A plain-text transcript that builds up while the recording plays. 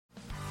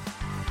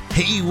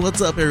Hey, what's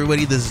up,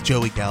 everybody? This is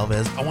Joey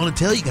Galvez. I want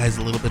to tell you guys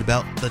a little bit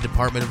about the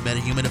Department of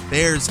Meta-Human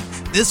Affairs.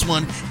 This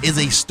one is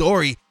a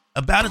story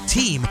about a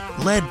team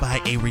led by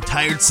a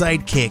retired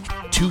sidekick,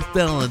 2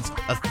 felons,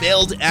 a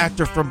failed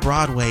actor from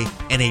Broadway,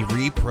 and a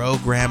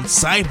reprogrammed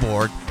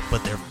cyborg.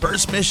 But their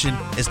first mission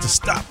is to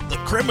stop the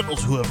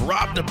criminals who have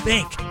robbed a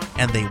bank,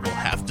 and they will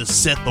have to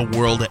set the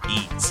world at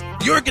ease.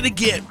 You're going to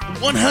get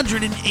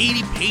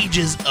 180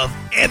 pages of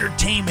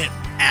entertainment,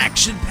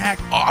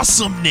 action-packed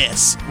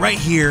awesomeness right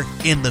here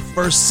in the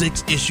first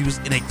 6 issues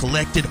in a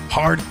collected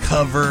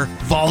hardcover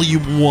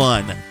volume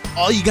 1.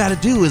 All you gotta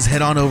do is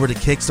head on over to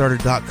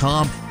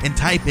Kickstarter.com and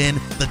type in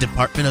the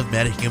Department of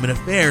Meta-Human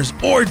Affairs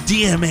or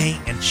DMA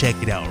and check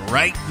it out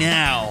right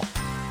now.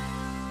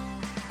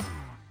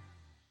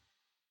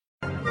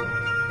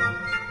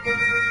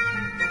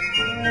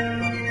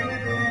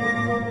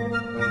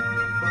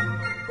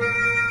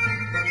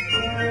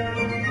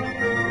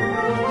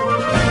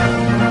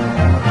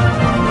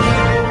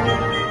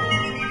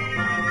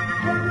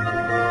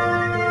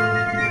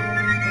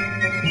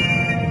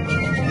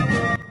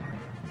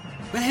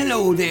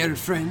 Hello there,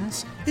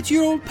 friends. It's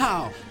your old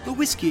pal, the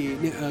Whiskey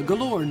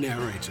Galore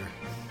narrator.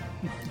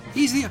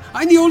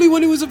 I'm the only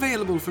one who is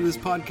available for this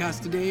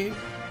podcast today.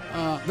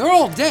 They're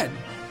all dead.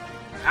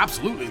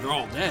 Absolutely, they're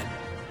all dead.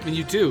 And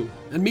you too.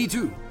 And me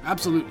too.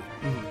 Absolutely.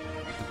 Mm-hmm.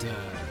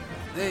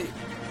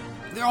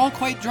 But they're all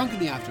quite drunk in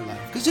the afterlife.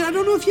 Because I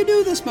don't know if you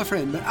knew this, my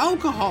friend, but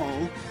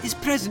alcohol is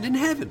present in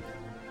heaven.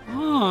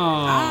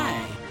 Oh.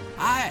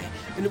 Aye.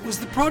 And it was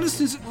the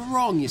Protestants that were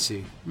wrong, you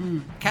see.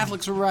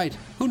 Catholics were right.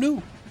 Who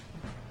knew?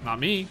 Not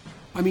me.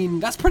 I mean,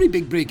 that's pretty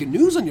big breaking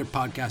news on your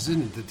podcast,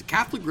 isn't it? That the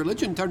Catholic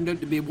religion turned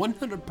out to be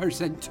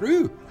 100%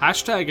 true.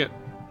 Hashtag it.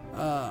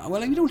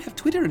 Well, we don't have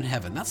Twitter in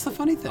heaven. That's the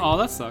funny thing. Oh,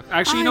 that sucks.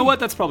 Actually, you know what?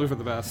 That's probably for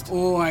the best.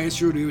 Oh, I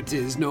assure you it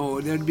is. No,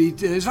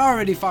 there's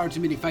already far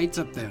too many fights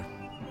up there.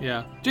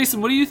 Yeah.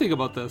 Jason, what do you think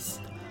about this?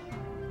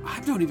 I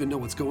don't even know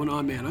what's going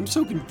on, man. I'm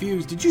so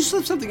confused. Did you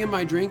slip something in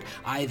my drink?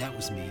 Aye, that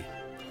was me.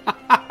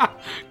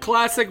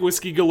 Classic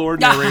Whiskey Galore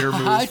narrator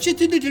move.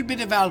 Just a little bit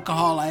of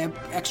alcohol I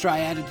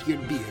added to your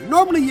beer.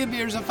 Normally your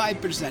beer's a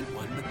 5%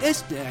 one, but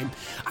this time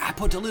I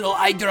put a little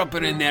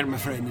eyedropper in there, my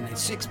friend, and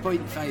it's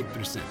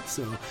 6.5%.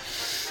 So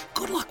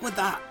good luck with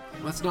that.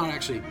 That's not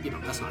actually,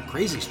 that's not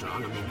crazy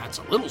strong. I mean, that's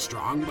a little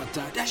strong, but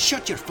just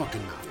shut your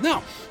fucking mouth.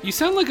 Now, you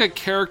sound like a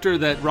character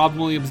that Robin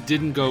Williams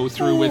didn't go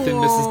through with in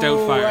Mrs.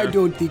 Doubtfire. I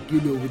don't think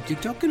you know what you're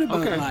talking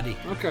about, laddie.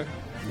 Okay.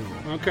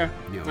 No. Okay.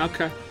 No.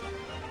 Okay.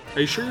 Are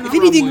you sure you're not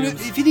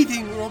If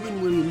anything,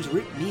 Robin Williams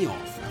ripped me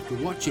off after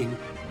watching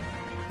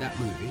that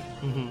movie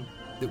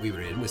that we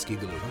were in, Whiskey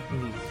Galore.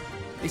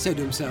 He said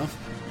to himself,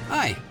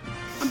 "Aye,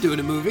 I'm doing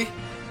a movie.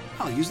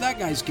 I'll use that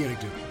guy's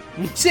character.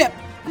 Except,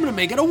 I'm going to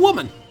make it a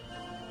woman.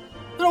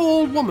 An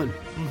old woman.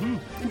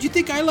 And do you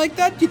think I like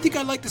that? Do you think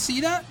I'd like to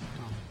see that?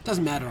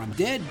 Doesn't matter, I'm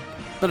dead.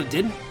 But I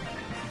didn't.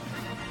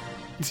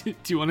 Do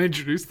you want to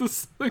introduce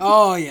this thing?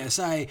 Oh, yes.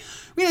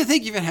 We want to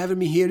thank you for having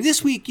me here.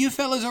 This week, you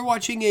fellas are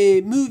watching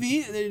a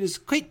movie that is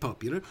quite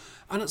popular,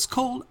 and it's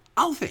called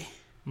Alfie.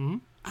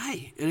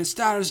 Aye, and it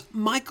stars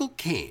Michael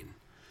Caine,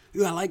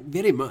 who I like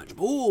very much.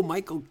 Oh,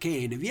 Michael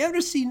Caine. Have you ever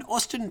seen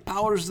Austin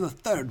Powers the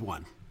third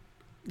one?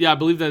 Yeah, I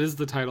believe that is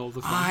the title of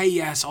the film. Aye,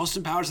 yes,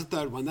 Austin Powers the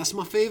third one. That's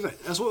my favourite.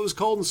 That's what it was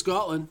called in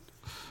Scotland.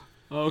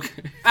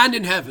 Okay. And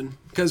in heaven,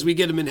 because we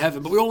get them in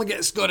heaven, but we only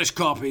get Scottish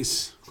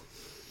copies.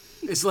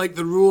 It's like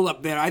the rule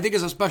up there. I think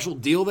it's a special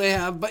deal they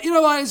have, but you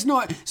know what? It's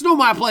not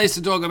my place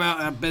to talk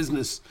about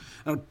business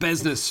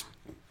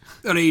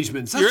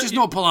arrangements. That's just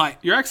not polite.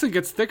 Your accent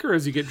gets thicker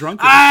as you get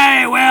drunker.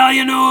 Aye, well,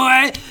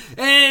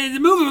 the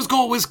movie was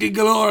called Whiskey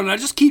Galore, and I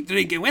just keep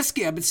drinking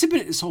whiskey. I've been sipping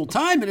it this whole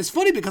time, and it's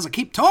funny because I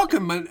keep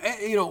talking, but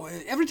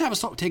every time I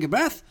stop to take a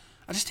breath,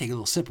 I just take a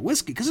little sip of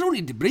whiskey because I don't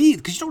need to breathe.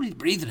 Because you don't need to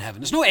breathe in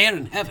heaven. There's no air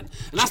in heaven,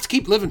 and that's to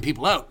keep living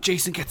people out.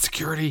 Jason, get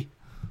security.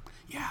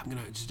 Yeah, I'm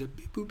gonna just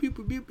beep, boop, beep,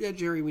 boop, beep. Yeah,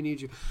 Jerry, we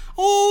need you.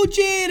 Oh,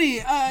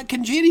 Jerry,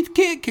 can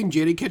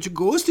Jerry catch a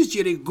ghost? Is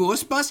Jerry a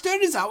Ghostbuster?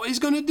 Is that what he's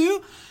gonna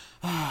do?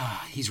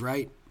 He's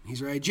right.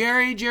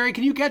 Jerry,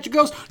 can you catch a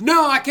ghost?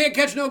 No, I can't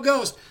catch no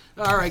ghost.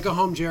 All right, go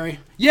home, Jerry.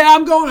 Yeah,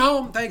 I'm going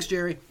home. Thanks,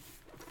 Jerry.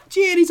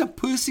 Jerry's a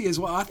pussy is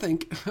what I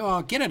think.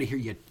 Oh, get out of here,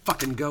 you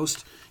fucking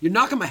ghost. You're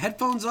knocking my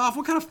headphones off.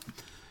 What kind of...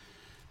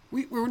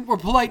 We're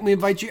polite and we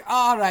invite you.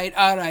 All right,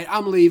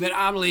 I'm leaving,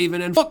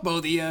 and fuck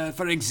both of you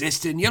for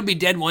existing. You'll be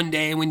dead one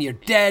day, and when you're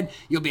dead,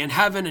 you'll be in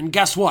heaven, and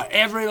guess what?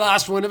 Every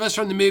last one of us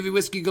from the movie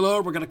Whiskey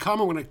Galore, we're gonna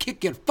come and we're gonna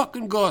kick your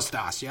fucking ghost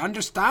ass, you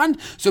understand?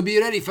 So be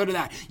ready for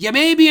that. You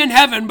may be in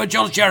heaven, but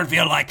you'll sure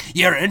feel like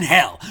you're in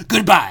hell.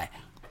 Goodbye.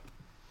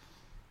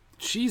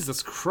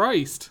 Jesus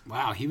Christ.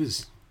 Wow, he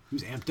was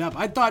amped up.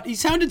 I thought he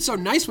sounded so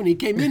nice when he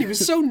came in. He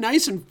was so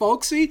nice and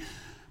folksy.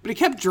 But he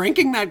kept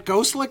drinking that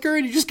ghost liquor,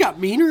 and he just got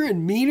meaner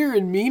and meaner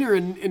and meaner,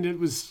 and it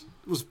was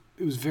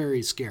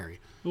very scary.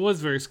 It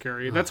was very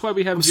scary. That's why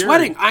we have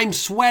Jerry. I'm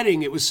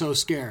sweating. It was so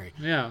scary.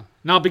 Yeah.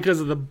 Not because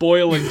of the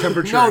boiling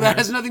temperature. No, that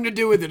has nothing to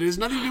do with it. It has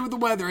nothing to do with the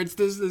weather. It's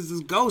this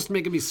ghost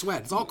making me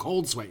sweat. It's all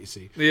cold sweat, you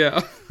see. Yeah.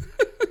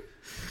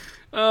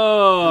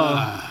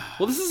 Oh.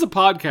 Well, this is a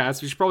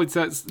podcast. We should probably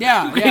say.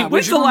 Yeah, Okay, yeah. We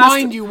when's should the last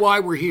remind you why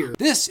we're here.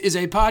 This is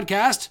a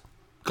podcast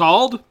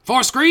called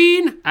for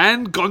screen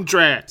and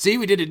country. See,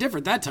 we did it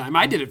different that time.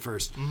 I did it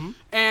first.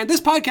 And this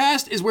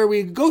podcast is where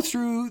we go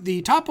through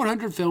the top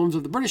 100 films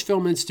of the British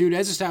Film Institute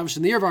as established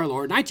in the year of our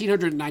Lord,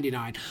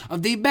 1999,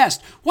 of the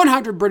best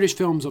 100 British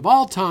films of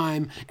all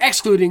time,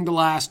 excluding the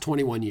last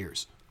 21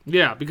 years.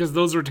 Yeah, because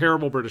those are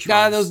terrible British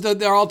Yeah, films.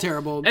 they're all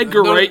terrible.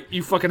 Edgar Wright,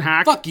 you fucking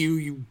hack. Fuck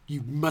you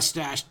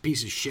mustached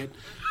piece of shit.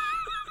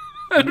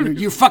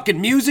 Your fucking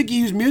music.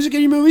 You use music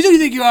in your movies? Who do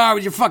you think you are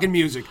with your fucking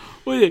music?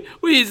 What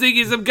do you think?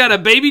 You're some kind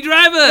of baby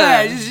driver?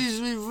 Yeah,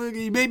 just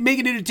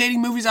making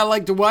entertaining movies I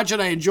like to watch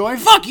and I enjoy.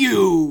 Fuck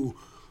you!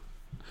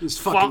 This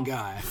fucking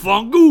guy.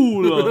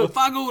 Fangula.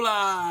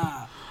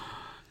 Fagula!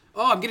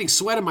 Oh, I'm getting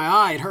sweat in my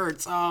eye. It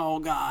hurts. Oh,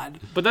 God.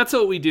 But that's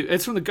what we do.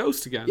 It's from The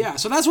Ghost again. Yeah,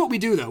 so that's what we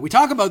do, though. We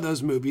talk about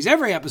those movies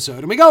every episode,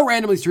 and we go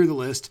randomly through the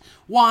list,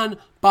 one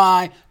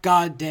by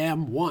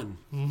goddamn one.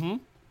 Mm-hmm.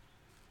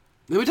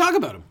 Then we talk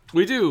about them.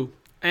 We do.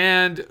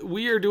 And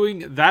we are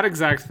doing that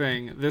exact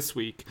thing this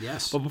week.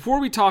 Yes. But before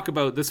we talk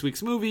about this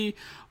week's movie,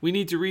 we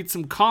need to read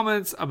some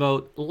comments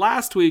about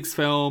last week's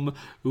film,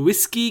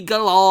 Whiskey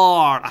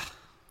Galore.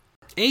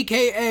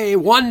 A.K.A.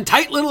 One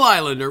Tight Little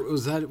Island. Or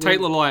was that Tight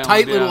Little Island,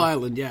 Tight yeah. Little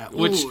Island, yeah.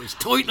 Ooh, it's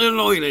Tight Little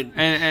Island.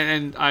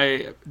 And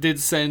I did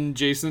send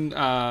Jason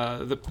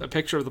a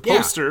picture of the Yeah.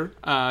 poster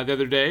the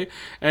other day,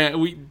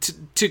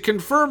 to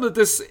confirm that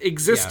this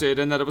existed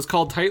and that it was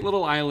called Tight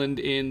Little Island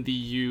in the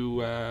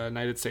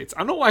United States. I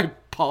don't know why I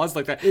paused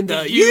like that. In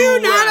the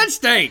United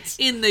States.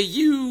 In the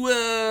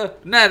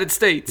United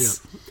States.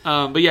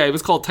 Yeah. But yeah, it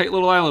was called Tight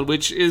Little Island,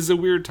 which is a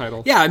weird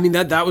title. Yeah, I mean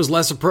that was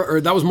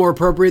that was more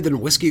appropriate than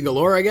Whiskey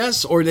Galore, I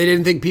guess. Or they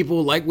didn't think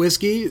people like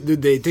whiskey.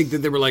 Did they think that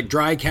there were like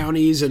dry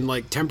counties and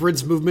like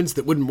temperance movements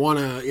that wouldn't want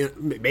to?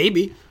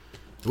 Maybe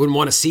they wouldn't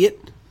want to see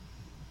it.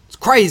 It's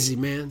crazy,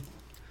 man.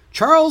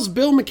 Charles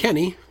Bill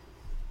McKenney,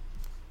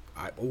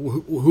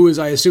 who is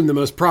I assume the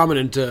most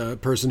prominent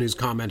person who's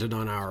commented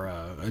on our.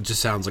 It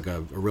just sounds like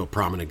a real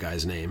prominent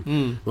guy's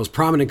name. Most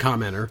prominent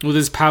commenter. With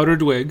his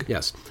powdered wig.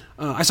 Yes.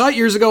 I saw it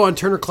years ago on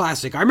Turner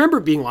Classic. I remember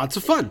it being lots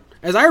of fun.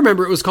 As I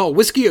remember, it was called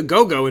Whiskey A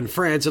Go-Go in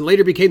France and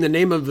later became the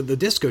name of the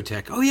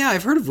discotheque. Oh, yeah,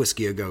 I've heard of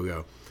Whiskey A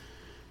Go-Go.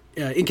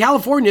 In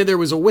California, there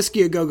was a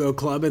Whiskey A Go-Go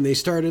club, and they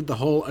started the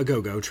whole A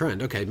Go-Go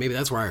trend. Okay, maybe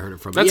that's where I heard it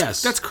from.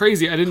 That's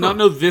crazy. I did not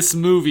know this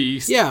movie.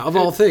 Yeah, of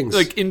all things.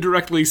 Like,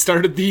 indirectly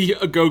started the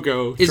A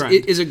Go-Go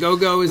trend. Is A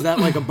Go-Go, is that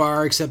like a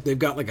bar, except they've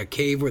got like a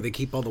cave where they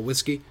keep all the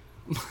whiskey?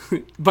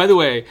 By the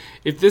way,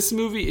 if this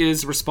movie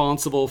is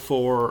responsible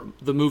for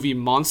the movie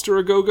Monster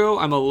A Go-Go,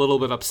 I'm a little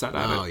bit upset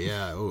at it. Oh,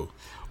 yeah. Ooh.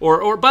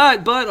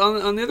 But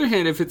on the other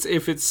hand, if it's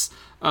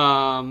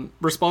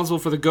responsible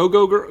for the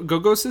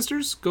Go-Go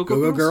sisters,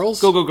 Go-Go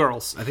Girls? Go-Go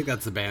Girls. I think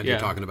that's the band you're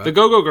talking about. The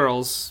Go-Go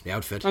Girls. The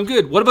outfit. I'm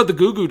good. What about the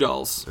Goo Goo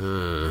Dolls?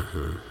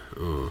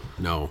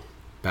 No.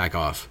 Back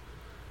off.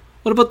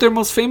 What about their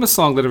most famous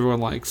song that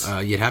everyone likes?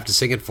 You'd have to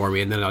sing it for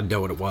me, and then I'd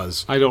know what it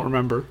was. I don't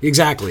remember.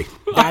 Exactly.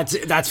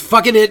 That's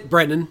fucking it,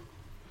 Brendan.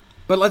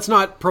 But let's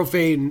not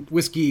profane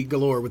Whiskey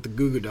Galore with the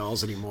Goo Goo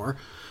Dolls anymore.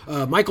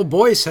 Michael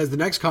Boyce has the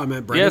next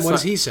comment, Brendan. Yes, what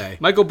does he say?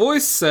 Michael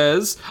Boyce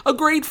says, a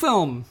great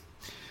film.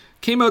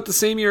 Came out the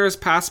same year as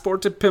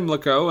Passport to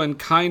Pimlico and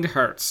Kind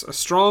Hearts, a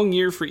strong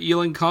year for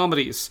Ealing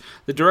comedies.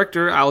 The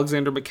director,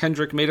 Alexander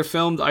McKendrick, made a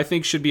film that I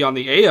think should be on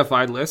the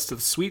AFI list,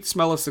 The Sweet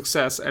Smell of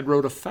Success, and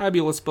wrote a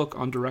fabulous book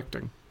on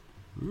directing.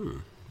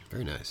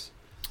 Very nice.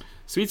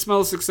 Sweet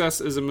Smell of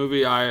Success is a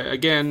movie I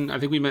think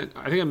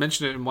I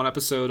mentioned it in one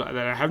episode that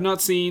I have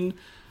not seen,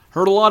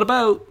 heard a lot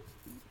about.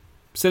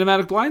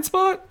 Cinematic Blind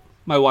Spot?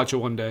 Might watch it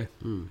one day.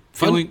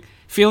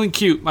 Feeling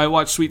cute, might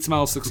watch Sweet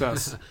Smell of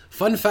Success.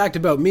 Fun fact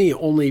about me,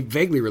 only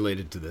vaguely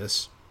related to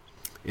this.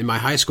 In my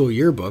high school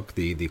yearbook,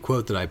 the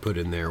quote that I put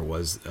in there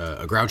was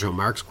a Groucho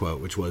Marx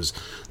quote, which was,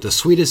 "The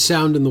sweetest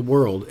sound in the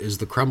world is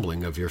the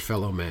crumbling of your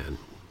fellow man."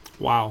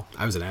 Wow.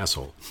 I was an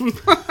asshole.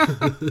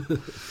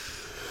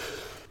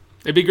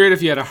 It'd be great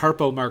if you had a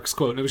Harpo Marx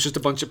quote and it was just a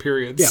bunch of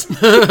periods.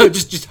 Yeah,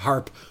 just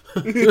harp.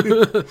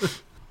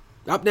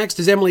 Up next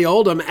is Emily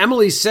Oldham.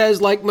 Emily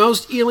says, like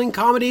most Ealing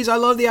comedies, I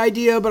love the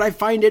idea, but I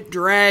find it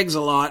drags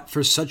a lot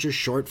for such a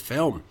short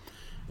film.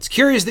 It's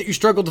curious that you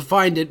struggle to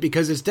find it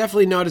because it's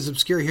definitely not as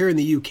obscure here in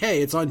the UK.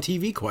 It's on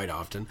TV quite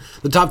often.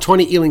 The top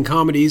 20 Ealing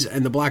comedies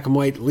and the black and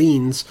white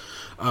leans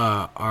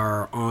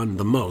are on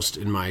the most,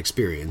 in my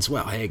experience.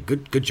 Well, hey,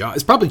 good job.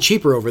 It's probably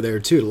cheaper over there,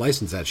 too, to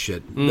license that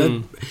shit.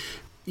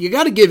 You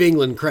got to give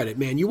England credit,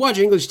 man. You watch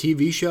English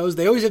TV shows,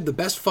 they always have the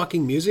best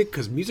fucking music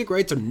because music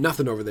rights are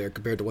nothing over there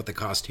compared to what they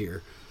cost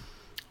here.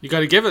 You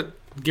got to give it up.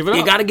 You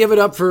got to give it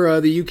up for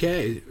the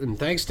UK. And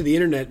thanks to the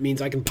internet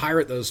means I can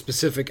pirate those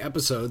specific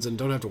episodes and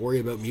don't have to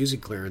worry about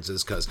music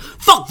clearances because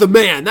fuck the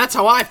man. That's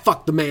how I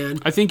fuck the man.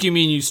 I think you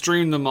mean you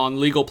stream them on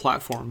legal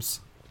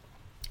platforms.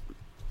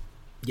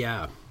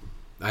 Yeah.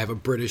 I have a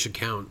British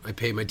account. I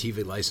pay my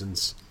TV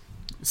license.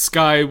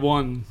 Sky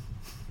One.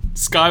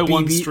 Sky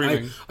One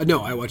streaming.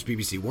 No, I watch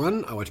BBC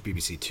One, I watch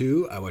BBC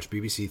Two, I watch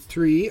BBC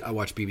Three, I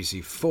watch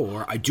BBC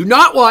Four. I do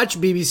not watch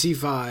BBC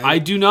Five. I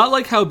do not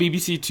like how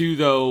BBC Two,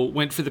 though,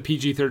 went for the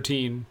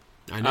PG-13.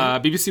 I know.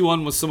 BBC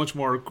One was so much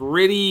more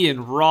gritty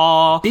and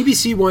raw.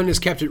 BBC One has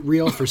kept it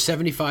real for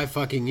 75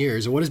 fucking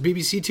years. And what has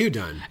BBC Two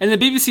done? And then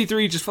BBC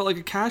Three just felt like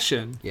a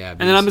cash-in. Yeah,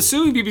 and then I'm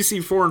assuming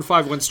BBC 4 and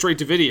 5 went straight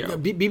to video.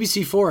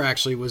 BBC Four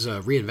actually was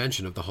a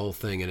reinvention of the whole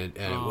thing, and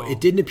it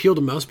didn't appeal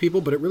to most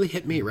people, but it really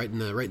hit me right in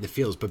the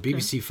feels. But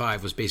BBC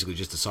Five was basically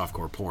just a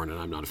softcore porn, and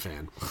I'm not a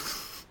fan.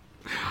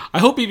 I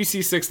hope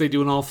BBC 6 they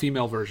do an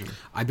all-female version.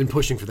 I've been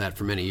pushing for that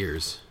for many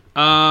years.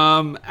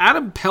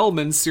 Adam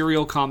Pellman,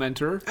 serial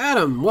commenter.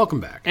 Adam, welcome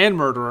back. And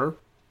murderer.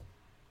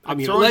 I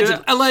mean,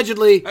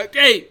 allegedly.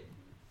 Hey,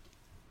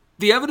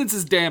 the evidence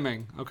is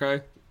damning,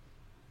 okay?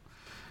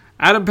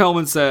 Adam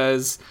Pellman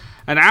says,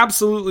 an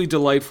absolutely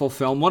delightful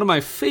film. One of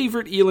my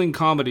favorite Ealing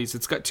comedies.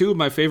 It's got two of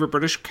my favorite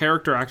British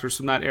character actors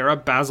from that era.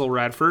 Basil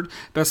Radford,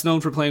 best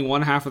known for playing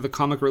one half of the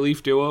comic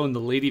relief duo in The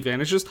Lady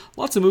Vanishes.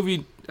 Lots of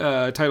movie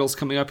titles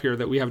coming up here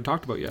that we haven't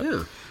talked about yet.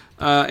 Yeah.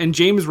 And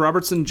James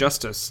Robertson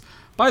Justice.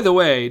 By the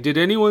way, did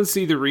anyone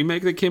see the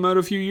remake that came out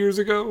a few years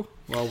ago?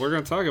 Well, we're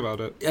going to talk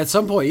about it. At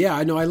some point, yeah.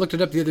 I know. I looked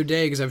it up the other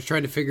day because I was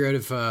trying to figure out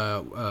if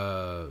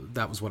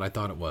that was what I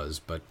thought it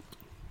was, but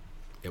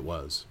it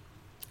was.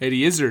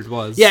 Eddie Izzard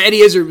was. Yeah,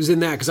 Eddie Izzard was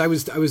in that because I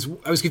was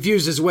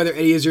confused as to whether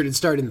Eddie Izzard had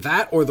starred in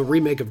that or the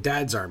remake of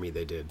Dad's Army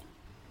they did.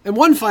 And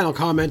one final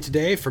comment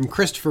today from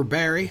Christopher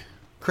Barry.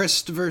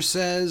 Christopher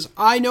says,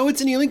 I know it's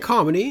an Ealing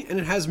comedy, and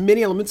it has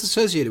many elements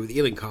associated with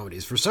Ealing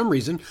comedies. For some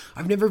reason,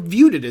 I've never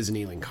viewed it as an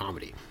Ealing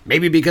comedy.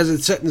 Maybe because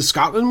it's set in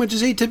Scotland, which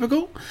is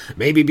atypical.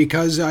 Maybe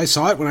because I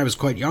saw it when I was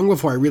quite young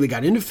before I really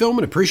got into film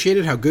and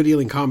appreciated how good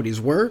Ealing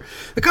comedies were.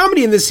 The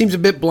comedy in this seems a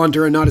bit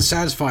blunter and not as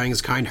satisfying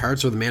as Kind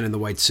Hearts or The Man in the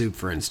White Suit,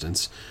 for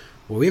instance.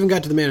 Well, we haven't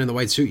got to The Man in the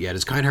White Suit yet.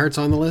 Is Kind Hearts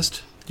on the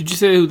list? Did you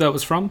say who that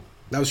was from?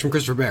 That was from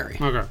Christopher Barry.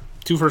 Okay.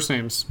 Two first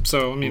names.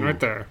 So, I mean, right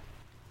there.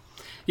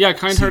 Yeah,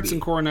 Kind Hearts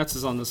and Coronets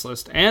is on this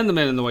list, and The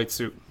Man in the White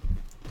Suit.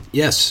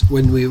 Yes,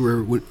 when we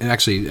were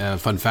actually,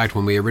 fun fact,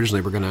 when we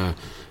originally were going to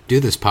do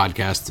this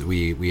podcast,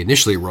 we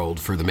initially rolled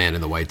for The Man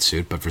in the White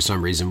Suit, but for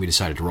some reason we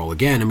decided to roll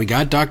again, and we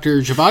got Dr.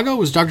 Zhivago.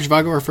 Was Dr.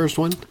 Zhivago our first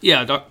one?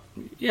 Yeah,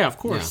 yeah, of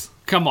course. Yeah.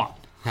 Come on,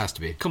 has to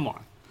be. Come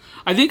on.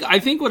 I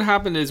think what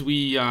happened is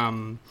we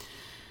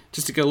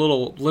just to get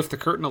lift the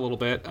curtain a little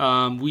bit.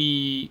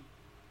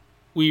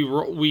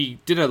 We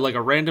did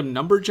a random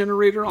number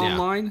generator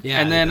online,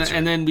 and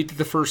then we did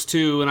the first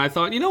two, and I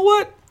thought, you know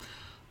what?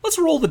 Let's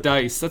roll the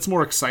dice. That's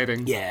more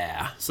exciting.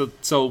 Yeah.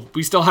 So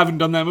we still haven't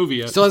done that movie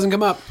yet. Still hasn't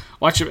come up.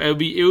 Watch it.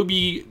 It would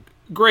be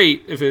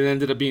great if it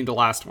ended up being the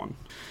last one.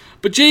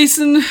 But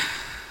Jason,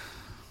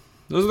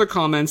 those are the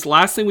comments.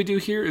 Last thing we do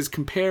here is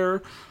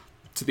compare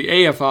to the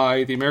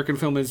AFI, the American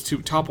Film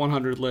Institute Top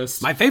 100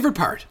 list. My favorite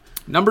part.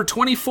 Number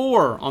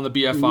 24 on the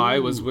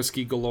BFI was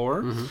Whiskey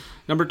Galore. Mm-hmm.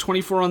 Number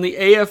 24 on the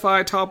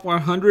AFI Top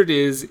 100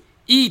 is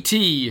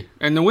E.T.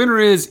 And the winner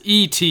is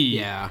E.T.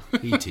 Yeah,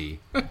 E.T.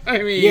 I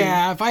mean...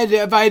 Yeah, if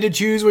I had to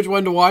choose which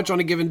one to watch on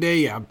a given day,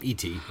 yeah,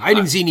 E.T. I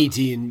haven't seen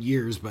E.T. in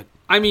years, but...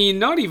 I mean,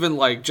 not even,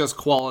 just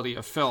quality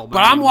of film. But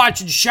I'm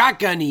watching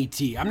Shotgun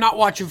E.T. I'm not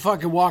watching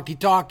fucking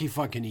Walkie-Talkie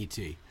fucking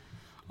E.T.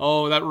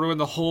 Oh, that ruined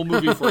the whole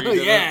movie for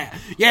you, yeah,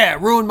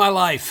 it ruined my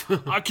life.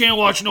 I can't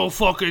watch no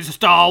fucking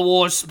Star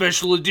Wars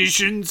special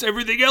editions.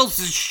 Everything else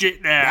is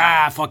shit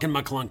now. Fucking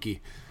McClunky.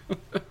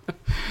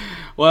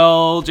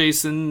 Well,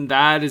 Jason,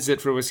 that is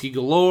it for Whiskey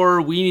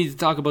Galore. We need to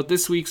talk about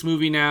this week's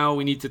movie now.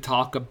 We need to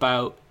talk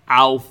about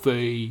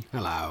Alfie.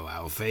 Hello,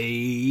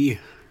 Alfie.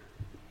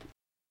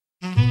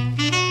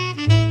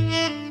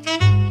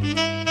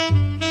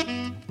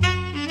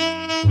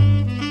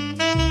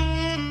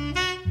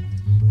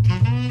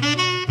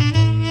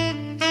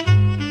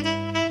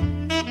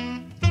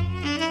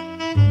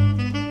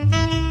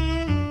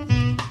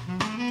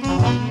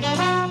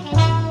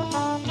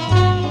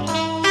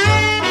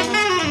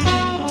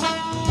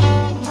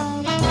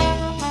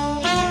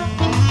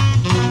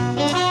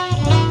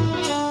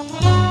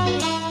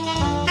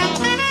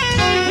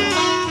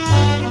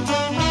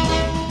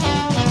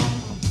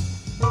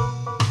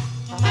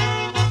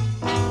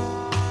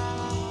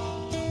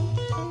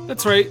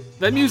 That's right.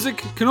 That music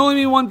can only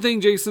mean one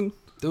thing, Jason.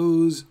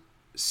 Those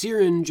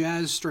Syrian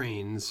jazz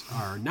strains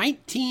are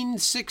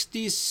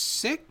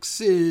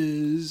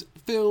 1966's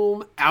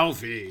film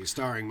Alfie,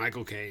 starring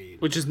Michael Caine.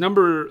 Which is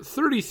number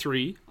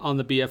 33 on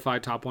the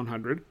BFI Top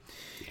 100.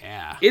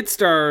 Yeah. It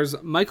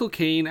stars Michael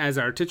Caine as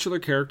our titular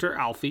character,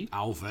 Alfie.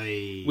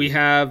 Alfie. We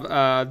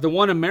have the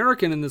one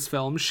American in this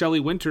film, Shelley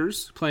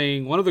Winters,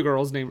 playing one of the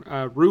girls named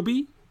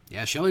Ruby.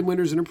 Yeah, Shelley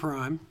Winters in her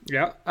prime.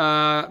 Yeah.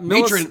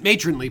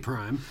 Matronly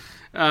prime.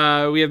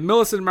 We have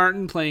Millicent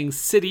Martin playing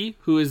City,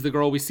 who is the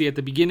girl we see at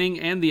the beginning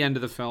and the end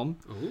of the film.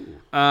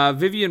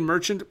 Vivian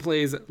Merchant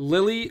plays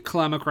Lily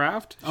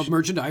Clamacraft. Of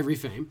Merchant Ivory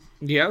fame.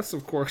 Yes,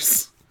 of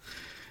course.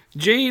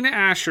 Jane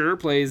Asher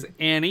plays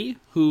Annie,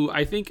 who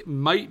I think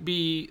might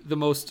be the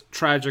most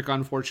tragic,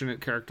 unfortunate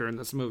character in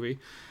this movie.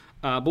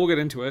 But we'll get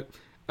into it.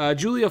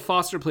 Julia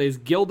Foster plays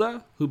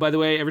Gilda, who, by the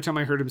way, every time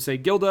I heard him say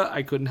Gilda,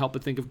 I couldn't help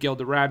but think of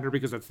Gilda Radner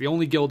because that's the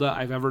only Gilda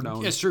I've ever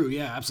known. It's true.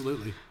 Yeah,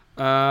 absolutely.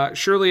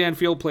 Shirley Ann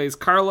Field plays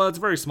Carla. It's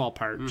a very small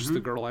part, just the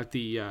girl at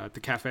the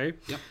cafe.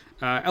 Yep.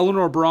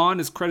 Eleanor Braun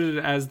is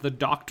credited as the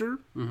doctor.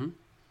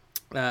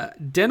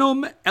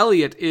 Denholm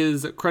Elliott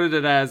is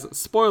credited as,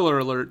 spoiler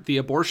alert, the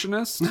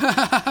abortionist.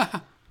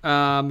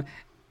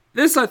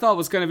 This I thought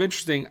was kind of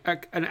interesting.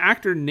 An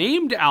actor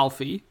named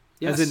Alfie,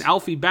 as in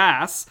Alfie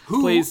Bass,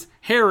 plays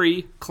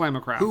Harry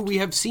Clamacraft. Who we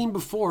have seen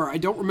before. I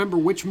don't remember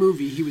which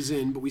movie he was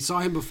in, but we saw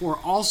him before.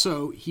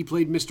 Also, he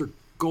played Mr.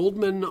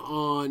 Goldman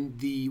on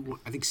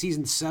I think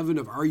season 7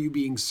 of Are You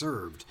Being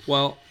Served?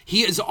 Well,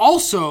 he is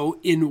also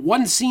in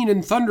one scene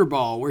in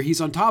Thunderball where he's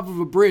on top of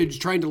a bridge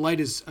trying to light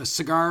a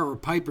cigar or a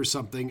pipe or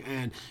something,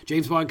 and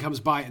James Bond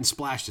comes by and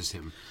splashes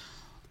him.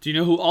 Do you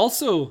know who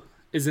also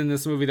is in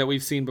this movie that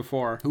we've seen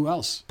before? Who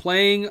else?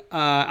 Playing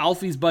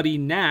Alfie's buddy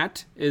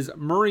Nat is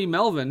Murray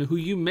Melvin, who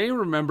you may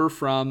remember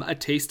from A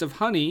Taste of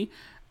Honey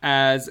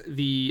as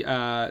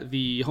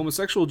the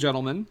homosexual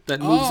gentleman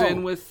that moves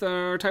in with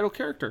our title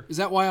character. Is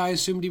that why I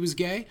assumed he was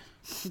gay?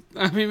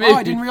 I mean, maybe.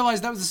 I didn't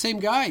realize that was the same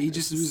guy. He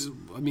just was.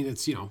 I mean,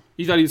 it's You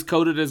thought he was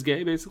coded as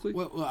gay, basically.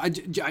 Well, I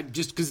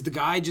just because the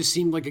guy just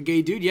seemed like a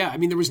gay dude. Yeah, I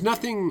mean, there was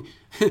nothing,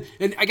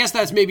 and I guess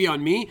that's maybe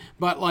on me,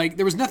 but like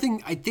there was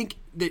nothing I think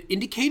that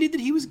indicated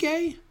that he was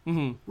gay.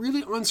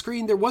 Really on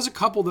screen, there was a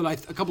couple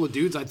of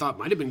dudes I thought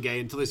might have been gay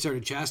until they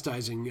started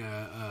chastising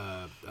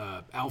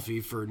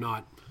Alfie for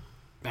not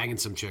banging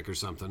some chick or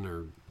something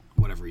or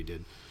whatever he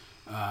did.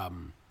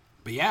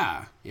 But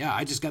yeah,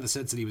 I just got the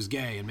sense that he was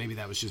gay, and maybe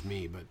that was just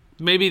me. But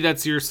maybe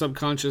that's your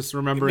subconscious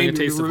remembering A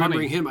Taste of Honey.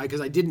 Remembering him because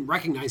I didn't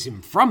recognize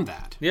him from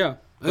that. Yeah.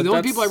 The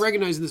only people I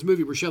recognized in this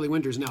movie were Shelley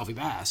Winters and Alfie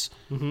Bass.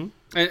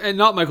 And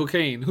not Michael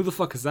Caine. Who the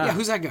fuck is that? Yeah,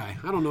 who's that guy?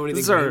 I don't know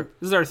anything This about him.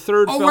 is our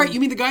third film. Oh, right. You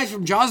mean the guy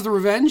from Jaws the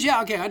Revenge?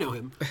 Yeah, okay, I know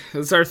him.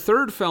 This is our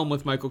third film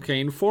with Michael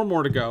Caine. 4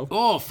 more to go.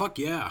 Oh, fuck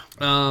yeah.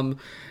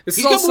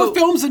 He's got more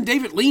films than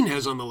David Lean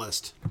has on the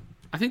list.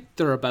 I think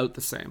they're about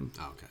the same.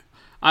 Oh,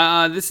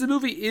 okay. This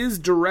movie is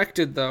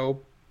directed,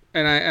 though,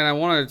 and I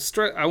want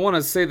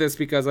to say this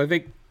because I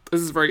think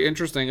this is very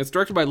interesting. It's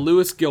directed by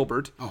Lewis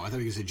Gilbert. Oh, I thought you were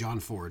going to say John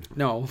Ford.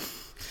 No.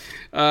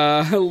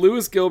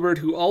 Lewis Gilbert,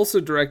 who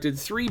also directed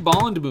 3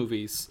 Bond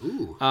movies.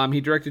 Ooh.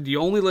 He directed You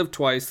Only Live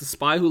Twice, The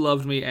Spy Who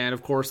Loved Me, and,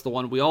 of course, the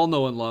one we all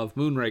know and love,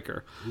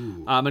 Moonraker.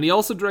 And he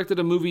also directed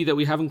a movie that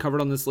we haven't covered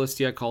on this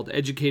list yet called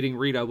Educating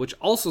Rita, which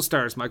also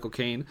stars Michael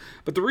Caine.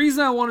 But the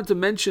reason I wanted to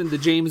mention the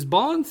James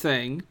Bond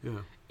thing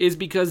is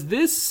because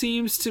this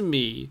seems to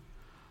me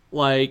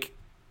like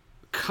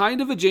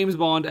kind of a James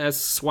Bond-esque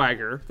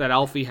swagger that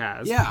Alfie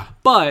has. Yeah.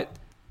 But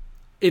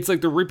it's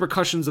like the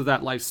repercussions of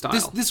that lifestyle.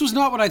 This was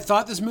not what I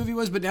thought this movie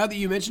was, but now that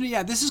you mention it,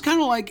 yeah, this is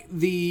kind of like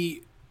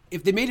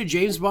if they made a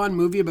James Bond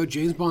movie about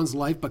James Bond's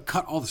life but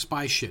cut all the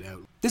spy shit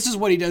out. This is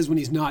what he does when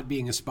he's not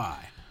being a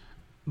spy.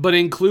 But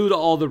include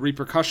all the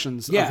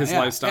repercussions of his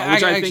lifestyle,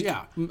 which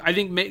I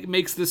think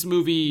makes this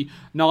movie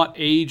not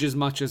age as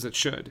much as it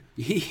should.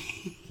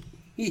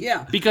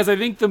 Yeah. Because I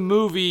think the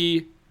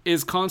movie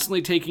is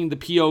constantly taking the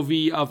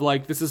POV of,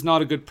 like, this is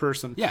not a good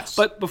person. Yes.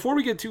 But before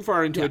we get too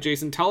far into it,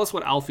 Jason, tell us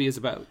what Alfie is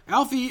about.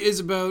 Alfie is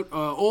about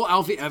old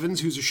Alfie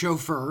Evans, who's a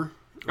chauffeur.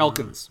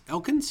 Elkins.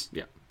 Elkins?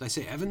 Yeah. Did I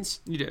say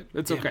Evans? You did.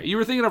 It's okay. You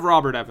were thinking of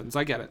Robert Evans.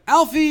 I get it.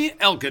 Alfie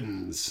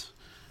Elkins.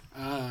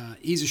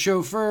 He's a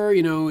chauffeur,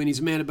 and he's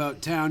a man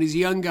about town. He's a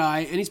young guy,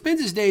 and he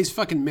spends his days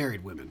fucking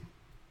married women.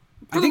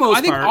 I think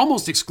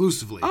almost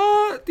exclusively.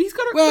 He's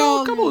got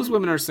a couple of his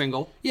women are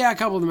single. Yeah, a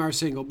couple of them are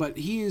single, but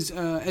he is,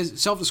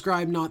 as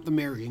self-described, not the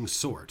marrying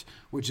sort,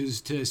 which is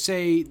to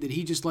say that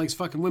he just likes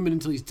fucking women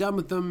until he's done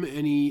with them,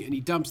 and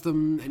he dumps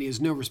them, and he has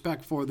no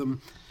respect for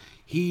them.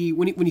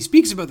 When he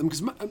speaks about them,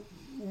 because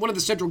one of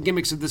the central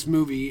gimmicks of this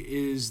movie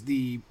is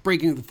the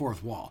breaking of the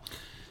fourth wall.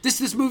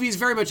 This movie is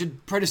very much a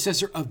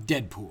predecessor of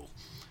Deadpool.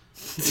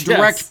 A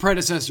direct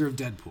predecessor of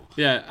Deadpool.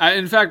 Yeah.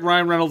 In fact,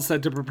 Ryan Reynolds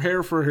said to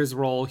prepare for his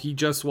role, he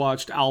just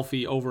watched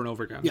Alfie over and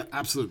over again. Yeah,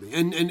 absolutely.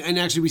 And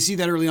actually, we see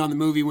that early on in the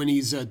movie when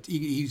he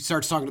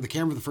starts talking to the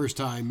camera the first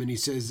time, and he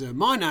says,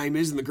 "My name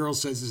is," and the girl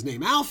says his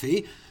name,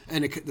 Alfie,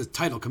 and the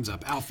title comes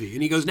up, Alfie.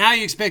 And he goes, "Now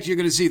you expect you're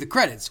going to see the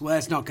credits." Well,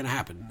 that's not going to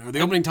happen. Or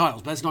the opening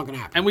titles, but that's not going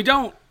to happen. And we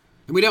don't.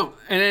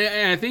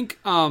 And I think...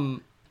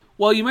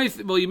 Well, you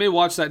may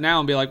watch that now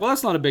and be like, well,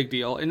 that's not a big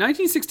deal. In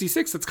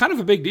 1966, that's kind of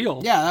a big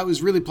deal. Yeah, that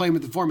was really playing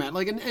with the format.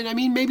 Like, and I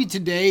mean, maybe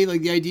today,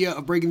 like the idea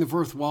of breaking the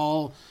fourth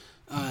wall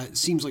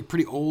seems like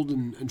pretty old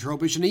and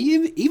tropish. And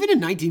even in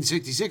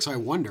 1966, I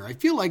wonder. I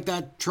feel like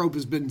that trope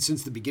has been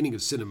since the beginning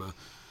of cinema,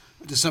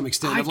 to some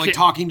extent, of like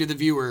talking to the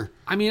viewer.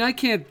 I mean, I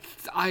can't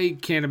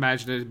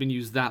imagine it had been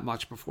used that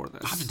much before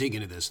this. I'll have to dig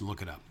into this and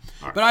look it up.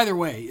 Right. But either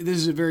way, this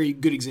is a very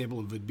good example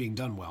of it being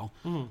done well.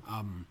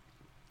 Mm-hmm.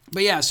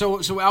 But yeah,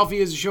 so Alfie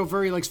is a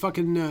chauffeur. He likes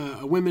fucking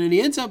women, and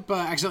he ends up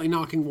accidentally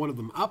knocking one of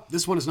them up.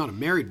 This one is not a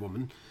married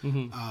woman,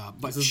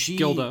 but this is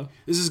Gilda.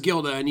 This is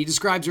Gilda, and he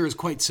describes her as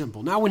quite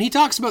simple. Now, when he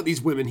talks about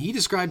these women, he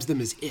describes them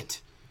as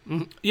it.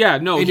 Mm-hmm. Yeah,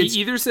 no, he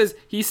either says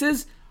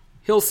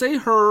he'll say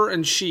her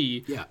and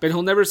she, but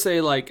he'll never say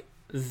like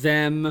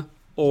them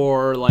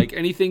or like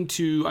anything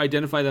to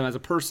identify them as a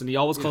person. He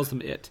always calls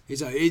them it. He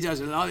does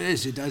a lot of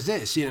this, it does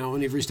this,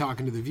 whenever he's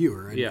talking to the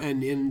viewer. And, Yeah.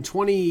 and in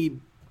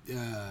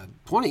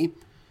 2020,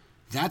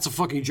 that's a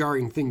fucking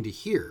jarring thing to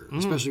hear,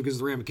 especially because of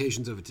the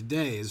ramifications of it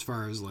today as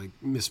far as like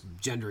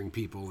misgendering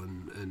people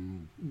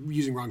and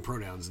using wrong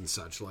pronouns and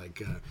such.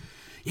 Like,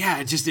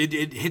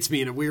 it hits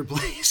me in a weird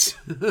place.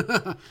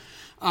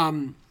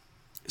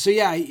 So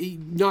yeah, he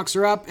knocks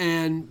her up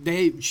and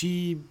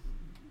she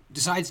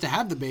decides to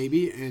have the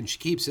baby and she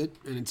keeps it.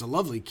 And it's a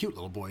lovely, cute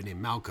little boy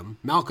named Malcolm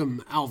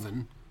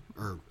Alvin,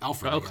 or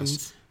Alfred, Elkins. I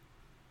guess.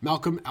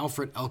 Malcolm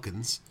Alfred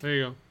Elkins. There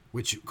you go.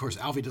 Which, of course,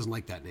 Alfie doesn't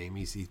like that name.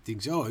 He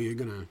thinks, oh,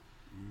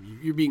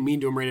 you're being mean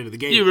to him right out of the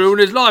gate. You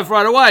ruined his life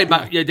right away,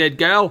 but you did,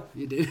 girl.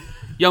 You did.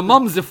 Your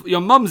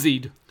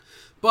mumsied.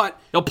 But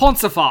You're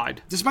ponsified.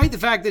 despite the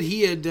fact that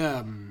he had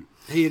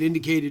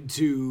indicated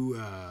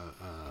to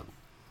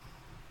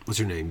what's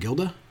her name,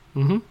 Gilda?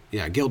 Mm-hmm.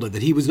 Yeah, Gilda,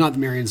 that he was not the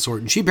Marion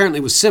sort, and she apparently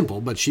was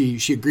simple, but she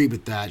agreed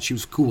with that. She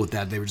was cool with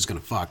that. They were just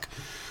gonna fuck.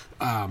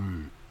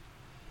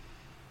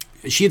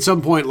 She at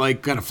some point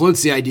like kind of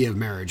floats the idea of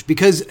marriage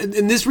because,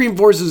 and this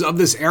reinforces of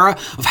this era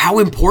of how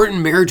important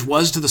marriage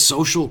was to the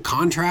social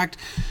contract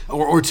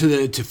or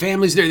to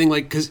families and everything.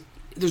 Like, because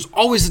there's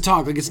always the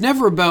talk, like it's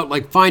never about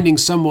like finding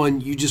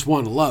someone you just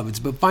want to love. It's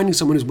about finding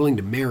someone who's willing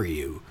to marry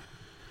you.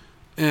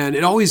 And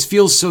it always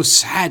feels so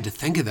sad to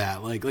think of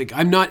that. Like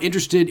I'm not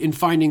interested in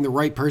finding the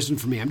right person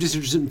for me. I'm just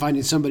interested in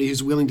finding somebody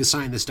who's willing to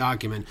sign this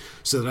document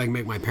so that I can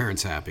make my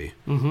parents happy.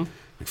 Mm-hmm.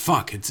 Like,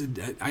 fuck,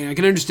 I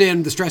can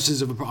understand the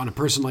stresses on a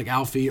person like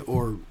Alfie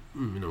or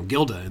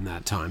Gilda in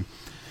that time.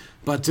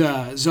 But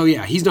so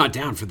yeah, he's not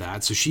down for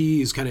that. So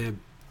she is kind of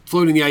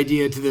floating the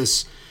idea to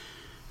this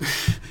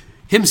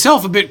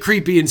himself a bit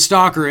creepy and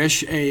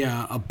stalkerish,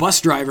 a bus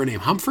driver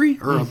named Humphrey,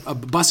 or a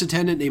bus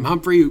attendant named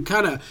Humphrey, who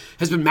kind of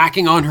has been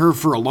macking on her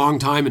for a long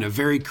time in a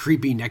very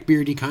creepy,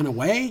 neckbeardy kind of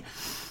way.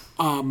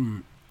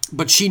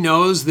 But she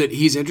knows that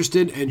he's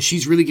interested, and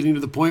she's really getting to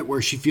the point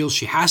where she feels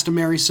she has to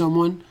marry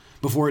someone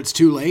before it's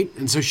too late.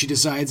 And so she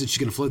decides that she's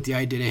going to float the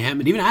idea to him,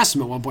 and even asks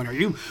him at one point,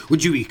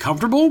 would you be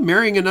comfortable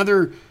marrying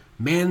another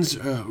man's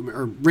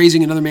or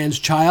raising another man's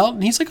child?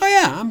 And he's like, oh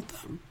yeah, I'm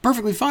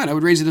perfectly fine. I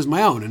would raise it as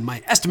my own. And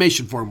my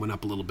estimation for him went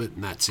up a little bit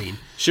in that scene.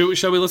 Shall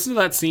we listen to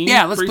that scene?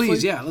 Yeah, let's briefly?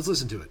 please. Yeah, let's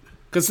listen to it.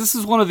 Because this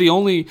is one of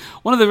the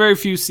very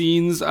few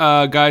scenes,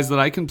 guys, that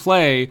I can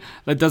play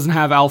that doesn't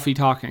have Alfie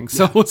talking.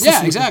 So let's Yeah,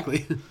 listen.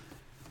 exactly.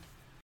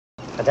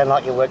 I don't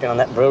like you working on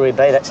that brewery,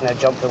 Bay. That's no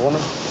job for a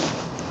woman.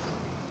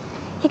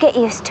 You get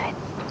used to it.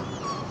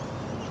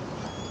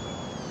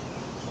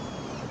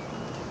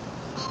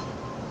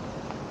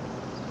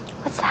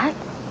 What's that?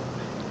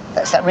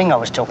 That's that ring I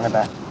was talking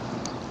about.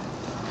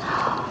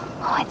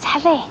 Oh, it's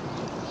heavy.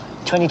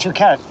 22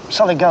 carat,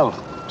 solid gold.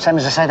 Same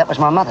as I say that was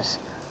my mother's.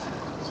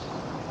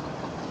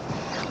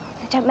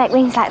 They don't make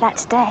rings like that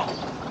today.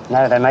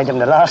 No, they made them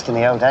to last in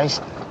the old days.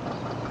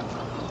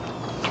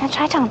 Can I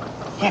try it on?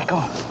 Yeah, go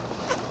on.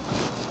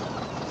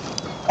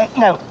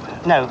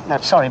 No,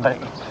 sorry,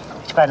 but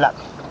it's bad luck.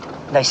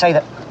 They say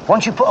that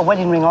once you put a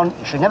wedding ring on,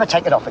 you should never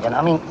take it off again.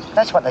 I mean,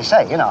 that's what they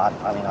say, I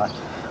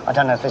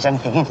don't know if there's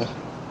anything in it.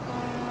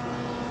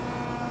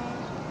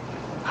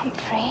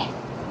 Humphrey.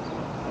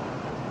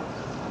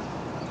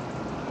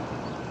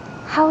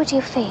 How would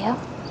you feel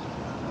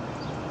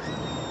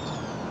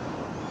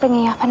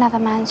bringing up another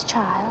man's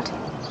child?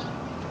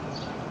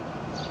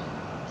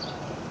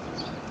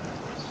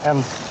 Have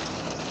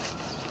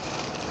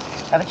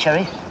a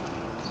cherry.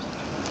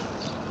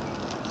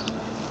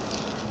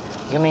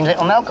 You mean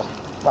little Malcolm?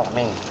 Well, I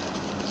mean,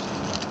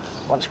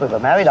 once we were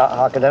married,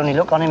 I could only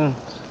look on him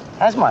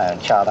as my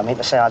own child. I mean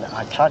to say,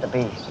 I tried to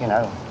be,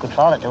 a good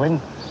father to him,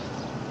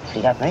 if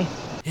he'd have me.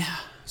 Yeah.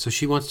 So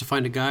she wants to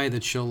find a guy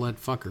that she'll let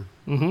fuck her.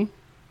 Mm-hmm.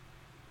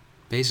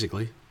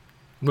 Basically.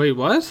 Wait,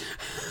 what?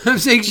 I'm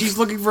saying she's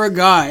looking for a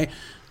guy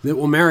that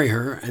will marry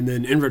her, and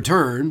then in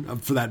return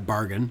for that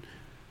bargain,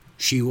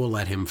 she will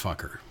let him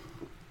fuck her.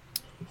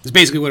 That's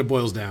basically what it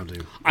boils down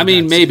to. I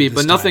mean, maybe,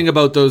 but time. Nothing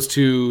about those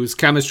two's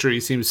chemistry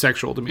seems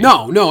sexual to me.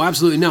 No,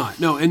 absolutely not.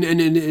 No, and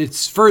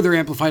it's further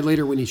amplified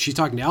later when she's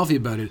talking to Alfie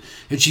about it,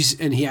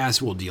 and he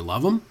asks, "Well, do you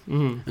love him?"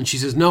 Mm-hmm. And she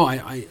says, "No,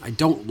 I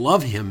don't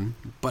love him,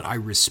 but I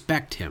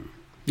respect him."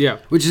 Yeah.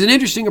 Which is an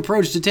interesting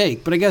approach to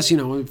take, but I guess, if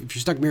you're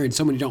stuck marrying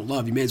someone you don't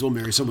love, you may as well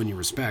marry someone you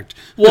respect.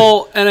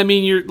 Well, and I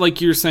mean,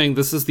 you're saying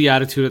this is the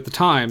attitude at the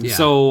time. Yeah.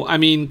 So, I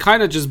mean,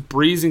 kind of just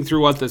breezing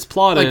through what this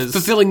plot is.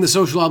 Fulfilling the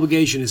social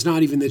obligation. It's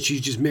not even that she's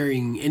just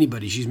marrying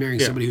anybody. She's marrying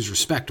somebody who's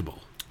respectable.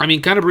 I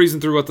mean, kind of breezing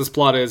through what this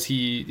plot is,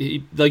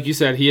 he like you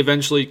said, he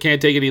eventually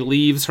can't take it, he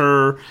leaves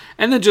her,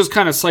 and then just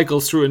kind of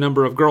cycles through a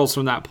number of girls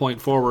from that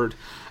point forward.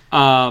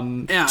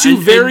 To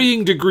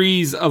varying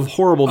degrees of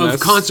horribleness.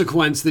 Of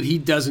consequence that he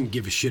doesn't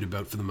give a shit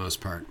about for the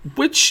most part.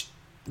 Which...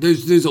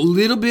 There's a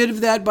little bit of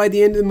that by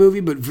the end of the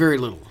movie, but very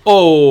little.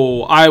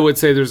 Oh, I would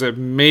say there's a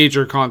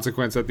major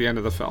consequence at the end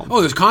of the film. Oh,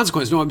 there's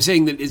consequence. No, I'm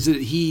saying that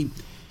he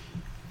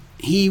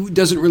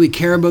doesn't really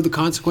care about the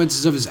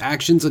consequences of his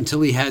actions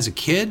until he has a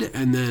kid,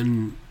 and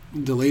then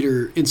the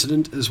later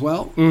incident as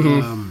well.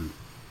 Mm-hmm.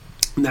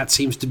 And that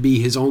seems to be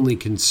his only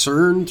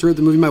concern throughout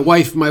the movie. My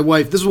wife,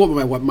 this is what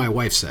my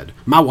wife said.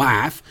 My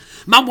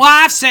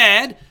wife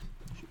said,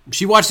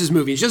 she watched this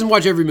movie. She doesn't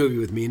watch every movie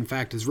with me. In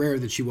fact, it's rare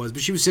that she was,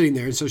 but she was sitting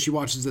there, and so she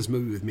watches this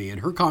movie with me.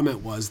 And her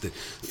comment was that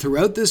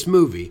throughout this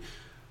movie,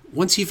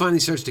 once he finally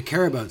starts to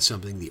care about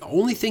something, the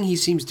only thing he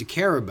seems to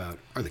care about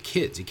are the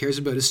kids. He cares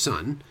about his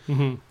son,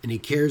 and he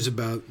cares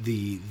about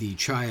the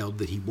child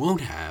that he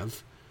won't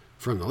have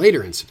from the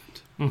later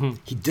incident.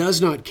 He does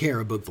not care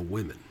about the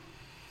women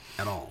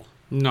at all.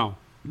 No.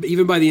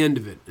 Even by the end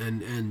of it,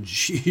 and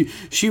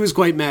she was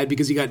quite mad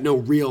because he got no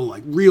real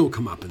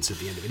comeuppance at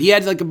the end of it. He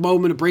had like a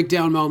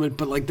breakdown moment,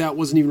 but like that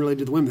wasn't even related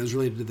to the women. That was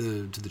related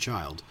to the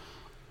child.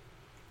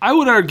 I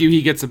would argue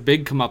he gets a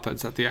big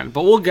comeuppance at the end,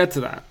 but we'll get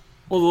to that.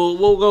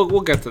 We'll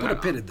get to that. Put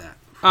a pin in that.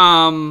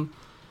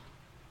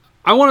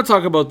 I want to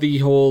talk about the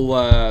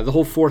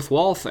whole fourth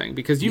wall thing,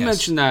 because you Yes.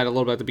 mentioned that a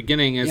little bit at the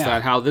beginning. Is Yeah.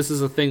 that how this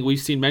is a thing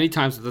we've seen many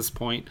times at this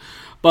point?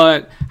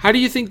 But how do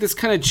you think this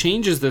kind of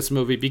changes this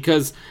movie?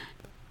 Because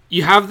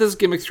you have this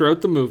gimmick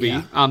throughout the movie.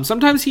 Yeah.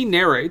 Sometimes he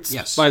narrates,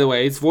 Yes. by the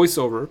way, it's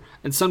voiceover,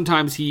 and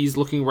sometimes he's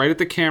looking right at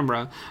the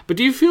camera. But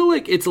do you feel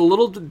like it's a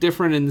little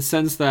different in the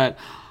sense that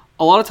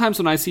a lot of times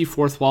when I see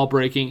fourth wall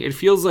breaking, it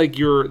feels like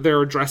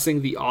they're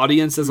addressing the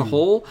audience as a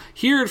whole.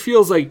 Here, it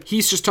feels like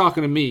he's just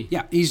talking to me.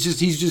 Yeah, he's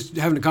just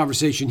having a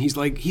conversation. He's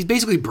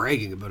basically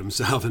bragging about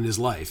himself and his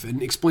life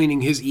and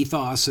explaining his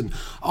ethos and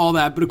all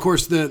that. But of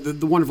course, the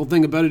wonderful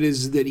thing about it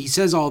is that he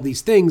says all these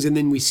things, and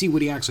then we see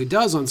what he actually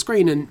does on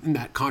screen, and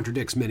that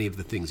contradicts many of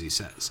the things he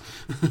says.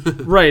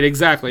 Right,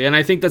 exactly. And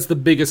I think that's the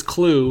biggest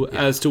clue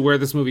as to where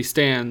this movie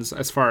stands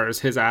as far as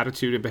his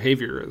attitude and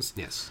behavior is.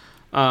 Yes.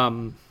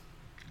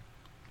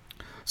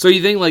 So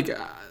you think like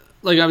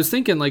I was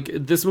thinking like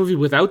this movie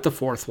without the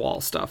fourth wall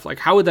stuff, like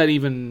how would that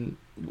even?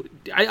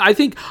 I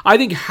think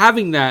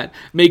having that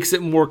makes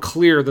it more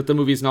clear that the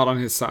movie's not on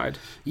his side.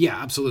 Yeah,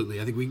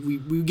 absolutely. I think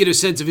we get a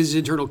sense of his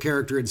internal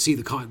character and see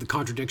the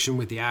contradiction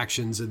with the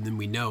actions, and then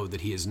we know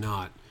that he is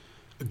not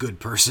a good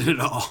person at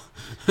all.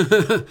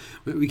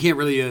 We can't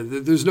really.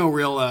 There's no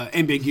real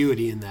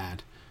ambiguity in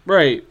that.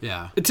 Right.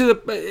 Yeah.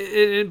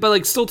 But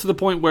like still to the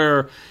point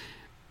where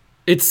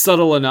it's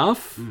subtle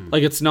enough.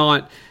 Like it's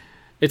not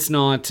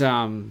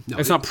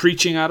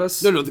preaching at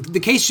us. No. The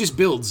case just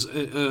builds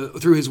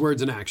through his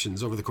words and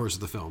actions over the course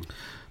of the film.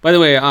 By the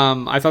way,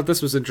 I thought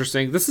this was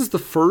interesting. This is the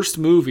first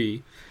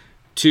movie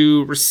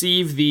to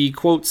receive the,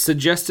 quote,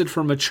 suggested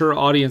for mature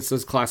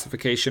audiences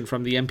classification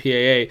from the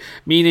MPAA,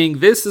 meaning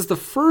this is the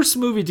first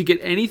movie to get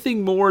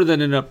anything more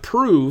than an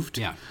approved,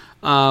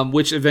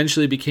 which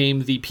eventually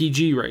became the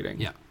PG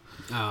rating. Yeah.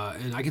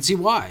 And I can see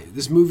why.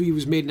 This movie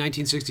was made in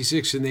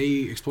 1966, and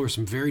they explore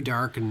some very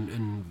dark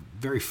and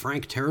very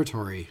frank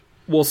territory.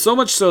 Well, so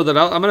much so that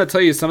I'm going to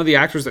tell you some of the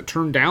actors that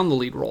turned down the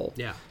lead role.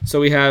 Yeah.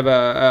 So we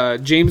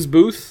have James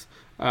Booth,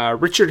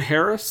 Richard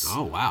Harris.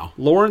 Oh, wow.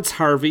 Lawrence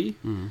Harvey,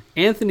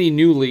 Anthony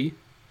Newley,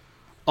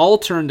 all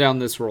turned down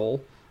this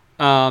role.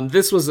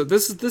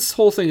 This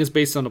whole thing is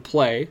based on a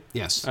play.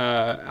 Yes.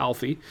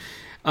 Alfie,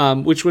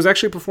 which was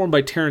actually performed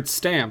by Terrence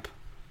Stamp,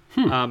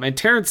 and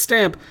Terrence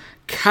Stamp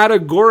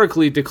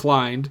categorically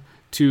declined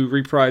to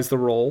reprise the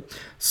role.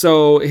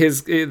 So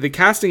the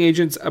casting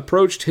agents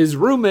approached his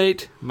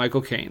roommate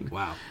Michael Caine.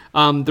 Wow.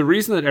 The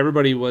reason that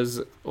everybody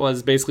was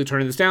basically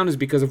turning this down is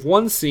because of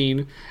one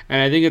scene,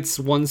 and I think it's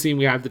one scene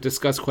we have to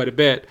discuss quite a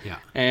bit. Yeah.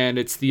 And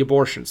it's the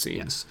abortion scene.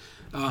 Yes.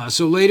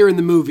 So later in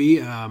the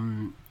movie,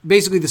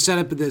 basically the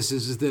setup of this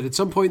is that at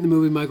some point in the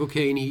movie, Michael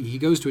Caine, he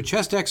goes to a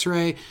chest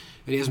x-ray, and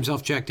he has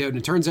himself checked out, and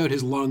it turns out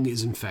his lung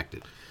is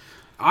infected.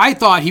 I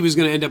thought he was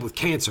going to end up with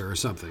cancer or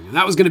something, and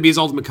that was going to be his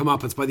ultimate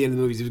comeuppance by the end of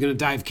the movie. He was going to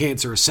die of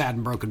cancer, a sad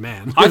and broken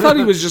man. I thought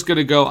he was just going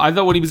to go. I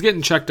thought when he was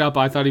getting checked up,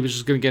 I thought he was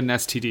just going to get an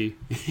STD.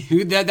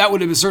 that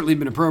would have certainly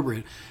been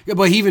appropriate. Yeah,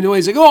 but he even knew,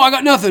 he's like, "Oh, I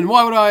got nothing.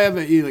 Why would I have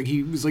it?"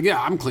 He was like,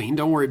 "Yeah, I'm clean.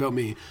 Don't worry about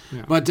me."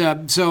 Yeah.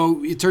 But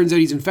so it turns out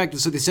he's infected,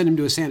 so they send him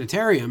to a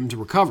sanitarium to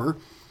recover.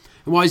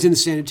 And while he's in the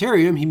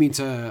sanitarium, he meets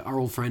our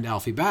old friend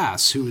Alfie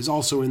Bass, who is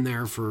also in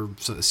there for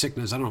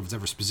sickness. I don't know if it's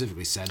ever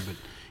specifically said, but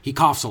he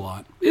coughs a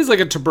lot. It's like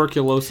a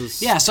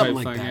tuberculosis. Yeah, something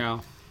type like thing,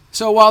 that.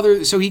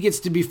 Yeah. So he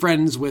gets to be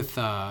friends with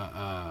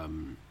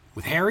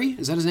Harry.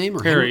 Is that his name?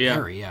 Or Harry, yeah.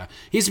 Harry, yeah.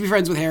 He gets to be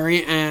friends with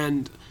Harry,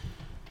 and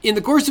in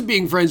the course of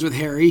being friends with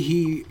Harry,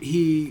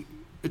 he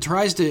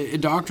tries to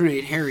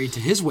indoctrinate Harry to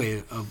his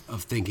way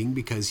of thinking,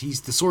 because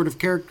he's the sort of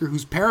character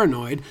who's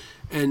paranoid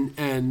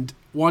and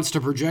wants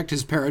to project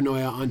his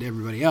paranoia onto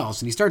everybody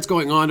else. And he starts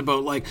going on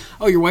about like,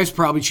 "Oh, your wife's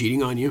probably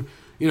cheating on you.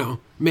 You know,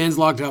 man's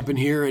locked up in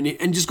here,"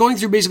 and just going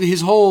through basically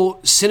his whole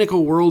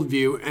cynical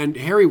worldview, and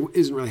Harry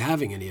isn't really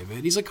having any of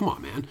it. He's like, "Come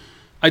on, man."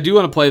 I do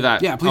want to play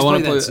that. Yeah, please I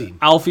want play to that scene.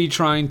 Alfie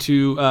trying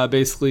to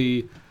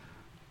basically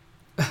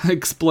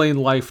explain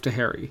life to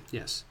Harry.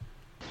 Yes.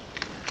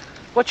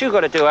 What you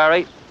got to do,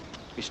 Harry,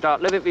 you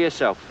start living for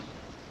yourself,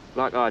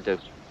 like I do.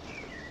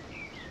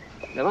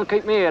 They won't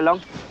keep me here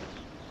long.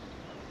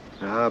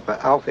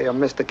 But Alfie, I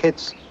miss the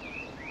kids,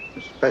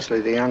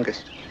 especially the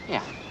youngest.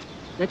 Yeah.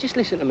 Now just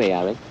listen to me,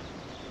 Harry.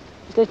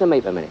 Just listen to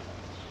me for a minute.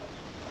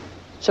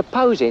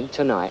 Supposing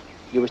tonight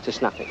you was to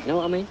snuff it. You know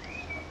what I mean?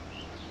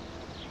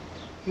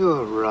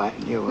 You're right,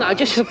 you are. No,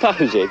 just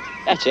suppose it.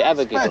 That's it, have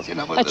a giggle. Imagine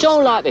I'm It's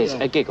all like this,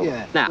 a giggle.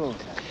 Yeah. Now,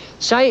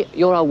 say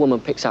your old woman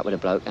picks up with a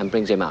bloke and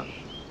brings him home.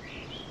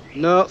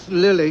 No,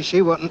 Lily,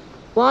 she wouldn't.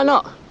 Why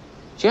not?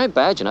 She ain't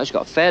bad, you know. She's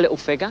got a fair little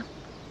figure.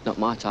 Not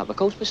my type, of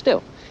course, but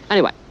still.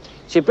 Anyway,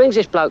 she brings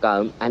this bloke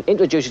home and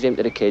introduces him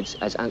to the kids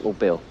as Uncle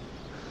Bill.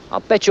 I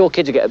bet your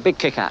kids will get a big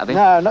kick out of him.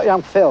 No, not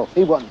young Phil.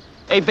 He wouldn't.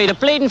 He'd be the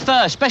bleeding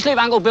first, especially if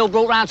Uncle Bill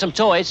brought round some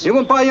toys. You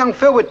wouldn't buy young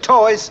Phil with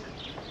toys.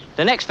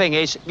 The next thing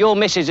is, your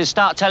missus will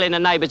start telling the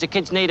neighbours the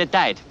kids need a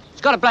dad.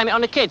 She's got to blame it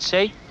on the kids,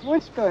 see?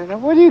 What's going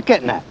on? What are you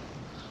getting at?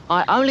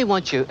 I only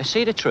want you to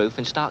see the truth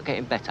and start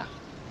getting better.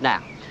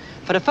 Now,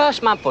 for the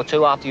first month or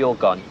two after you're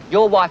gone,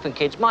 your wife and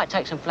kids might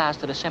take some flowers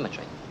to the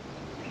cemetery.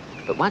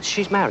 But once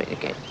she's married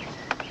again,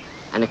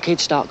 and the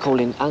kids start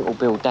calling Uncle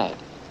Bill Dad,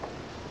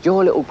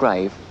 your little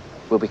grave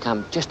will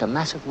become just a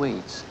mass of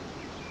weeds.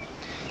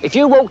 If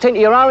you walked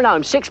into your own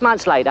home 6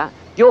 months later,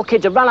 your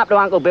kids would run up to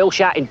Uncle Bill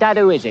shouting, Dad,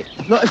 who is it?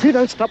 Look, if you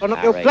don't stop, I'll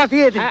knock your Harry. bloody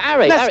head in.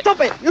 Harry, Now, Harry. stop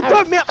it! You Harry.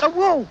 drove me up the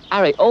wall!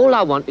 Harry, all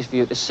I want is for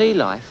you to see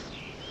life,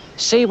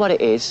 see what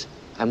it is,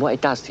 and what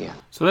it does to you.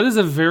 So that is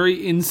a very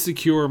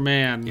insecure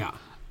man. Yeah.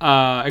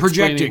 Explaining-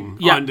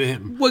 Projecting onto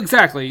him. Well,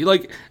 exactly.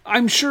 Like,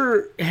 I'm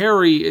sure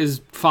Harry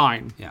is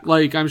fine. Yeah.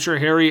 Like, I'm sure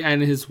Harry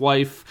and his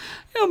wife,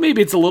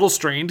 maybe it's a little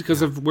strained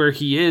because of where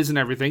he is and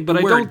everything, but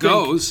I Where don't it think...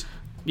 goes.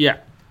 Yeah.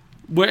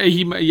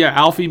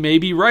 Alfie may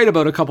be right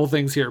about a couple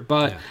things here,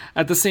 but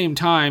at the same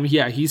time,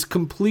 he's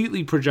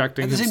completely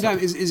projecting At the same himself.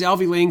 time, is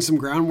Alfie laying some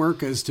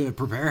groundwork as to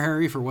prepare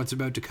Harry for what's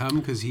about to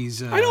come? Because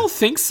he's... I don't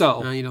think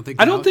so. No, you don't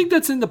think I so? don't think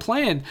that's in the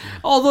plan.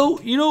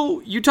 Although,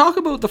 you talk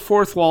about the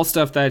fourth wall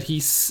stuff that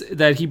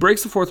he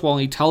breaks the fourth wall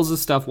and he tells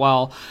us stuff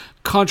while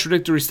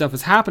contradictory stuff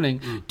is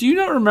happening. Do you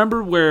not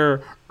remember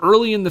where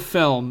early in the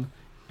film,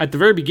 at the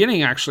very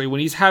beginning actually,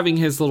 when he's having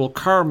his little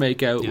car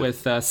makeout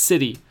with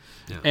City,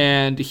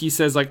 and he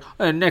says like,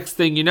 next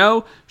thing you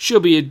know, she'll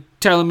be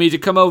telling me to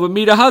come over and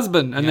meet a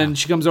husband, and then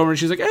she comes over and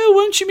she's like, oh,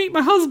 why don't you meet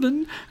my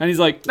husband? And he's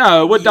like,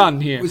 no, we're done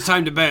here. It's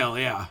time to bail,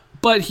 yeah.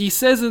 But he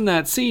says in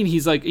that scene,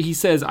 he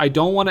says, I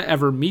don't want to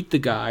ever meet the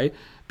guy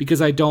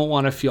because I don't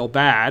want to feel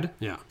bad.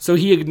 Yeah. So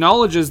he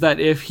acknowledges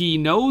that if he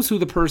knows who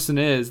the person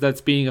is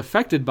that's being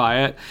affected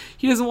by it,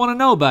 he doesn't want to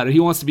know about it. He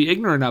wants to be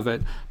ignorant of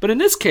it. But in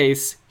this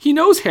case, he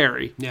knows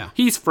Harry. Yeah.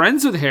 He's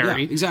friends with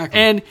Harry. Yeah, exactly.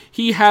 And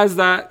he has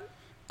that,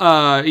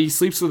 he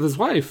sleeps with his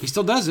wife. He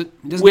still does it.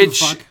 He doesn't give a Which,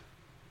 fuck.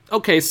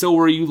 okay, so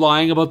were you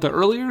lying about the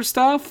earlier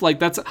stuff?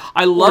 Like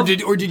I love...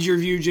 Or did your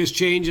view just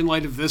change in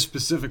light of this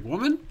specific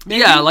woman?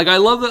 Maybe? Yeah, like I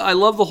love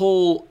the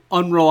whole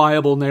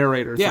unreliable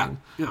narrator Yeah, thing.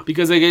 yeah.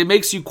 Because like, it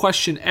makes you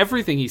question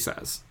everything he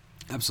says.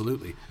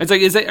 Absolutely. It's like,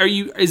 is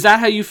that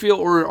how you feel,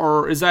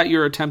 or is that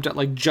your attempt at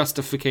like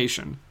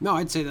justification? No,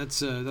 I'd say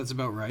that's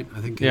about right. I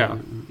think. Yeah.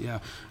 Yeah.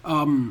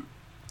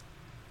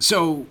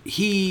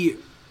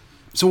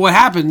 So what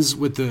happens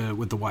with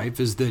the wife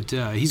is that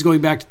he's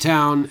going back to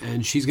town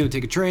and she's going to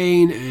take a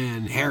train,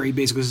 and Harry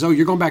basically says, "Oh,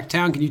 you're going back to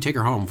town. Can you take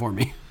her home for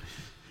me?"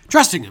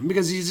 Trusting him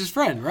because he's his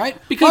friend, right?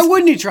 Because why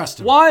wouldn't he trust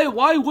him?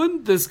 Why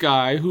wouldn't this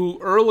guy who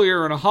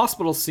earlier in a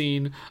hospital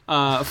scene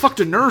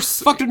fucked a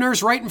nurse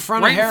right in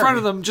front of Harry. in front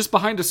of them just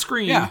behind a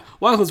screen Yeah.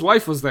 while his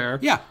wife was there?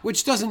 Yeah,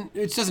 which doesn't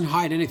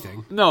hide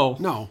anything. No.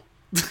 No.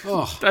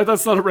 Ugh.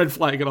 That's not a red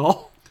flag at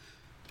all.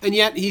 And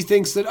yet he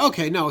thinks that,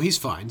 okay, no, he's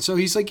fine. So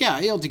he's like,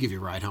 yeah, he'll have to give you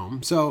a ride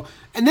home. So,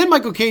 and then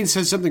Michael Caine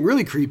says something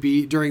really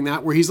creepy during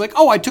that where he's like,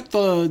 oh, I took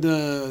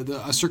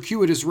a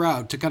circuitous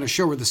route to kind of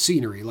show her the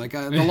scenery, like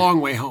the long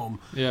way home.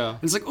 Yeah.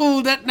 And it's like,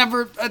 oh, that's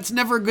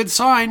never a good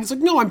sign. It's like,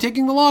 no, I'm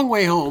taking the long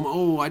way home.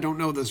 Oh, I don't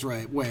know this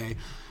right way.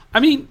 I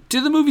mean,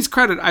 to the movie's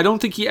credit, I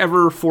don't think he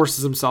ever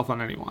forces himself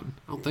on anyone.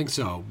 I don't think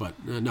so, but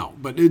no.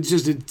 But it's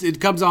just, it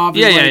comes off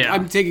as Yeah.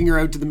 I'm taking her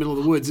out to the middle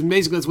of the woods. And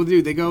basically that's what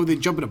they do. They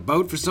jump in a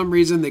boat for some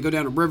reason. They go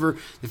down a river.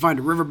 They find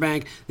a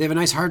riverbank. They have a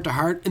nice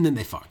heart-to-heart, and then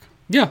they fuck.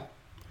 Yeah.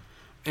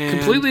 And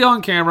Completely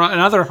on camera.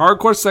 Another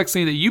hardcore sex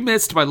scene that you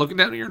missed by looking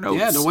down at your notes.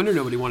 yeah, no wonder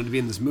nobody wanted to be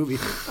in this movie.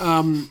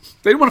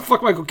 They didn't want to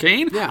fuck Michael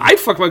Caine? Yeah. I'd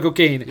fuck Michael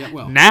Caine. Yeah,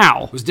 well,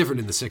 now. It was different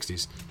in the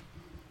 60s.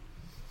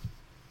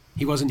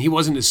 He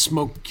wasn't as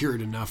smoke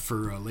cured enough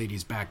for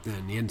ladies back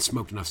then. He hadn't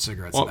smoked enough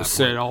cigarettes at What's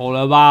that it point. all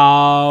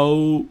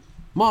about?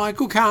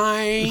 Michael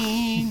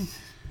Caine.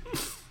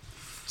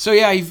 So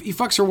yeah, he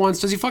fucks her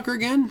once. Does he fuck her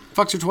again?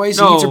 Fucks her twice?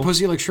 No. He eats her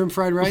pussy like shrimp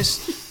fried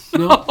rice?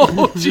 No?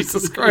 Oh,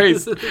 Jesus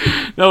Christ.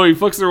 No, he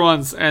fucks her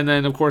once, and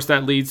then, of course,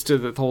 that leads to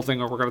the whole thing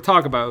that we're going to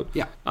talk about.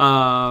 Yeah.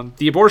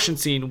 The abortion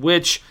scene,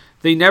 which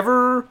they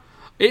never...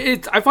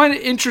 I find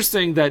it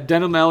interesting that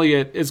Denholm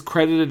Elliott is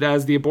credited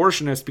as the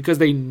abortionist because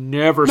they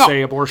never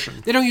say abortion.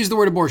 They don't use the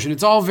word abortion.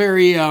 It's all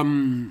very,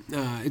 in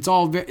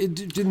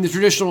the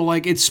traditional,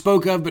 like, it's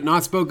spoke of but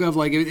not spoke of.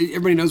 Like,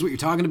 everybody knows what you're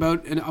talking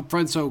about and up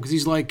front. So, because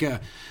he's like,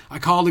 I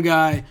called a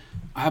guy,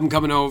 I have him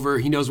coming over,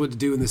 he knows what to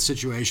do in this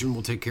situation,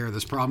 we'll take care of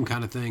this problem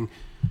kind of thing.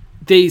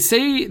 They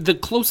say, the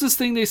closest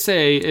thing they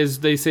say is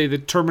they say the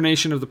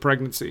termination of the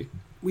pregnancy.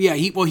 Yeah,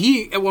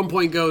 he at one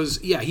point goes,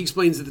 he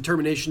explains that the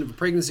termination of a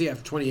pregnancy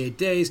after 28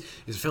 days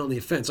is a felony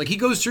offense. Like, he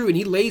goes through and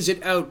he lays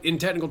it out in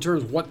technical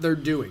terms what they're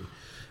doing,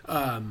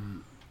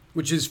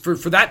 which is, for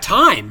that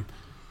time,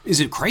 is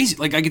it crazy?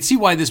 Like, I could see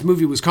why this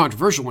movie was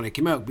controversial when it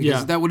came out,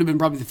 because that would have been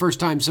probably the first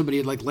time somebody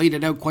had, like, laid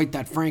it out quite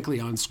that frankly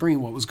on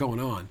screen what was going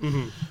on.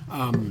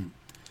 Mm-hmm.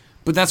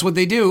 But that's what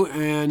they do,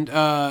 and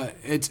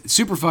it's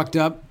super fucked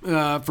up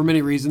for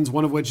many reasons,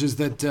 one of which is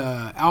that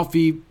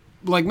Alfie,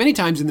 like many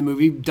times in the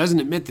movie, doesn't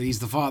admit that he's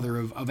the father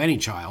of any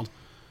child.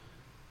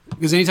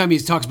 Because anytime he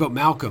talks about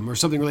Malcolm or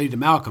something related to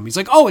Malcolm, he's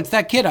like, oh, it's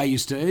that kid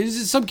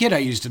it's some kid I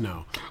used to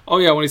know. Oh,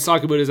 yeah, when he's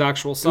talking about his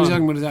actual son. He's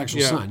talking about his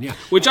actual son, yeah.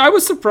 Which I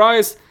was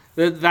surprised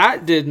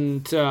that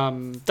didn't,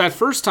 that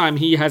first time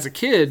he has a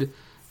kid,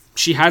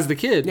 she has the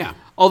kid. Yeah.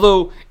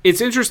 Although,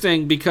 it's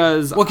interesting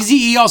because... Well, because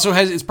he also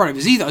has, it's part of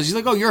his ethos. He's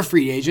like, oh, you're a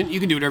free agent. You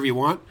can do whatever you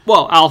want.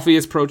 Well, Alfie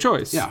is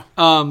pro-choice. Yeah.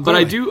 But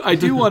I do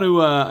want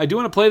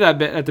to play that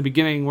bit at the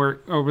beginning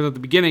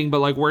but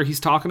like where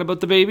he's talking about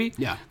the baby.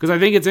 Yeah. Because I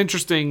think it's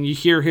interesting. You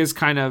hear his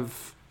kind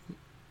of,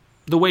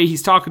 the way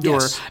he's talking to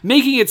her,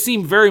 making it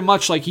seem very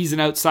much like he's an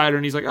outsider,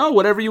 and he's like, "Oh,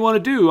 whatever you want to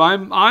do,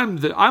 I'm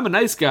a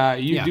nice guy.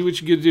 You do what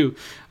you got to do."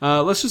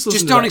 Let's just listen.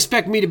 Just don't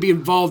expect me to be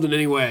involved in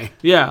any way.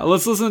 Yeah,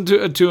 let's listen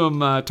to him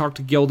talk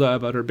to Gilda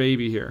about her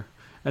baby here,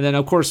 and then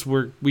of course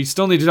we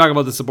still need to talk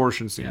about this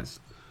abortion scene. Yes.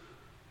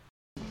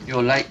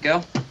 You're late,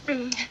 girl.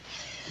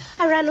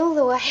 I ran all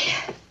the way.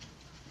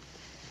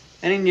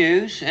 Any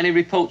news? Any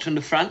reports from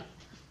the front?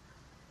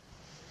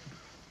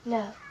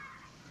 No.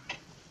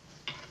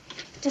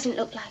 Doesn't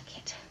look like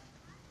it.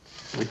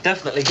 We've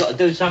definitely got to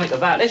do something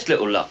about this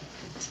little lot.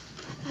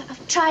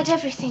 I've tried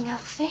everything,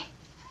 Alfie.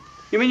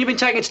 You mean you've been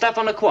taking stuff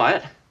on the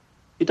quiet?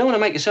 You don't want to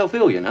make yourself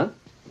ill, you know.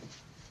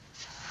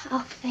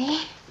 Alfie.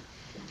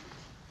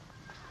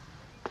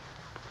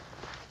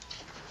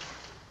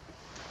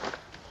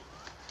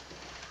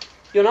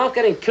 You're not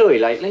getting cooey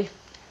lately.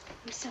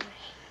 I'm sorry.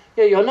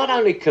 Yeah, you're not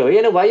only cooey,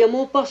 in a way, you're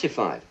more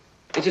bossified.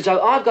 It's as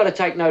though I've got to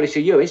take notice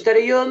of you instead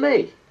of you and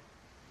me.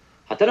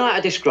 I don't know how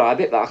to describe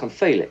it, but I can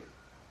feel it.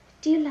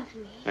 Do you love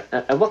me?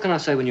 And what can I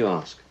say when you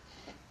ask?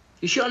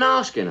 You shouldn't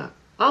ask, you know.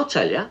 I'll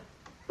tell you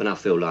when I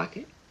feel like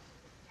it.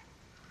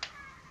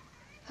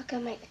 I'll go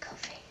make the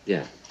coffee.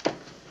 Yeah.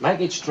 Make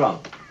it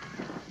strong.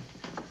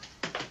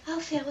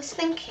 Alfie, I was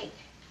thinking,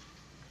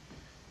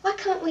 why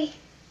can't we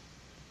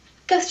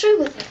go through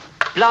with it?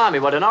 Blimey,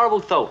 what an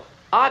horrible thought.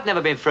 I've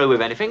never been through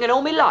with anything in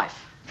all my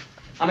life.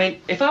 I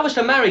mean, if I was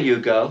to marry you,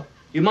 girl,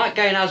 you might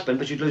gain a husband,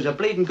 but you'd lose a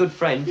bleeding good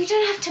friend. You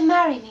don't have to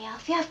marry me,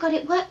 Alfie. I've got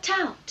it worked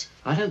out.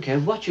 I don't care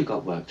what you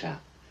got worked out.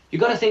 You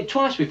got to think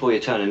twice before you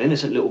turn an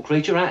innocent little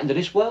creature out into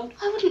this world.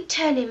 I wouldn't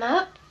turn him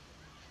out.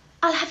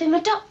 I'll have him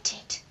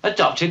adopted.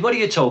 Adopted? What are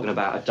you talking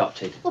about,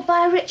 adopted? Well,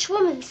 by a rich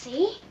woman,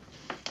 see?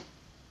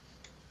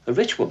 A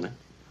rich woman?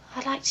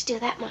 I'd like to do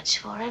that much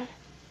for him.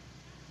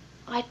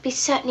 I'd be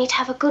certain he'd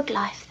have a good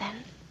life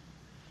then.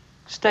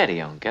 Steady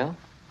on, girl.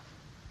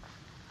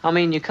 I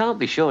mean, you can't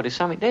be sure there's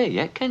something there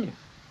yet, can you?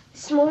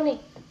 This morning,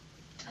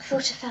 I thought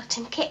I felt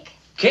him kick.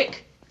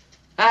 Kick?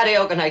 How the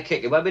hell can they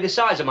kick? It won't be the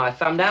size of my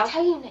thumb now. I'll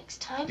tell you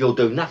next time. You'll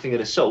do nothing of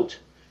the sort.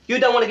 You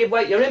don't want to give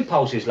way to your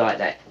impulses like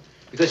that.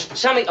 Because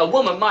something a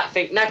woman might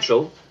think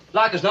natural,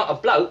 like as not a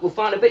bloke, will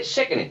find a bit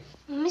sickening.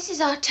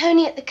 Mrs.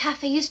 Artoni at the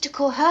cafe used to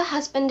call her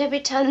husband every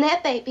time their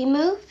baby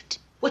moved.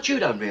 What you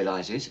don't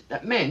realise is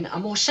that men are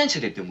more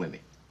sensitive than women.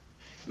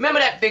 Remember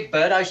that big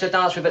bird I used to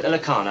dance with at the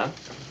Locarno?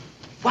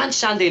 One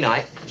Sunday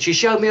night, she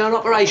showed me an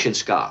operation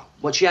scar,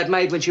 what she had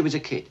made when she was a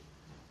kid.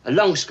 A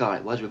long scar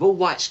it was, with all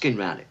white skin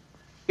round it.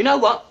 You know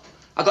what?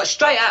 I got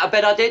straight out of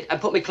bed, I did, and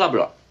put my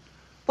clubber on.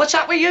 What's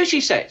up with you, she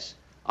says.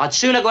 I'd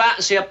sooner go out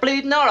and see a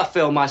bleeding horror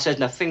film, I says,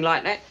 than a thing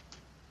like that.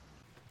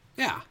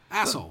 Yeah,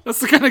 asshole. That's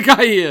the kind of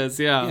guy he is,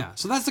 yeah. Yeah,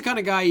 so that's the kind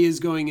of guy he is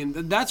going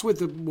in. That's with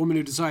the woman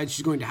who decides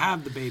she's going to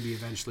have the baby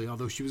eventually,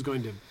 although she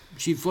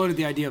floated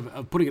the idea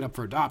of putting it up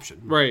for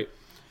adoption. Right.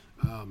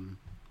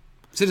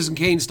 Citizen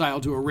Kane style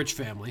to a rich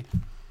family.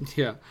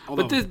 Yeah.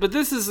 Although, But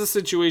this is a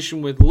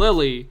situation with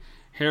Lily,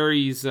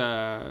 Harry's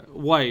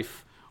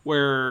wife,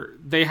 where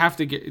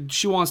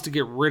she wants to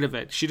get rid of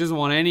it. She doesn't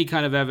want any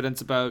kind of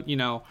evidence about,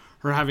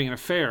 her having an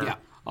affair,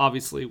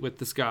 obviously, with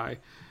this guy.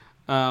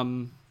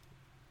 And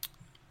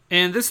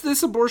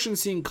this abortion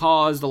scene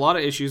caused a lot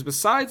of issues,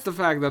 besides the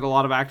fact that a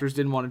lot of actors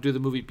didn't want to do the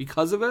movie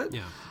because of it.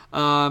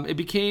 Yeah. It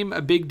became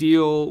a big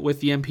deal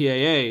with the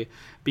MPAA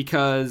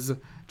because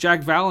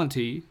Jack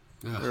Valenti,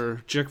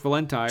 or Jack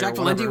Valenti. Jack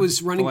Valenti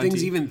was running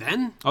things even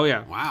then? Oh,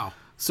 yeah. Wow.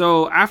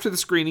 So after the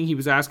screening, he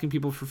was asking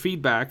people for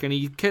feedback, and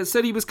he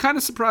said he was kind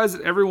of surprised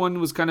that everyone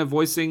was kind of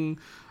voicing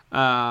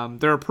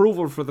their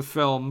approval for the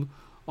film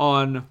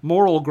on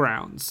moral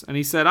grounds. And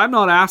he said, I'm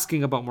not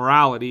asking about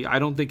morality. I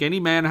don't think any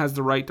man has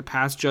the right to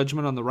pass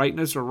judgment on the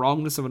rightness or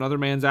wrongness of another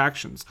man's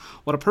actions.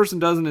 What a person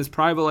does in his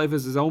private life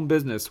is his own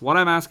business. What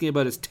I'm asking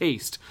about is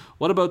taste.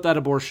 What about that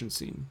abortion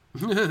scene?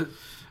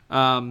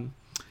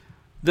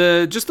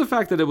 Just the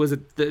fact that it was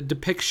the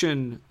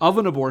depiction of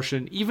an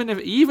abortion, even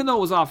though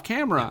it was off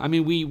camera, I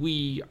mean,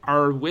 we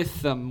are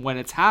with them when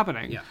it's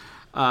happening. Yeah.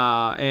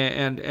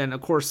 And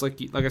of course,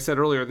 like I said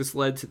earlier, this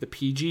led to the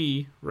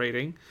PG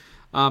rating.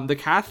 The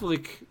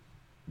Catholic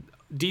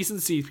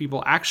decency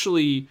people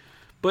actually,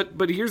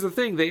 but here's the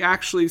thing, they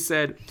actually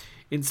said,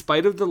 in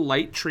spite of the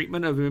light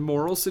treatment of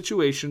immoral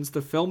situations,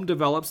 the film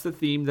develops the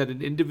theme that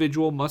an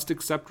individual must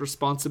accept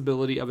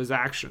responsibility of his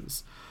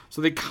actions.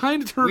 So they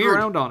kind of turned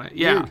around on it.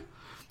 Yeah. Weird.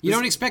 You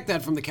don't expect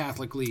that from the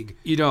Catholic League.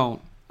 You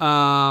don't.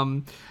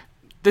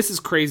 This is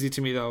crazy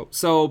to me, though.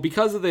 So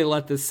because they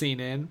let this scene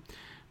in,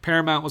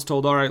 Paramount was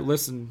told, all right,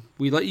 listen,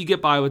 we let you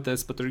get by with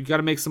this, but you got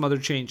to make some other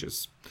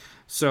changes.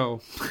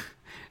 So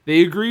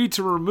they agreed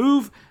to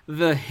remove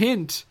the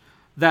hint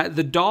that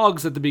the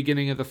dogs at the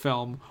beginning of the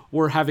film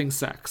were having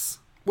sex.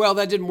 Well,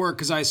 that didn't work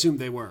because I assumed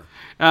they were.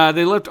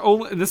 They left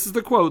only, this is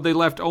the quote, they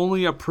left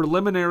only a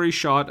preliminary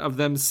shot of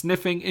them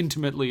sniffing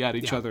intimately at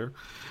each other.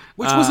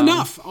 Which was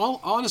enough,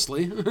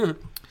 honestly.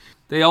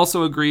 They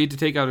also agreed to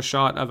take out a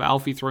shot of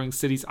Alfie throwing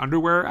Siddy's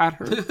underwear at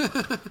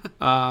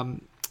her.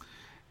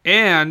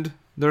 And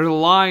there's a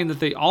line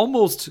that they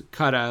almost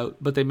cut out,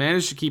 but they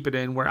managed to keep it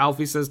in, where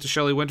Alfie says to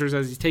Shelley Winters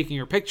as he's taking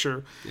her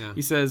picture,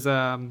 he says,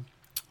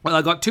 well,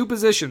 I got two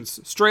positions,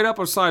 straight up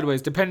or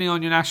sideways, depending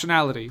on your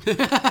nationality.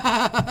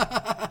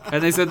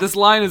 And they said this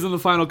line is in the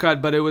final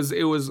cut, but it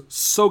was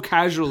so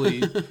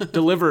casually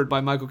delivered by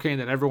Michael Caine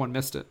that everyone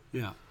missed it.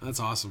 Yeah, that's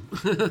awesome.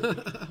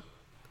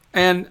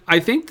 And I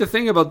think the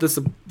thing about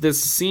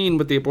this scene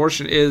with the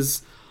abortion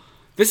is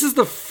this is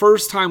the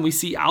first time we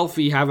see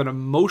Alfie have an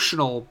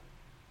emotional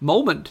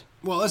moment.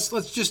 Well,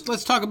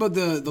 let's talk about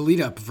the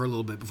lead up for a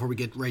little bit before we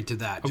get right to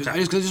that. Okay.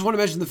 I just want to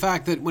mention the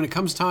fact that when it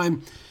comes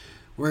time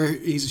where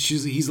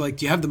he's like,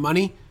 do you have the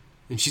money?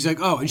 And she's like,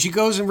 oh, and she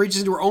goes and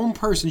reaches into her own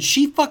purse and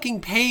she fucking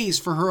pays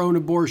for her own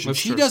abortion.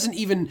 That's true. He doesn't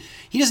even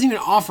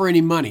offer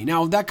any money.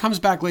 Now that comes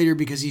back later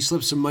because he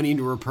slips some money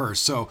into her purse.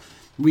 So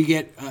we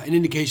get an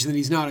indication that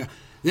he's not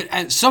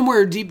that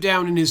somewhere deep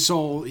down in his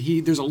soul,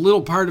 there's a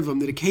little part of him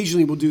that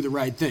occasionally will do the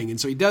right thing. And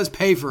so he does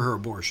pay for her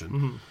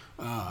abortion.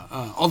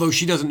 Although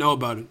she doesn't know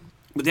about it.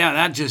 But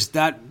yeah,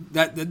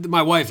 that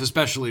my wife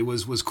especially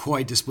was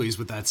quite displeased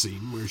with that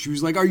scene where she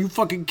was like, "Are you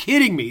fucking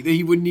kidding me? That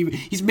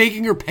he's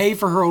making her pay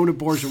for her own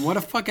abortion. What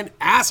a fucking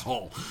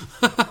asshole!"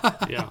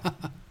 Yeah.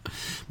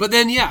 But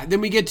then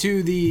we get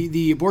to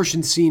the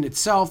abortion scene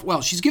itself.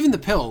 Well, she's given the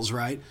pills,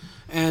 right?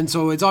 And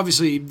so it's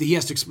obviously the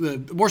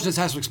abortionist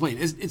has to explain.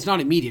 It's not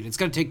immediate. It's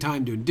got to take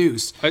time to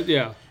induce.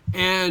 Yeah.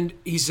 And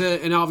he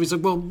said, and Alfie's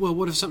like, well,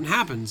 what if something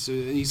happens?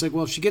 And he's like,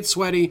 well, if she gets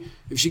sweaty,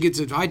 if she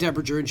gets a high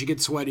temperature and she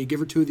gets sweaty, give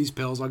her 2 of these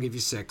pills. I'll give you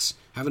 6.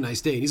 Have a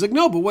nice day. And he's like,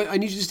 no, but what? I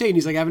need you to stay. And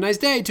he's like, have a nice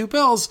day. 2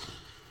 pills.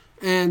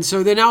 And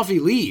so then Alfie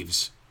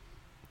leaves,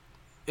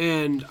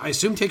 and I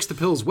assume takes the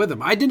pills with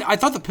him. I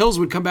thought the pills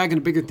would come back in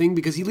a bigger thing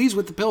because he leaves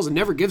with the pills and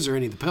never gives her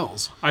any of the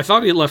pills. I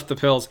thought he left the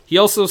pills. He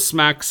also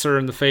smacks her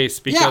in the face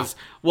because,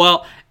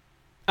 well,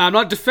 I'm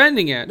not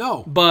defending it.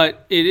 No.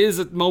 But it is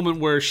a moment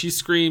where she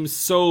screams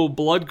so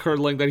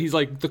blood-curdling that he's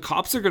like, the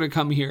cops are going to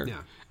come here. Yeah.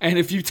 And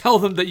if you tell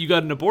them that you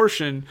got an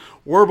abortion,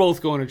 we're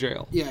both going to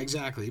jail. Yeah,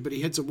 exactly. But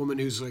he hits a woman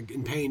who's like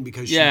in pain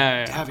because she's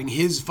Yeah. having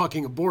his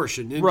fucking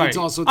abortion. And Right. It's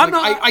also I'm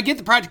like, not- I get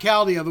the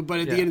practicality of it, but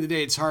at the Yeah. end of the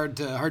day, it's hard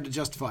to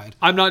justify it.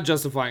 I'm not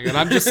justifying it.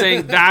 I'm just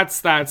saying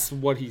that's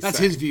what he said. That's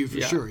his view for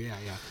Yeah. sure. Yeah.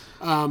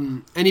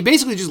 And he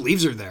basically just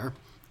leaves her there.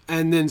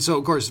 And then, so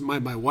of course,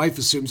 my wife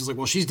assumes, it's like,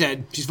 well, she's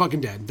dead. She's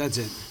fucking dead. That's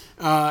it.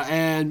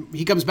 And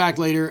he comes back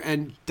later,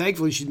 and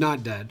thankfully she's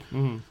not dead.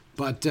 Mm-hmm.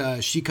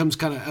 But she comes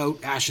kind of out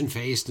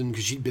ashen-faced, and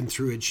because she'd been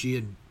through it, she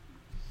had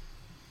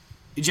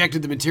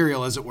ejected the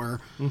material, as it were.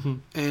 Mm-hmm.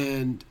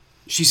 And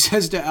she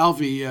says to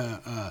Alfie,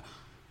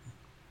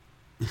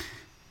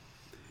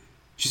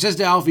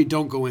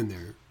 don't go in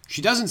there.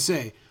 She doesn't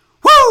say,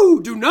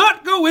 whoo, do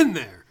not go in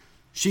there.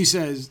 She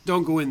says,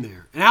 don't go in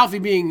there. And Alfie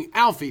being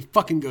Alfie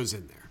fucking goes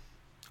in there.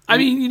 I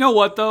mean, you know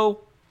what,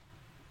 though?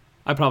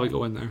 I'd probably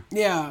go in there.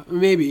 Yeah,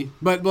 maybe.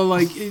 But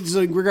like, it's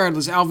like,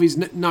 regardless, Alfie's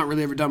not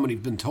really ever done what he's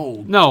been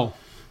told. No.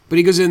 But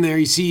he goes in there,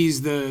 he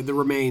sees the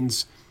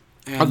remains.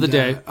 And, Of the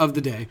day.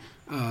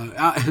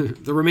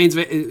 The remains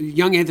of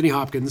young Anthony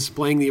Hopkins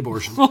playing the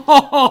abortion.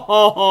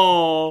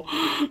 Oh,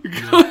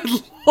 good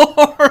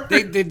Lord.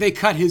 They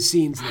cut his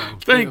scenes, though.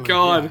 Thank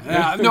God.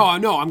 Yeah. No,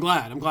 I'm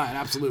glad,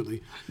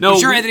 absolutely. No, I'm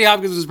sure we- Anthony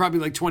Hopkins was probably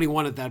like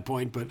 21 at that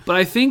point, but... But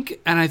I think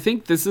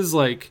this is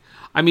like,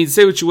 I mean,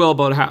 say what you will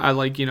about how,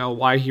 like, you know,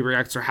 why he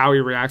reacts or how he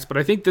reacts, but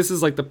I think this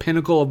is like the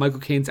pinnacle of Michael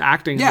Caine's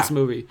acting in this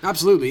movie.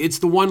 Absolutely. It's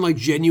the one like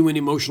genuine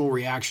emotional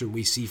reaction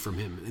we see from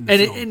him in the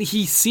film. And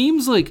he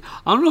seems like,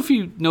 I don't know if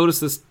you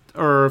noticed this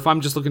or if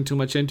I'm just looking too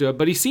much into it,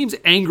 but he seems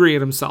angry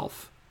at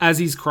himself as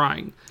he's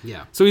crying.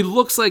 Yeah. So he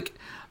looks like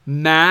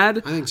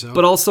mad, I think so.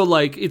 But also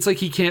like, it's like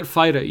he can't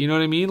fight it. You know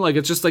what I mean? Like,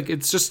 it's just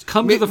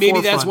come to the Maybe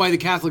forefront. that's why the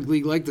Catholic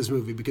League liked this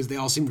movie, because they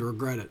all seem to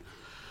regret it.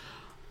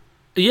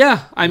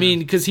 Yeah, I mean,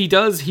 because he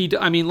does.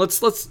 I mean, I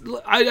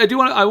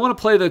want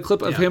to play the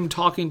clip of him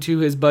talking to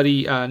his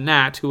buddy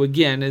Nat, who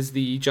again is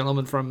the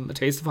gentleman from A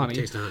Taste of Honey.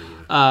 Taste of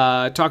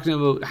Honey, talking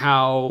about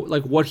how,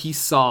 like, what he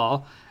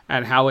saw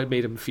and how it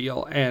made him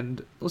feel,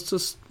 and we'll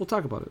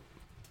talk about it.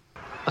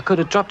 I could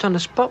have dropped on the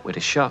spot with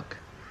a shock.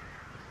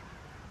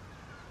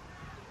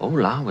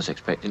 All I was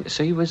expecting to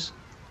see was...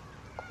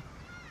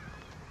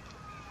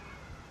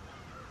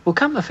 Well,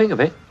 come to think of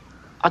it,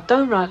 I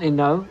don't rightly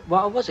know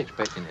what I was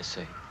expecting to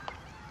see.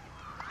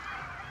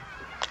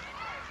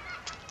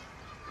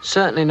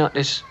 Certainly not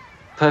this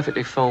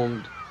perfectly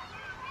formed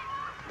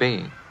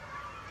being.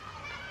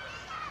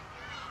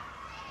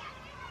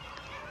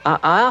 I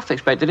half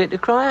expected it to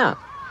cry out.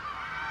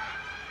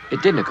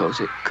 It didn't, of course.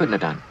 It couldn't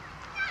have done.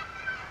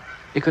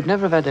 It could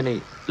never have had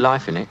any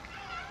life in it.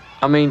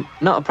 I mean,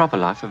 not a proper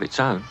life of its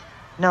own.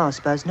 No, I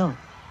suppose not.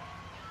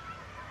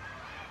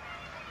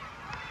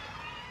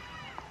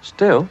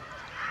 Still,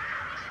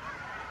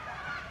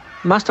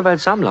 must have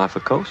had some life,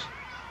 of course.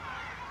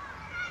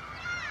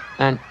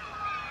 And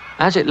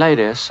as it lay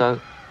there so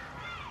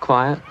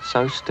quiet,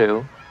 so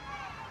still,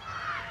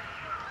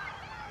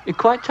 it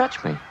quite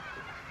touched me.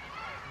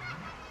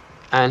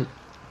 And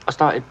I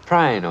started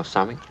praying or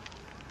something,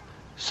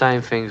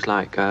 saying things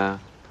like,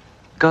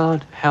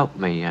 God help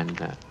me,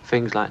 and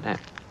things like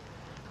that.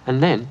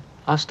 And then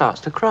I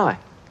starts to cry.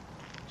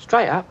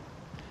 Straight up,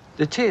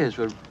 the tears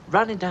were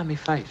running down my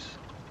face.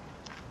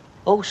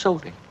 All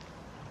salty.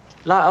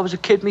 Like I was a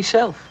kid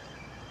myself.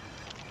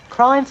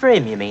 Crying for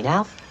him, you mean,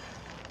 Alf?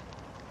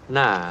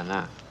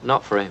 Nah,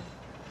 not for him.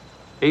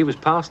 He was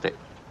past it.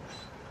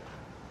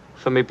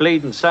 For me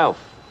bleeding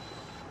self.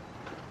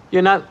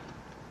 You know,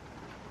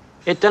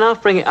 it don't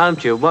half bring it home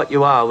to you what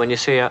you are when you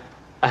see a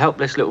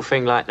helpless little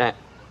thing like that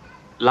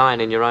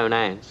lying in your own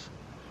hands.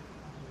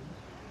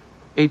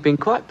 He'd been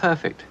quite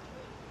perfect.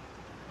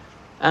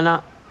 And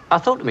I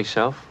thought to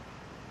myself,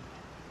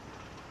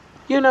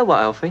 you know what,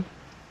 Alfie?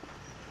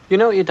 You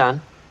know what you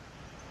done?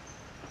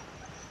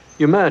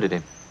 You murdered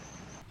him.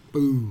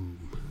 Boom.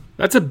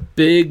 That's a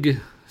big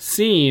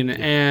scene,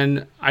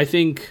 and I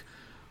think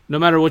no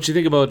matter what you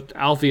think about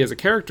Alfie as a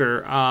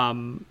character,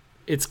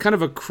 it's kind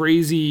of a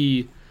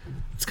crazy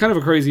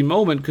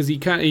moment because he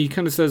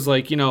kind of says,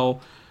 like, you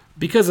know,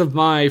 because of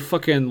my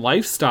fucking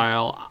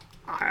lifestyle,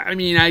 I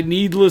mean, I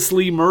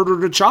needlessly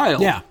murdered a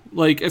child. Yeah.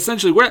 Like,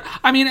 essentially,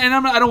 I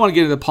don't want to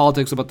get into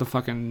politics about the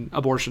fucking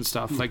abortion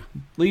stuff. Like,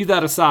 leave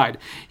that aside.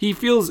 He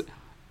feels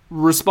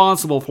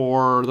responsible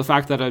for the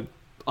fact that an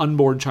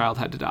unborn child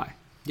had to die.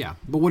 Yeah,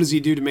 but what does he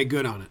do to make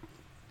good on it?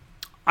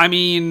 I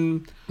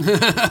mean,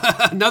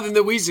 nothing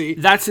that we see.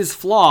 That's his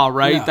flaw,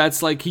 right? Yeah.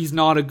 That's like he's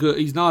not a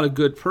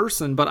good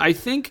person. But I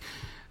think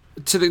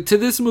to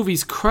this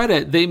movie's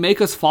credit, they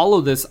make us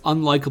follow this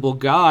unlikable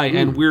guy,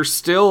 and we're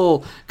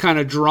still kind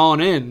of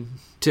drawn in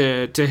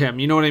to him.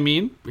 You know what I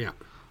mean? Yeah.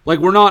 Like,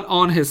 we're not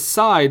on his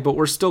side, but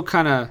we're still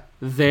kind of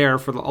there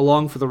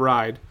along for the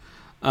ride.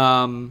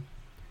 Can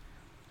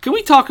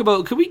we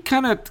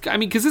kind of, I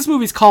mean, because this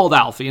movie's called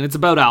Alfie, and it's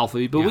about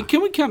Alfie, but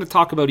can we kind of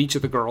talk about each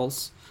of the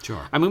girls?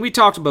 Sure. I mean, we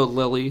talked about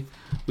Lily,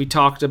 we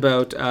talked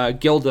about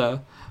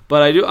Gilda,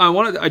 but I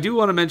do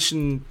want to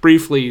mention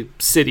briefly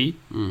City,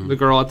 the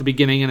girl at the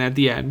beginning and at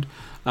the end.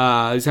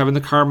 He's having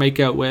the car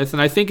makeout with,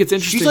 and I think it's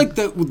interesting. She's like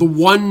the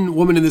one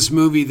woman in this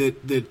movie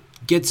that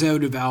gets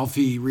out of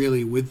Alfie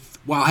really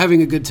while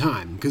having a good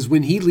time, because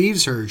when he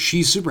leaves her,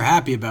 she's super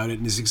happy about it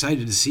and is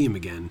excited to see him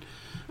again.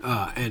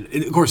 And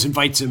of course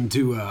invites him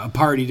to a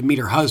party to meet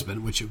her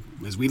husband, which,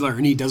 as we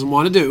learn, he doesn't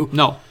want to do.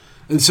 No.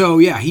 And so,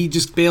 yeah, he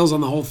just bails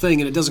on the whole thing,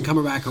 and it doesn't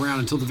come back around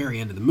until the very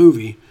end of the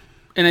movie.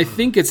 And I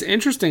think it's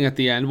interesting at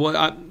the end.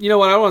 Well, you know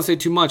what? I don't want to say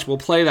too much. We'll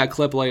play that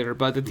clip later.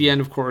 But at the end,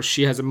 of course,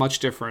 she has a much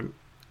different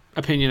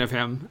opinion of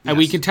him. And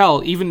we can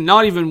tell,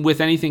 not even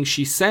with anything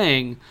she's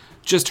saying,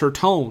 just her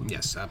tone.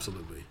 Yes,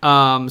 absolutely.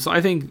 So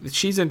I think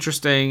she's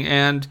interesting.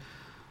 And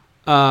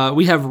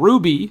we have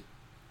Ruby,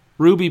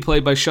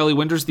 played by Shelley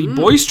Winters, the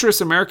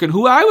boisterous American,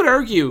 who I would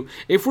argue,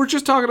 if we're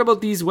just talking about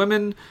these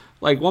women,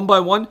 like one by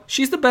one,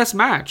 she's the best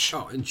match.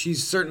 Oh, and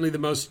she's certainly the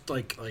most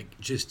like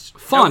just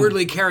fun,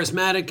 outwardly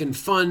charismatic and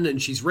fun,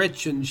 and she's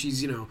rich, and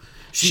she's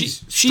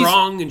she's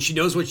strong, and she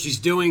knows what she's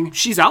doing.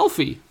 She's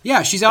Alfie.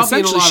 Yeah, she's Alfie.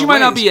 Essentially, in a lot she of might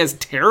ways. not be as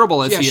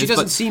terrible as he is. She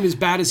doesn't seem as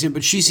bad as him,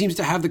 but she seems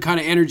to have the kind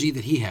of energy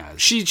that he has.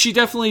 She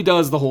definitely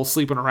does the whole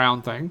sleeping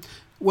around thing.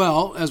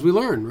 Well, as we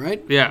learn,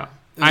 right? Yeah.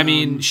 I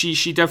mean,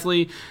 she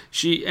definitely,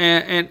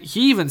 and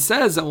he even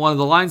says at one of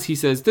the lines, he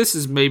says, this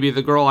is maybe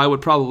the girl I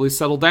would probably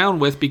settle down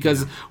with,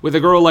 because with a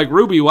girl like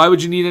Ruby, why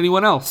would you need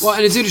anyone else? Well,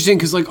 and it's interesting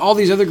because like all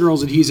these other girls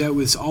that he's out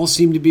with all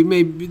seem to be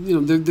maybe,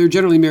 they're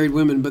generally married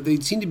women, but they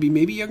seem to be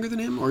maybe younger than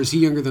him, or is he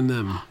younger than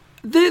them?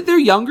 They're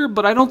younger,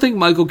 but I don't think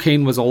Michael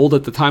Caine was old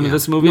at the time of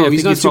this movie. No, I he's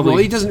think not he's super probably,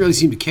 old. He doesn't really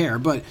seem to care,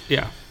 but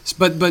yeah.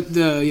 But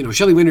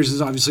Shelley Winters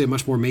is obviously a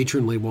much more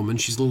matronly woman.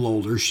 She's a little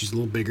older. She's a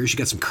little bigger. She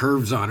got some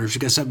curves on her. She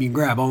got something you can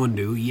grab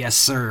onto. Yes,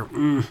 sir.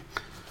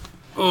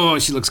 Oh,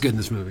 she looks good in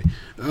this movie.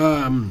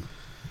 I'm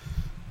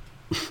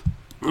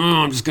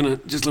just gonna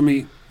let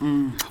me.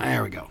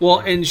 There we go. Well,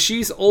 and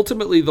she's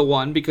ultimately the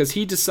one, because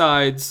he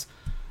decides,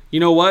 you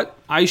know what?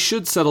 I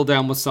should settle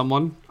down with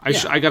someone.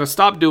 I got to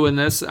stop doing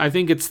this. I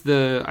think it's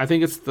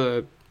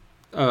the.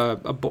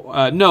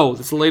 No,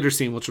 it's a later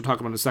scene, which we'll talk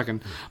about in a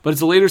second. But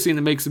it's a later scene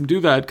that makes him do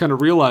that, kind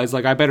of realize,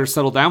 like, I better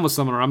settle down with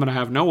someone or I'm going to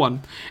have no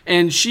one.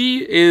 And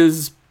she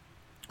is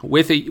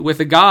with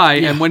a guy,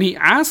 and when he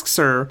asks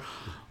her,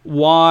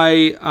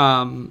 why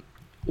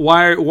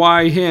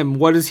him?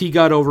 What has he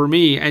got over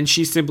me? And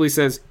she simply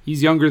says,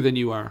 he's younger than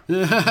you are.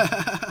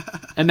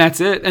 And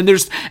that's it.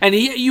 And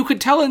you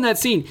could tell in that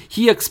scene,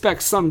 he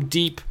expects some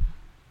deep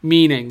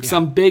meaning,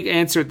 some big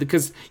answer,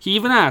 because he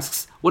even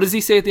asks, what does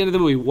he say at the end of the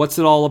movie? What's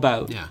it all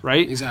about? Yeah,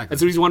 right? exactly.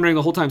 That's what he's wondering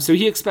the whole time. So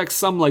he expects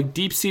some like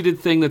deep-seated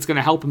thing that's going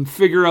to help him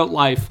figure out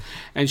life.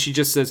 And she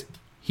just says,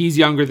 he's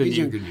younger than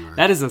you. Are.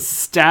 That is a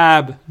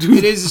stab.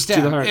 It is a stab.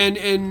 To the heart. And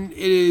it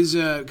is,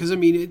 because I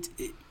mean,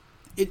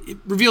 it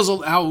reveals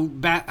how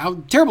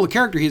terrible a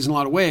character he is in a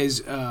lot of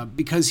ways,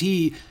 because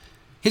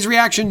his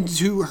reaction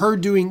to her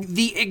doing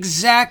the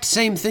exact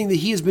same thing that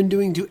he has been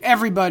doing to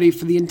everybody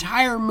for the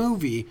entire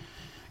movie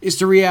is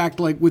to react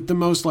like with the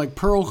most like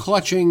pearl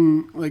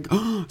clutching, like,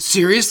 oh,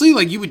 seriously,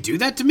 like you would do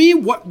that to me?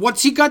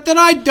 What's he got that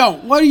I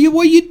don't? What are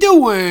you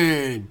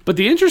doing? But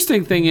the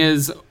interesting thing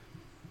is,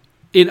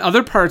 in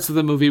other parts of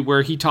the movie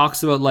where he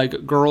talks about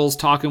like girls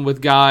talking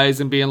with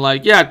guys and being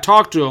like, yeah,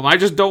 talk to him, I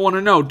just don't want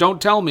to know,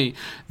 don't tell me.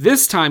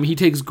 This time he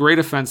takes great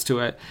offense to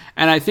it,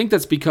 and I think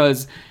that's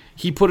because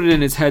he put it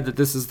in his head that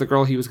this is the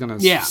girl he was going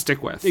to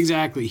stick with.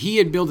 Exactly. He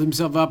had built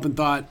himself up and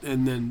thought,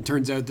 and then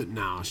turns out that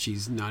no,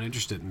 she's not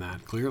interested in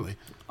that, clearly.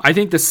 I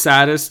think the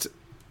saddest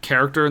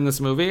character in this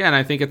movie, and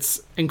I think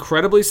it's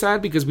incredibly sad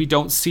because we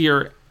don't see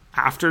her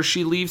after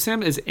she leaves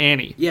him, is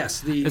Annie.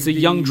 Yes. As a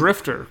young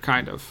drifter,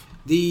 kind of.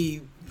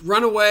 The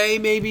runaway,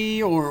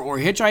 maybe, or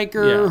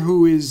hitchhiker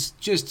who is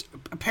just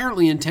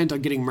apparently intent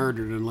on getting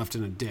murdered and left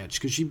in a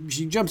ditch. Because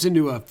she jumps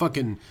into a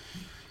fucking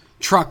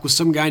truck with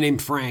some guy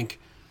named Frank,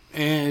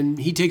 and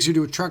he takes her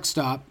to a truck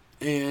stop,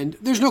 and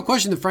there's no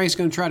question that Frank's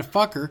going to try to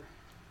fuck her.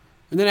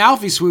 And then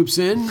Alfie swoops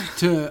in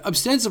to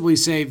ostensibly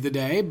save the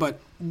day, but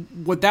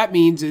what that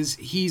means is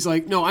he's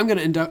like, no, I'm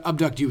going to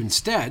abduct you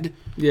instead.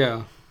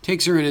 Yeah.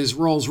 Takes her in his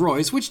Rolls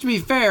Royce, which, to be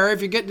fair,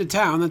 if you get into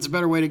town, that's a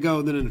better way to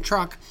go than in a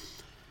truck.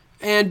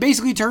 And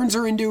basically turns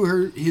her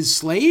into his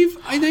slave,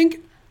 I think.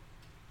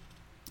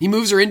 He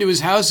moves her into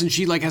his house, and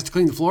she like has to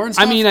clean the floor and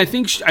stuff. I mean, I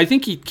think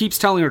he keeps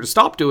telling her to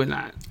stop doing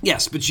that.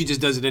 Yes, but she just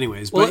does it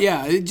anyways. But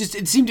yeah,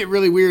 it seemed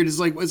really weird. It's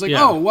like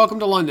oh, welcome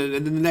to London,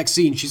 and then the next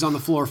scene, she's on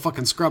the floor,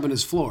 fucking scrubbing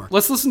his floor.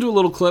 Let's listen to a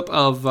little clip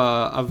of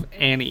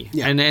Annie,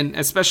 and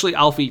especially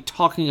Alfie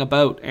talking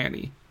about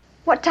Annie.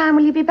 What time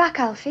will you be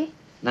back, Alfie?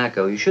 Now,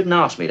 girl, you shouldn't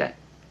ask me that.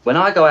 When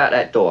I go out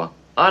that door,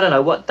 I don't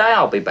know what day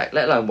I'll be back,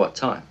 let alone what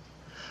time.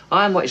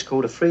 I am what is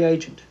called a free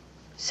agent.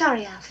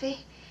 Sorry, Alfie.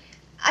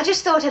 I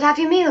just thought I'd have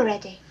your meal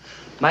ready.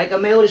 Make a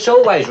meal that's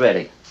always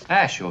ready.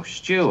 Hash or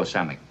stew or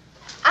something.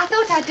 I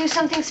thought I'd do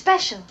something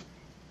special.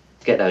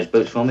 Get those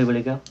boots for me, will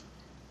you, girl?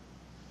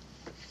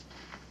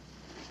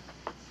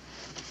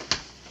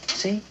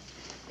 See?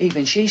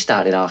 Even she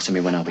started asking me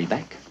when I'll be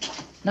back.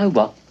 Know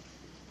what?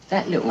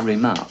 That little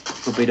remark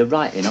could be the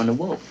writing on the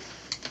wall.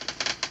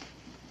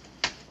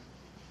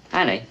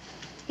 Annie?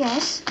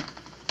 Yes?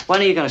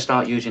 When are you going to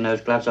start using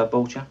those gloves I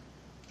bought you?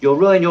 You'll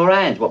ruin your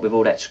hands, what with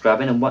all that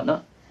scrubbing and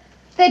whatnot.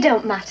 They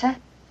don't matter.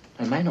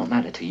 They may not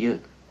matter to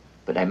you,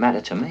 but they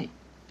matter to me.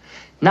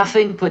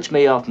 Nothing puts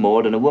me off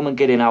more than a woman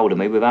getting hold of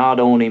me with hard,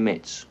 horny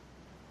mitts.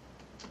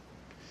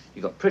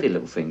 You got pretty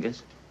little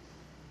fingers.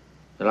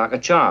 They're like a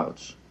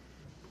child's.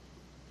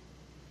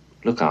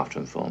 Look after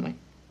them for me.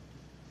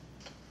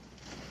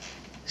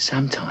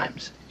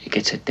 Sometimes he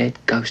gets a dead,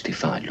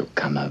 ghostified look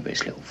come over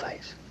his little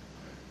face.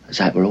 As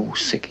though we're all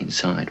sick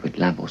inside with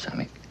love or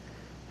something.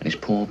 And his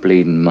poor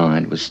bleeding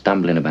mind was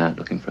stumbling about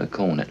looking for a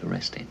corner to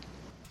rest in.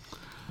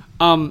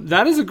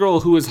 That is a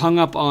girl who was hung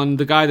up on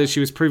the guy that she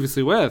was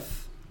previously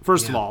with,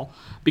 first of all,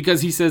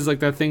 because he says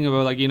like that thing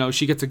about like, you know,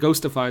 she gets a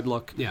ghostified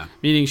look. Yeah.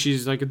 Meaning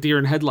she's like a deer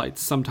in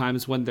headlights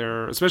sometimes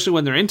especially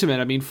when they're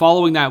intimate. I mean,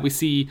 following that, we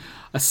see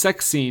a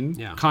sex scene,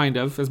 kind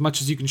of, as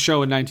much as you can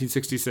show in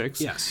 1966.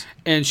 Yes.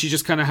 And she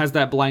just kind of has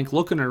that blank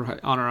look in her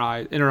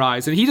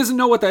eyes. And he doesn't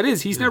know what that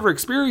is. He's never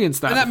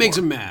experienced that And that before. makes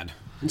him mad.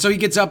 And so he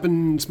gets up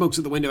and smokes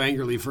at the window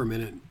angrily for a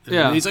minute.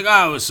 And he's like,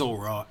 oh, it was so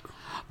raw.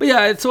 But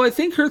yeah, so I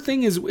think her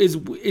thing is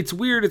it's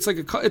weird. It's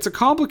like it's a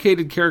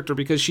complicated character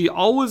because she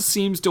always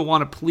seems to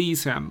want to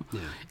please him,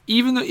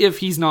 even though if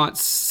he's not,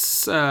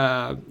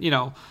 you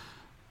know.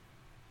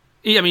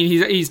 I mean,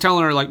 he's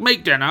telling her like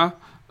make dinner,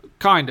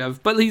 kind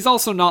of, but he's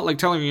also not like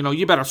telling her, you know,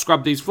 you better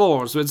scrub these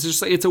floors. So it's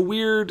just it's a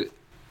weird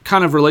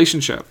kind of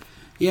relationship.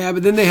 Yeah,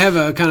 but then they have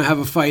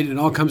a fight, and it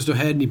all comes to a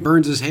head, and he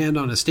burns his hand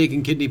on a steak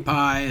and kidney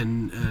pie,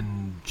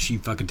 and she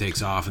fucking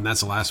takes off, and that's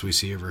the last we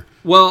see of her.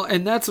 Well,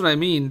 and that's what I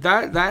mean.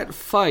 That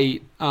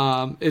fight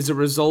is a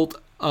result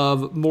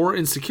of more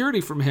insecurity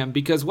from him,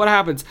 because what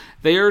happens?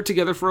 They are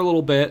together for a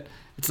little bit.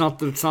 It's not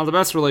the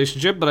best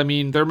relationship, but I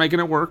mean they're making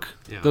it work.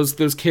 Yeah.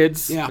 Those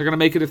kids, they're gonna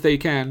make it if they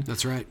can.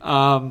 That's right.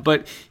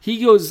 But he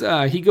goes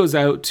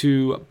out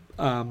to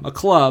a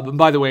club, and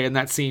by the way, in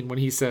that scene when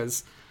he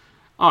says,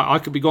 "Oh, I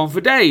could be gone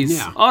for days.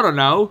 Yeah. I don't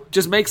know.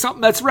 Just make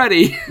something that's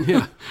ready."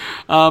 Yeah.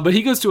 But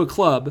he goes to a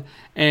club,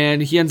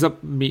 and he ends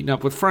up meeting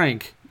up with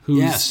Frank.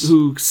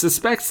 who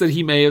suspects that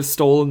he may have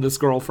stolen this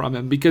girl from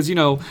him because,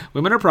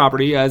 women are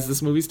property, as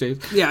this movie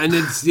states. Yeah, and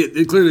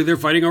clearly they're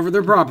fighting over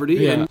their property.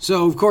 Yeah. And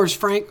so, of course,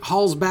 Frank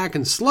hauls back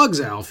and slugs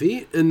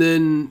Alfie, and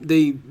then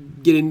they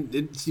get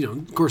in,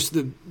 of course,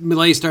 the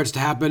melee starts to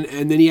happen,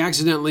 and then he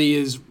accidentally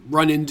is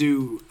run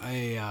into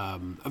a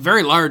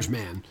very large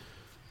man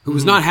who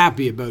was not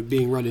happy about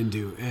being run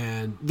into,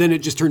 and then it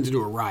just turns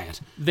into a riot.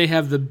 They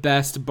have the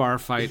best bar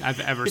fight I've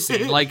ever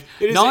seen. Like,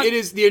 it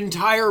is the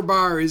entire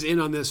bar is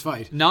in on this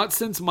fight. Not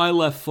since My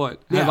Left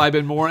Foot have I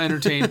been more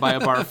entertained by a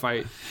bar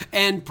fight.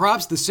 And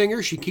props the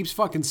singer, she keeps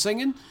fucking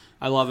singing.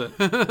 I love it.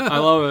 I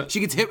love it. She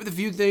gets hit with a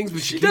few things,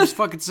 but she keeps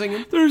fucking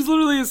singing. There's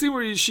literally a scene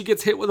where she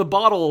gets hit with a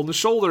bottle on the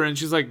shoulder, and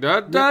she's like,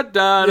 da da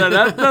da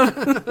da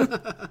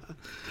da.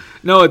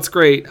 No, it's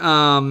great.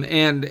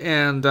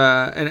 And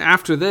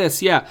after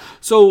this, yeah.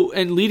 So,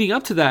 and leading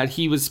up to that,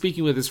 he was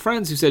speaking with his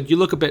friends who said, "You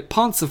look a bit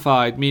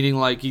ponsified," meaning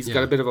like he's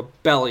got a bit of a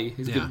belly.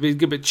 He's a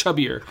bit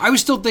chubbier. I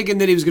was still thinking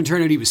that he was going to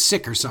turn out he was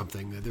sick or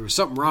something. That there was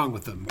something wrong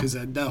with him because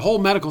the whole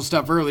medical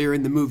stuff earlier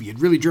in the movie had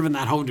really driven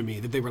that home to me.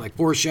 That they were like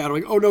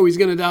foreshadowing, "Oh no, he's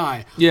going to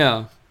die."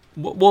 Yeah.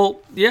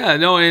 Well, yeah.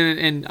 No,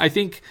 and I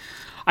think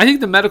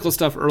the medical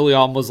stuff early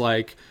on was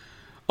like,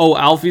 oh,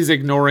 Alfie's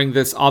ignoring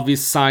this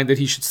obvious sign that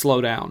he should slow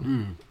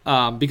down.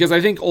 Because I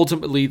think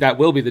ultimately that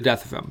will be the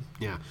death of him.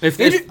 Yeah.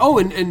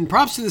 And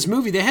props to this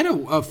movie. They had a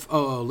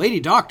lady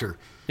doctor.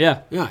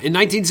 Yeah. Yeah. In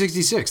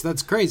 1966.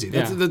 That's crazy.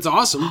 That's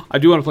awesome. I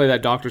do want to play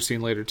that doctor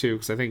scene later too,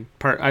 because I think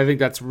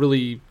that's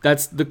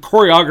the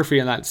choreography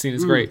in that scene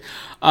is great.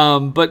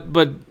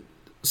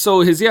 So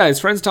his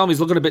friends tell him he's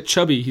looking a bit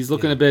chubby. He's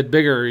looking a bit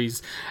bigger.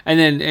 And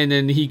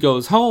then he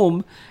goes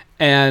home.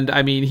 And,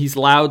 I mean, he's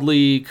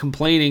loudly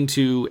complaining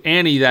to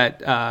Annie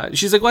that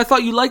she's like, well, I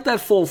thought you liked that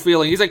full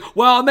feeling. He's like,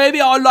 well, maybe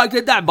I liked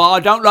it then, but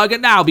I don't like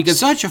it now because...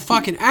 Such a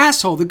fucking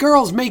asshole. The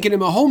girl's making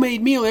him a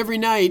homemade meal every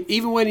night,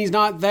 even when he's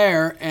not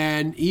there.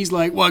 And he's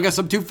like, well, I guess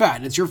I'm too fat,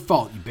 and it's your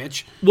fault, you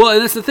bitch. Well,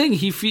 and that's the thing.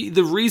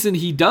 The reason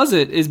he does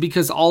it is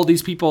because all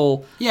these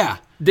people... Yeah.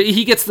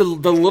 He gets the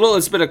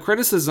littlest bit of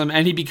criticism,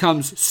 and he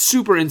becomes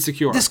super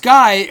insecure. This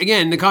guy,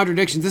 again, the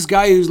contradictions. This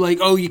guy who's like,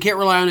 oh, you can't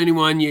rely on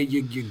anyone.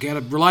 You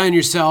gotta rely on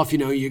yourself.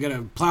 You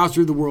gotta plow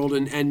through the world.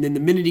 And then the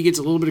minute he gets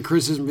a little bit of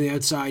criticism from the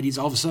outside, he's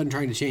all of a sudden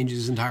trying to change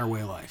his entire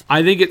way of life.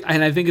 I think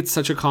it's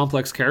such a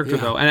complex character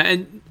though,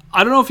 and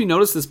I don't know if you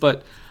noticed this,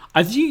 but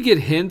I think you get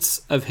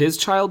hints of his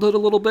childhood a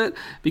little bit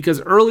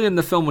because early in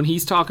the film when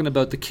he's talking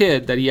about the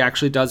kid that he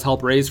actually does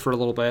help raise for a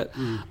little bit,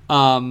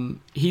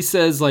 he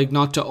says like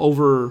not to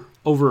over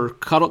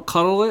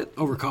coddle it.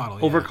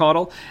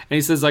 Overcoddle. And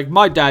he says, like,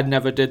 my dad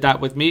never did that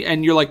with me.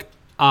 And you're like,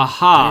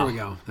 aha. There we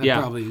go.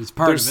 That probably is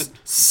part of it.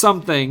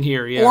 Something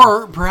here, yeah.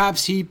 Or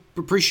perhaps he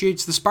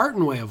appreciates the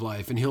Spartan way of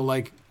life and he'll,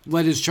 like,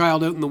 let his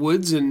child out in the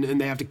woods and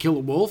they have to kill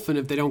a wolf. And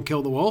if they don't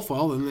kill the wolf,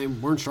 well, then they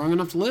weren't strong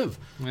enough to live.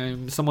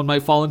 And someone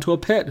might fall into a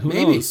pit. Who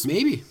knows?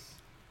 Maybe.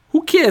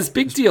 Who cares?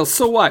 Big deal.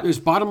 So what? There's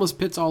bottomless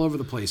pits all over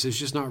the place. It's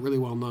just not really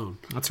well known.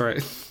 That's right.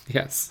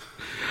 Yes.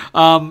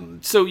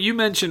 So you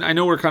mentioned, I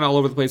know we're kind of all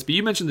over the place, but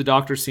you mentioned the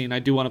doctor scene. I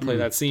do want to play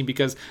that scene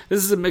because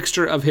this is a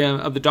mixture of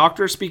the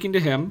doctor speaking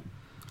to him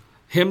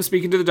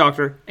speaking to the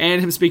doctor,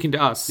 and him speaking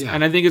to us. Yeah.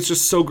 And I think it's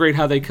just so great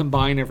how they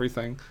combine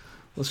everything.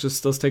 Let's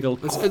take a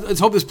look. Let's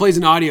hope this plays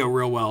in audio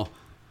real well.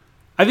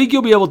 I think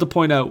you'll be able to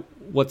point out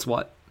what's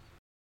what.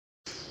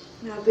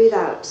 Now breathe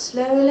out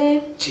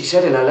slowly. She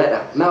said in her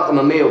letter, Malcolm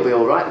and me will be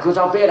all right because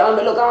I'll be at home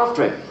to look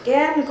after him.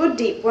 Again, a good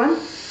deep one.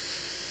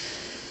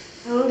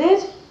 Hold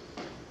it.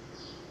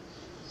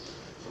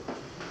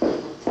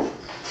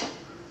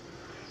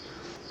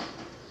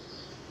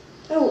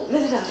 Oh,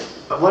 let it out.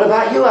 But what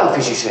about you,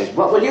 Alfie, she says?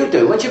 What will you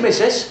do? Won't you miss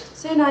us?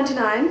 Say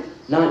 99.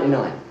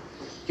 99.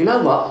 You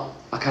know what?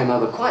 I came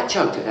over quite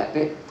choked at that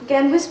bit.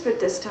 Again, whisper it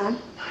this time.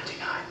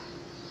 99.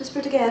 Whisper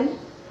it again.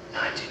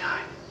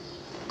 99.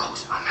 Of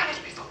course, I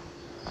managed before.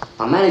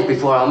 I managed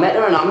before I met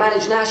her, and I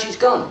managed now she's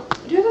gone.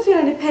 Do you ever feel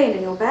any pain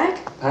in your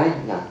back?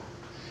 Pain? No.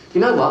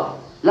 You know what?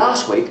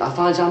 Last week, I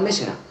finds I'm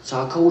missing her,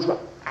 so I called...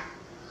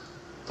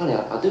 Funny,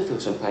 I do feel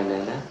some pain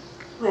there now.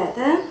 Where,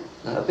 there?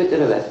 No, a bit to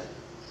the left.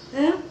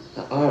 There?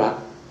 No, all right.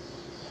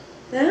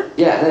 There?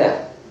 Yeah,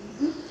 there.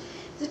 Mm-hmm.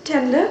 Is it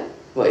tender?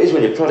 Well, it is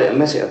when you prod it and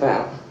mess it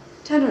about.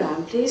 Turn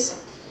around,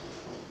 please.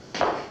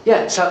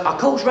 Yeah, so I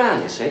calls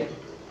round, you see.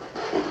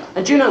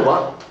 And do you know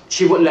what?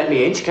 She wouldn't let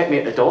me in. She kept me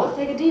at the door.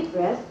 Take a deep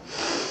breath.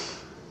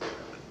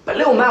 But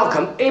little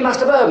Malcolm, he must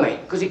have heard me,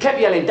 because he kept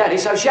yelling Daddy,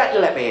 so she had to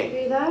let me in.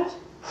 Breathe out.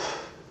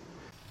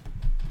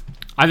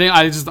 I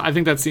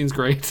think that scene's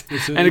great.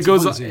 It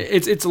goes.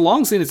 It's a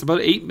long scene. It's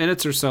about 8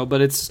 minutes or so,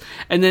 but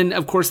and then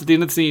of course at the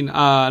end of the scene,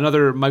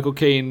 another Michael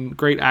Caine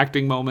great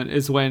acting moment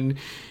is when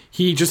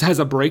he just has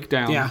a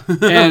breakdown. Yeah.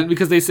 And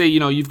because they say,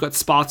 you've got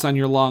spots on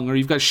your lung or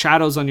you've got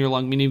shadows on your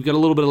lung, meaning you've got a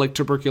little bit of like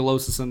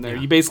tuberculosis in there.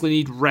 You basically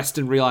need rest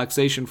and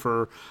relaxation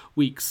for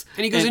weeks.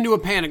 And he goes into a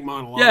panic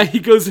monologue. Yeah, he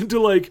goes into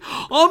like,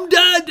 I'm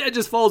dead, and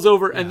just falls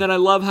over. And then I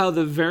love how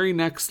the very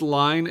next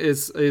line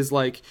is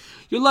like,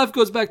 your life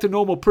goes back to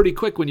normal pretty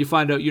quick when you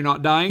find out you're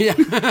not dying. Yeah.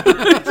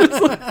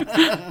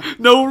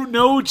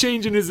 No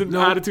change in his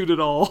attitude at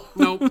all.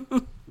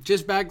 Nope.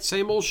 Just back,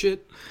 same old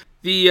shit.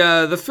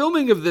 The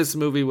filming of this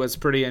movie was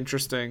pretty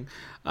interesting.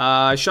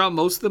 I shot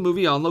most of the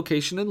movie on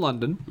location in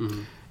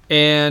London.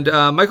 And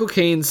Michael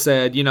Caine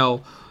said,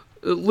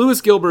 Lewis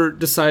Gilbert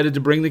decided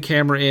to bring the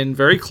camera in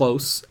very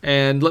close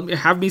and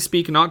have me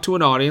speak not to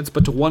an audience,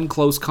 but to one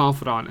close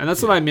confidant. And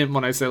that's what I meant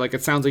when I say, like,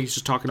 it sounds like he's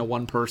just talking to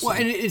one person. Well,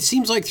 and it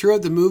seems like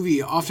throughout the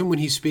movie, often when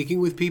he's speaking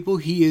with people,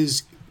 he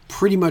is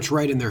pretty much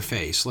right in their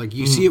face. Like,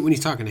 you see it when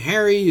he's talking to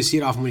Harry, you see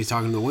it often when he's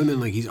talking to the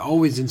women. Like, he's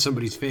always in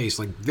somebody's face,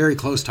 like, very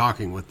close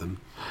talking with them.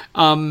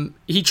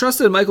 He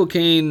trusted Michael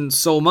Caine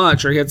so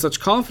much, or he had such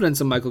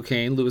confidence in Michael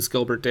Caine, Lewis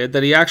Gilbert did,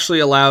 that he actually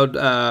allowed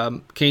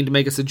Caine to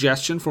make a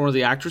suggestion for one of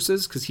the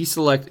actresses, because he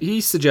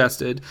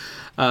suggested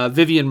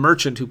Vivian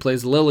Merchant, who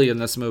plays Lily in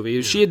this movie.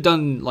 Yeah.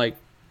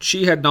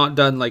 She had not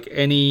done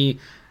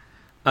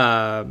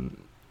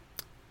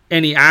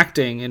any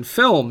acting in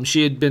film.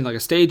 She had been like a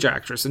stage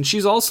actress, and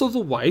she's also the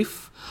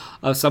wife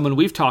of someone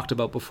we've talked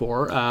about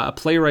before, a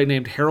playwright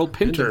named Harold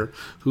Pinter,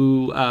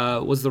 who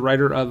was the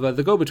writer of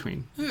The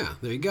Go-Between. Yeah,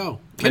 there you go.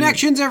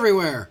 Connections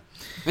everywhere.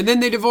 And then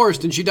they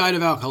divorced, and she died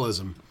of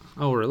alcoholism.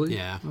 Oh, really?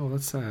 Yeah. Oh,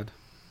 that's sad.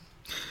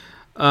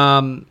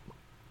 One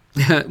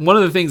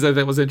of the things I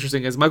thought was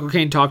interesting is Michael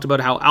Caine talked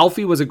about how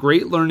Alfie was a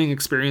great learning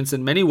experience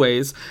in many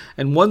ways,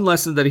 and one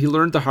lesson that he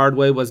learned the hard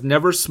way was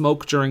never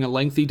smoke during a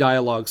lengthy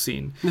dialogue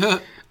scene.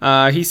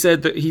 He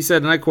said,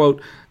 and I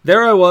quote,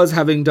 "There I was,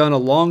 having done a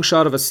long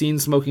shot of a scene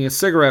smoking a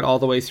cigarette all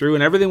the way through,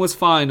 and everything was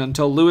fine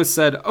until Lewis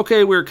said,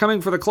 'Okay, we're coming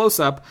for the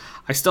close-up.'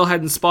 I still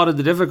hadn't spotted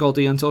the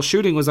difficulty until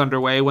shooting was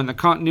underway when the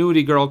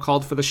continuity girl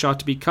called for the shot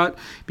to be cut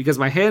because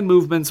my hand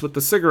movements with the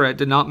cigarette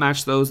did not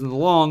match those in the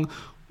long,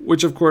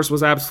 which of course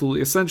was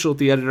absolutely essential if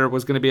the editor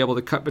was going to be able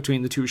to cut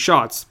between the two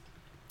shots.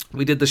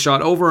 We did the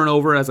shot over and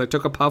over as I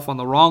took a puff on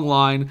the wrong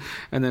line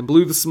and then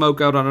blew the smoke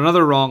out on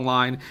another wrong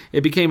line.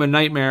 It became a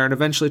nightmare and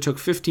eventually took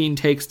 15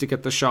 takes to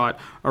get the shot,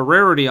 a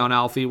rarity on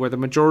Alfie, where the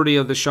majority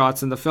of the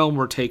shots in the film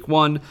were take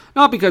one,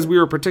 not because we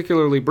were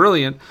particularly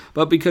brilliant,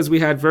 but because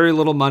we had very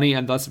little money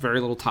and thus very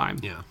little time."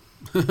 Yeah.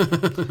 So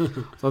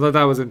I thought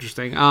that was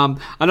interesting.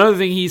 Another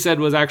thing he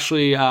said was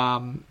actually...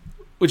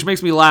 which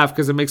makes me laugh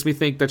because it makes me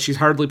think that she's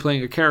hardly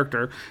playing a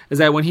character, is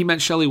that when he met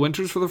Shelley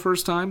Winters for the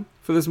first time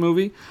for this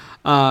movie,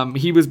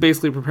 he was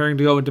basically preparing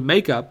to go into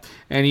makeup,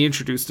 and he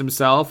introduced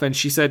himself, and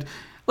she said,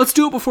 "Let's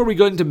do it before we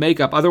go into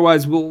makeup,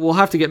 otherwise we'll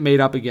have to get made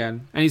up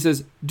again." And he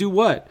says, "Do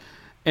what?"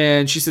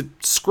 And she said,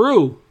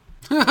 "Screw."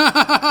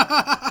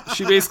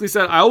 She basically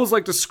said, "I always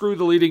like to screw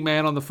the leading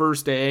man on the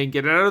first day and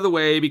get it out of the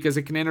way because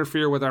it can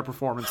interfere with our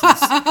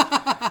performances."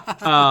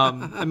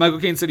 And Michael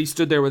Caine said he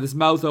stood there with his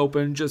mouth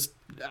open, just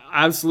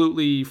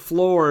absolutely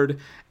floored,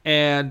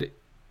 and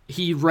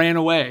he ran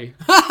away.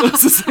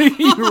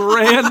 He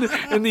ran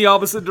in the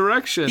opposite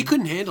direction. He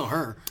couldn't handle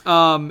her.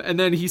 And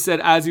then he said,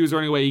 as he was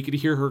running away, he could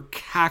hear her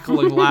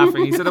cackling,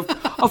 laughing. He said,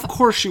 of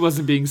course she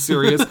wasn't being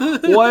serious.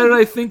 Why did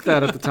I think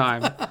that at the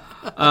time?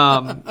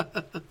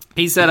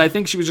 He said, "I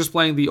think she was just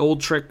playing the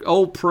old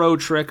pro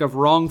trick of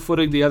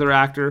wrong-footing the other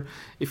actor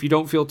if you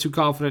don't feel too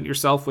confident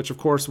yourself, which, of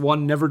course,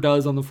 one never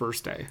does on the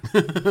first day."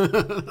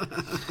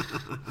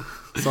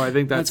 So I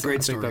think that's a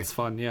great story. I think that's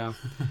fun, yeah.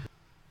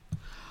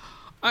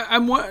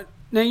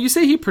 Now, you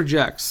say he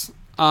projects.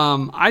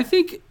 I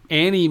think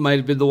Annie might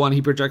have been the one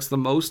he projects the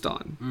most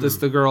on.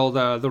 The girl,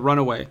 the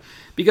runaway.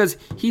 Because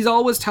he's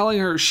always telling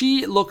her,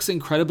 she looks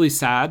incredibly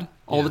sad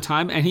all the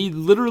time, and he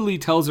literally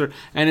tells her,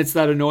 and it's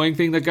that annoying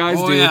thing that guys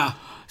do. Yeah.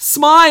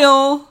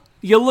 Smile!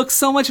 You look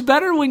so much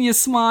better when you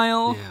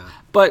smile. Yeah.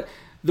 But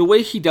the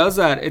way he does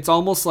that, it's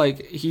almost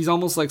like, he's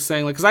almost like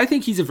saying, like, because I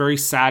think he's a very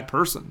sad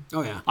person.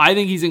 Oh, yeah. I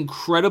think he's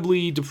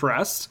incredibly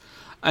depressed,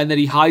 and that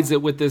he hides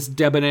it with this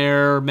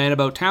debonair man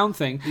about town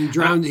thing. He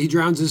drowns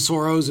his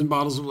sorrows in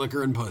bottles of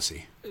liquor and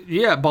pussy.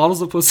 Yeah,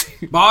 bottles of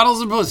pussy.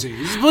 Bottles of pussy.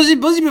 Pussy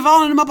be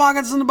falling in my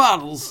pockets in the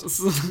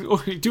bottles.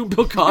 Are you doing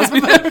Bill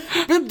Cosby?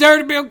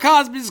 Dirty Bill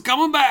Cosby's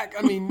coming back.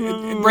 I mean,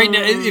 right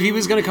now, if he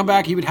was going to come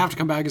back, he would have to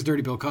come back as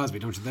Dirty Bill Cosby,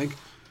 don't you think?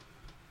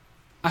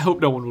 I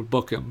hope no one would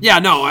book him. Yeah,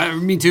 no,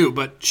 me too,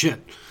 but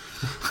shit.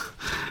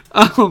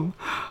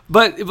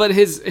 But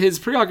his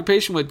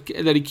preoccupation with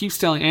that he keeps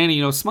telling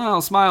Annie,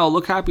 smile, smile,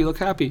 look happy, look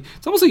happy.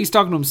 It's almost like he's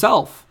talking to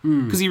himself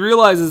because he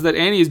realizes that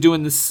Annie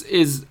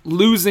is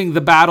losing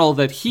the battle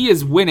that he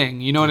is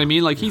winning. You know what I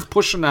mean? Like he's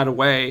pushing that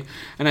away,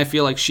 and I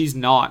feel like she's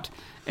not.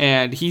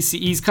 And he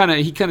kind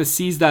of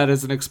sees that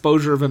as an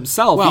exposure of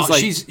himself. Well,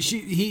 he's like,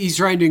 he's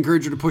trying to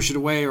encourage her to push it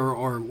away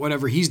or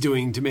whatever he's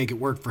doing to make it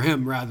work for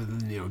him rather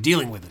than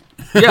dealing with it.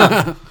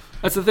 Yeah.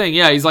 That's the thing,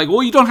 yeah. He's like,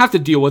 well, you don't have to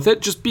deal with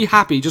it. Just be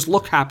happy. Just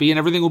look happy, and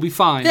everything will be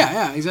fine.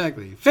 Yeah,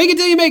 exactly. Fake it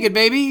till you make it,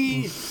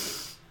 baby.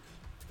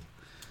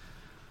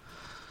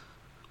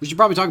 We should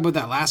probably talk about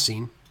that last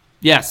scene.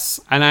 Yes,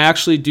 and I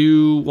actually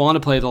do want to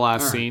play the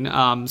last scene.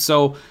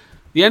 So,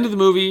 the end of the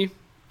movie,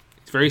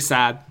 it's very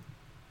sad.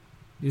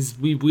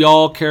 We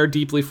all care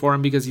deeply for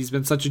him because he's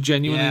been such a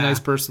genuinely nice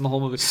person the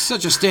whole movie.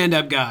 Such a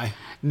stand-up guy.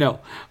 No.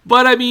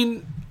 But, I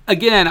mean,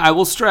 again, I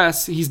will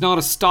stress, he's not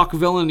a stock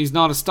villain. He's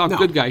not a stock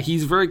good guy.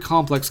 He's a very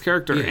complex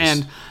character.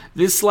 And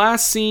this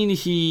last scene,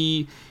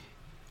 he's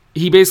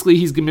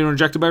been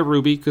rejected by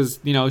Ruby because,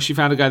 she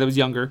found a guy that was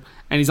younger.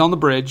 And he's on the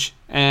bridge,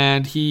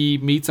 and he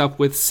meets up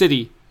with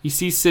City. He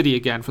sees City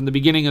again from the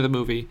beginning of the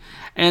movie.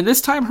 And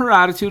this time her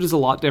attitude is a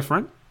lot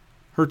different.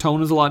 Her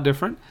tone is a lot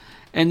different.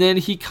 And then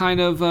he kind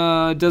of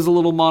does a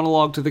little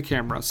monologue to the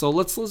camera. So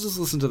let's just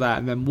listen to that,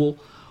 and then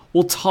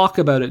we'll talk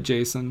about it,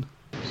 Jason.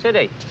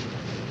 City.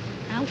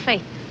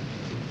 Alfie.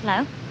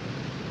 Hello.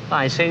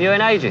 I ain't seen you in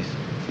ages.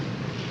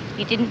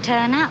 You didn't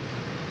turn up.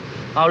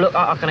 Oh, look,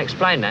 I can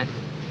explain that.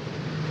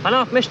 I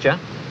know I've missed you.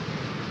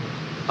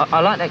 I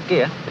like that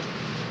gear.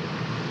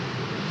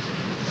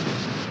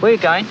 Where you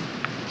going?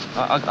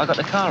 I got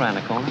the car around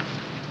the corner.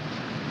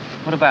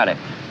 What about it?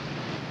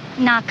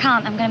 No, I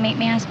can't. I'm going to meet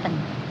my husband.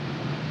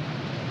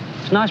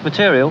 It's nice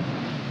material.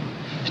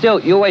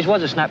 Still, you always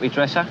was a snappy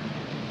dresser.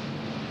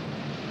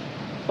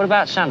 What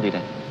about Sunday,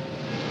 then?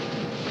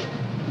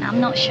 No,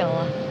 I'm not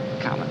sure.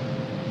 Come on.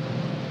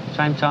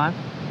 Same time,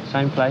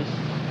 same place.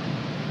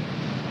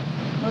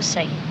 We'll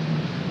see.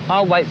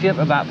 I'll wait for you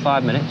for about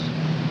 5 minutes.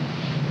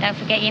 Don't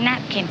forget your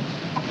napkin.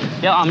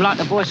 Yeah, I'm like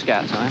the Boy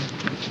Scouts, I am.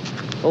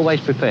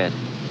 Always prepared.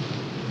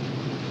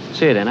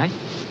 See you then, eh?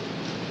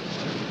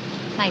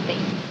 Maybe.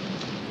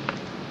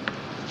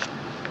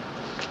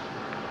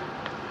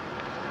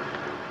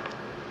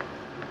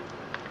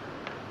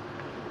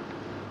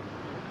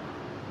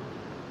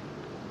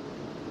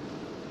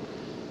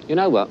 You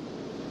know what?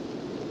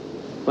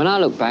 When I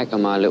look back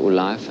on my little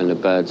life and the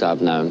birds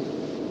I've known,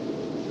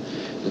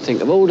 and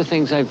think of all the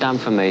things they've done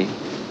for me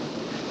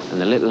and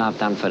the little I've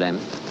done for them,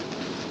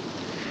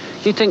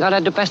 you'd think I'd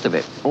had the best of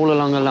it all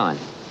along the line.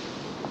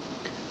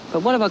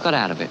 But what have I got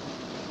out of it?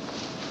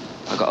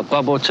 I got a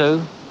bob or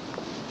two,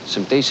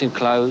 some decent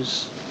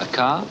clothes, a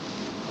car.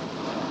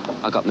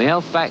 I got my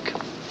health back,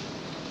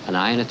 and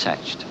I ain't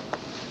attached.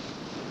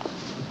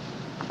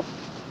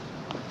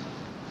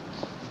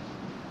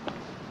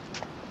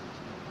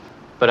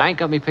 But I ain't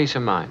got me peace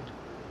of mind.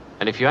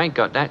 And if you ain't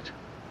got that,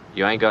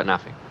 you ain't got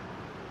nothing.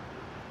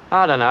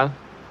 I don't know.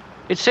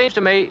 It seems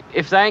to me,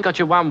 if they ain't got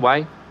you one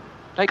way,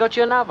 they got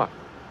you another.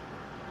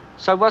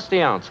 So what's the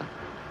answer?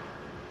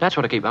 That's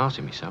what I keep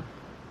asking myself.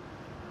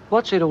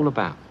 What's it all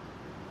about?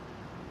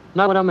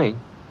 Know what I mean?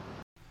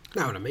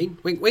 Know what I mean?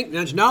 Wink, wink,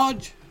 nudge,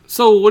 nudge.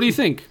 So, what do you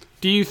think?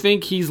 Do you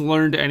think he's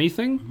learned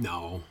anything?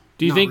 No.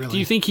 Do you think? Really. Do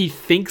you think he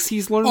thinks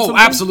he's learned? Oh,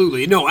 something?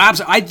 absolutely. No,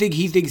 absolutely. I think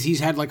he thinks he's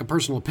had like a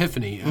personal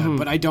epiphany,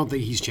 but I don't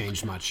think he's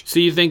changed much. So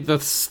you think the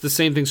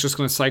same thing's just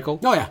going to cycle?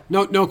 Oh yeah,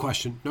 no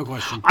question, no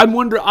question.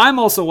 I'm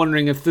also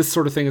wondering if this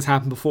sort of thing has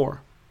happened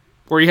before,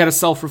 where he had a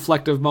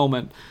self-reflective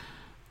moment.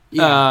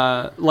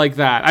 Like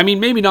that. I mean,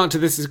 maybe not to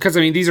this, because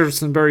I mean these are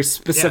some very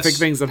specific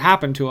things that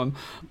happened to him,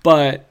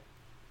 but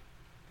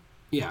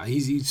yeah,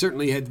 he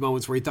certainly had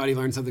moments where he thought he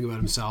learned something about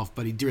himself,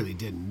 but he really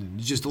didn't.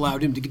 It just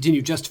allowed him to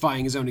continue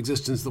justifying his own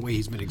existence the way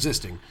he's been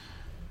existing.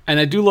 And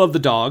I do love the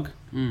dog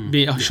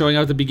showing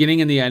up at the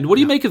beginning and the end. What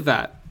do you make of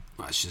that?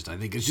 Well, I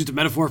think it's just a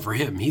metaphor for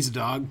him. He's a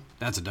dog.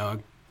 That's a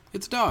dog.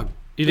 It's a dog.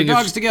 You the think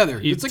dogs together.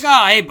 It's like,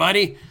 oh, hey,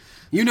 buddy.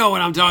 You know what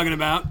I'm talking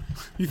about.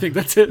 You think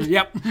that's it?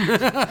 Yep.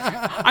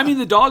 I mean,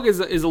 the dog is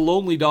a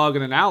lonely dog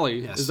in an alley.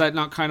 Yes. Is that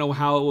not kind of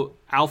how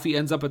Alfie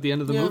ends up at the end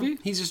of the movie?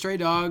 He's a stray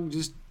dog,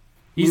 just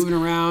moving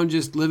around,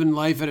 just living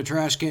life out of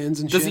trash cans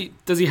and shit.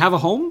 Does he have a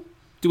home?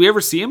 Do we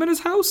ever see him at his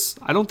house?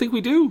 I don't think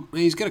we do.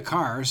 Well, he's got a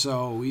car,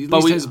 so he at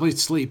least has a place to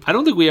sleep. I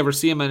don't think we ever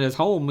see him at his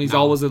home. He's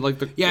always at like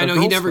the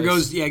he never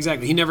goes. Yeah,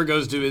 exactly. He never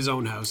goes to his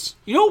own house.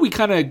 You know what we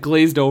kind of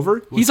glazed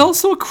over? He's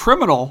also a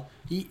criminal.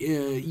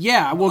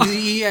 Yeah, well,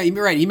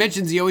 you're right. He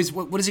mentions he always,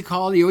 what is he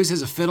called? He always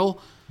has a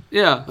fiddle.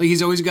 Yeah. Like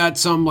he's always got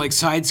some like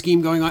side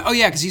scheme going on. Oh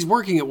yeah, because he's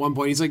working at one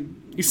point. He's like...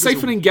 He's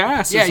siphoning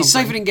gas. Yeah, he's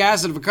siphoning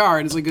gas out of a car,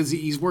 and it's like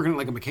he's working at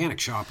like a mechanic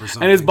shop or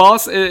something. And his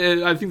boss,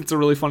 I think it's a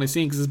really funny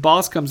scene, because his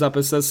boss comes up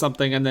and says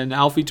something, and then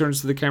Alfie turns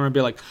to the camera and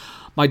be like,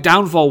 my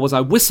downfall was I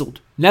whistled.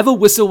 Never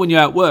whistle when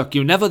you're at work.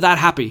 You're never that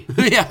happy.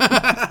 Yeah,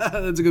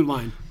 that's a good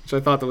line. Which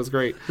I thought that was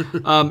great.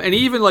 And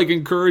he even like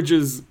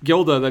encourages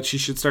Gilda that she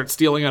should start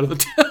stealing out of the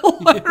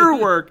till at her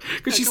work.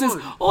 Because she says,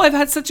 I've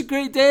had such a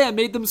great day. I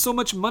made them so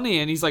much money.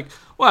 And he's like,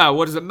 well,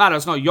 what does it matter?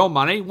 It's not your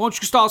money. Why don't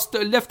you start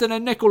lifting a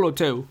nickel or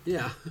two?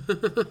 Yeah.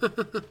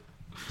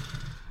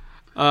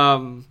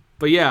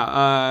 But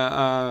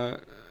yeah.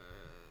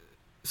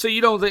 So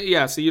you don't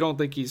think? So you don't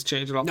think he's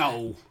changed at all?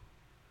 No.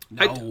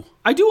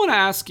 I do want to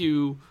ask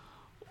you,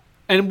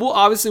 and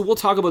we'll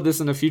talk about this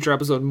in a future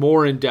episode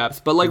more in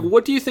depth, but like,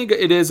 what do you think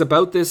it is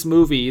about this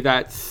movie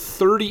that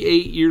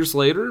 38 years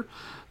later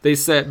they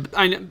said,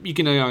 I know, you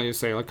can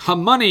say like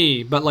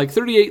money, but like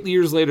 38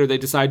 years later, they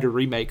decide to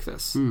remake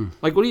this.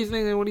 Like, what do you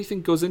think? What do you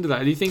think goes into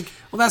that? Do you think?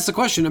 Well, that's the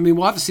question. I mean,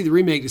 we'll have to see the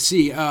remake to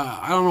see.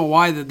 I don't know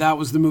why that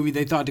was the movie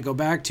they thought to go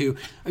back to.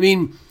 I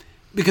mean,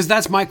 because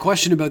that's my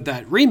question about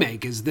that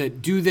remake: is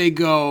that do they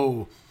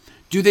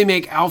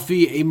make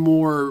Alfie a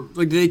more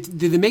like did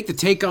they make the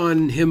take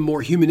on him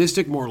more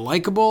humanistic, more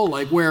likable,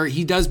 like where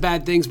he does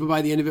bad things, but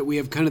by the end of it we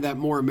have kind of that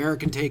more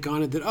American take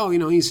on it that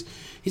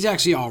he's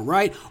actually all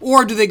right,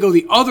 or do they go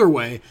the other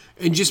way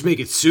and just make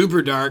it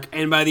super dark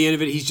and by the end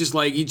of it he's just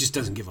like he just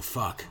doesn't give a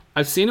fuck?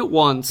 I've seen it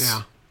once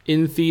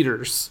in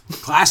theaters,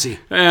 classy,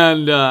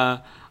 and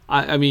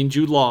I mean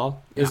Jude Law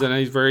is in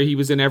it. He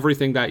was in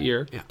everything that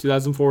year.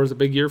 2004 was a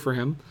big year for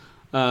him.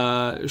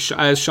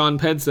 As Sean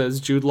Penn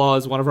says, Jude Law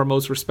is one of our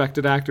most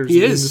respected actors in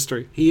the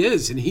industry. He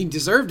is, and he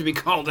deserved to be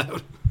called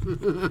out.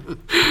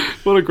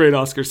 What a great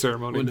Oscar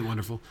ceremony. Wasn't it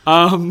wonderful?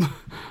 But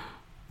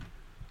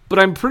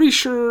I'm pretty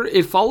sure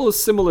it follows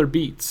similar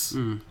beats.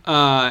 And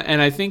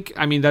I think,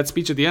 that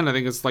speech at the end, I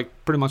think is like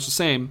pretty much the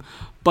same.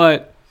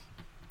 But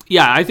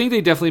yeah, I think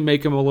they definitely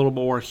make him a little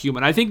more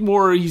human. I think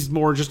he's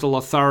more just a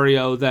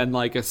Lothario than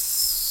like a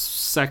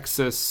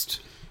sexist.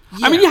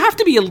 Yeah. I mean, you have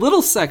to be a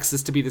little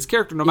sexist to be this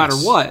character, no matter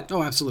what.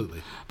 Oh,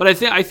 absolutely. But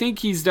I think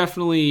he's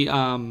definitely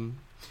a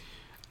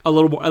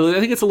little more. I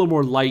think it's a little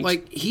more light.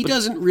 Like he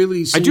doesn't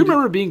really. I do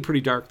remember it being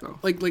pretty dark though.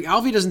 Like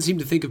Alfie doesn't seem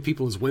to think of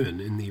people as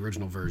women in the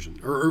original version,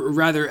 or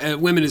rather,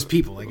 women as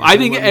people. Like, I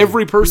think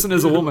every person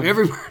is a woman.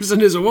 Every person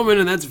is a woman,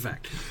 and that's a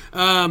fact.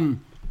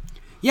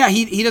 Yeah,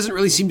 he doesn't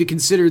really seem to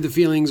consider the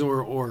feelings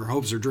or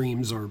hopes or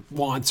dreams or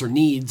wants or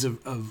needs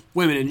of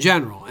women in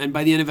general. And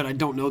by the end of it, I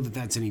don't know that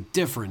that's any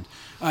different.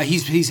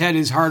 He's had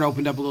his heart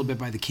opened up a little bit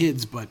by the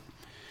kids, but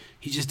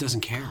he just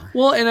doesn't care.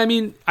 Well, and I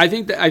mean, I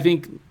think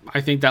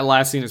that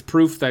last scene is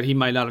proof that he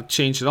might not have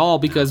changed at all,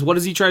 because what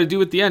does he try to do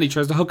at the end? He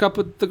tries to hook up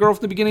with the girl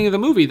from the beginning of the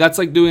movie. That's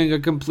like doing a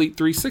complete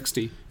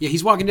 360. Yeah,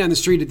 he's walking down the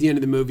street at the end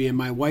of the movie, and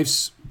my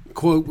wife's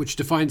quote, which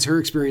defines her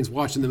experience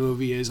watching the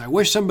movie, is, "I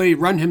wish somebody'd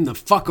run him the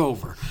fuck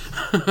over."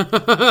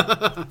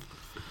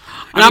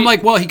 And I'm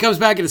like, well, he comes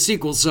back in a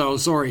sequel, so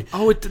sorry.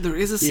 Oh, there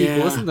is a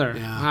sequel, isn't there?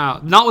 Yeah.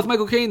 Wow. Not with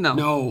Michael Caine, though.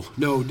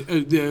 No.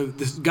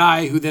 This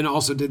guy who then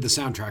also did the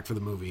soundtrack for the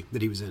movie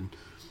that he was in.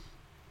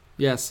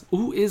 Yes.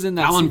 Who is in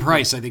that Alan sequel?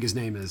 Price, I think his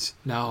name is.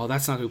 No,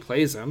 that's not who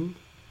plays him.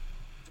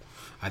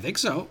 I think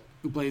so.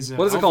 Who plays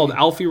what is it called?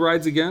 Alfie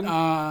Rides Again?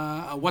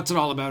 What's it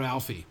all about,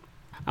 Alfie?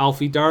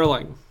 Alfie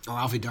Darling. Oh,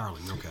 Alfie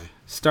Darling, okay.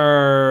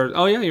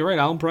 Oh yeah, you're right,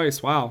 Alan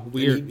Price. Wow,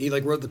 weird. He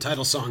like wrote the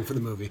title song for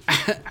the movie.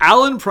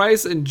 Alan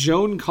Price and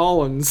Joan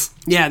Collins.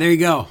 Yeah, there you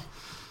go.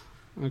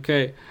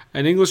 Okay.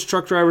 An English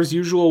truck driver's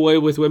usual way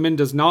with women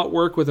does not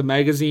work with a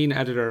magazine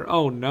editor.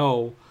 Oh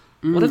no.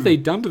 What have they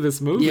done to this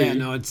movie? Yeah,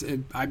 no,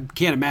 I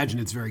can't imagine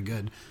it's very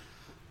good.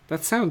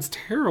 That sounds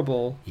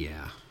terrible.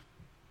 Yeah.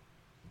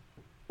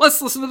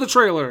 Let's listen to the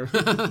trailer.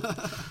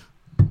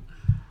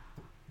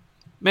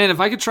 Man,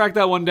 if I could track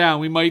that one down,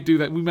 we might do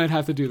that. We might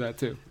have to do that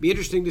too. Be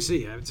interesting to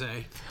see, I would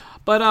say.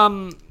 But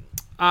one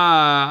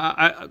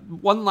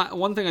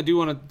thing I do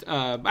want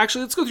to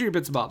actually, let's go through your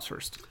bits and bobs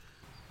first.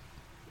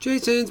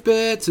 Jason's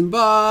Bits and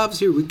Bobs.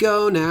 Here we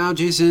go now.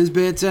 Jason's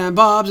Bits and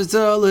Bobs. It's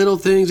the little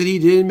things that he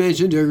didn't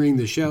mention during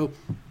the show.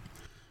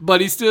 But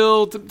he's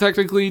still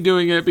technically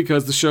doing it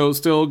because the show's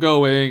still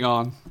going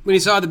on. When he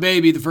saw the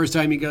baby the first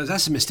time, he goes,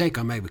 "That's a mistake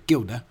I made with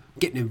Gilda,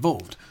 getting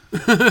involved."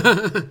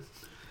 And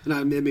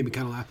it made me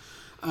kind of laugh.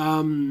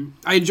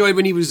 I enjoyed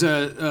when he was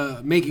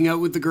making out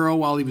with the girl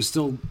while he was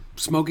still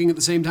smoking at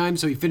the same time.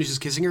 So he finishes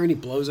kissing her and he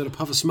blows out a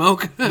puff of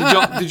smoke.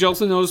 Did you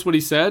also notice what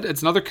he said?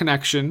 It's another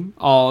connection.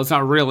 Oh, it's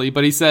not really,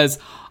 but he says,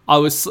 "I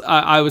was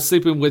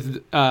sleeping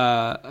with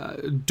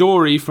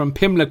Dory from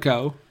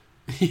Pimlico."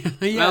 Yeah.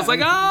 And I was like,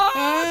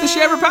 does she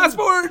have her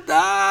passport?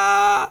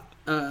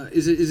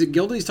 Is it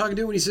Gilda he's talking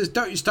to when he says,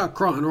 "Don't you stop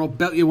crying or I'll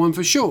bet you one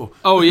for sure"?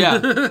 Oh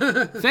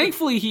yeah.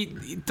 Thankfully he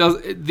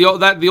does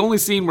the only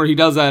scene where he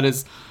does that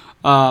is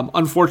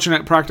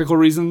unfortunate practical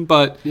reason,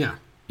 but yeah,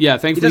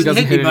 thankfully he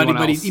doesn't hit anyone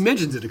else. But he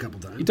mentions it a couple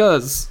times. He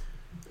does.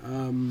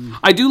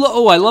 I do.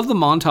 I love the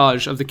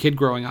montage of the kid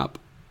growing up.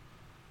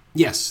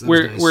 Yes, that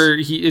where was nice. where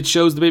it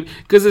shows the baby,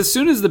 because as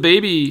soon as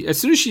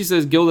she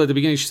says Gilda at the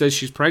beginning, she says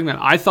she's pregnant.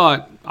 I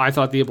thought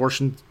the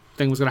abortion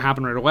thing was going to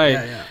happen right away,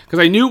 because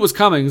I knew it was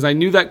coming, because I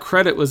knew that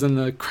credit was in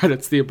the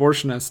credits, the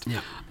abortionist.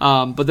 Yeah.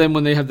 But then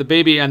when they have the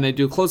baby and they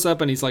do a close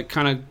up and he's like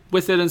kind of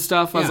with it and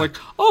stuff, I was like,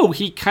 oh,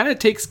 he kind of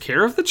takes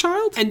care of the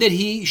child, and that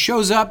he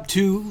shows up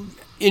to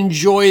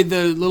enjoy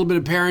the little bit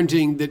of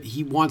parenting that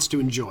he wants to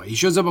enjoy. He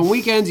shows up on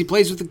weekends, he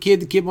plays with the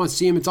kid wants to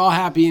see him, it's all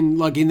happy and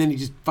lucky, and then he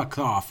just fucks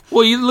off.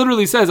 Well, he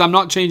literally says, "I'm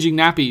not changing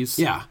nappies."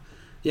 Yeah,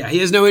 he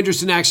has no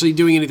interest in actually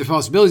doing any of the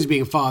responsibilities of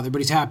being a father, but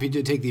he's happy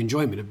to take the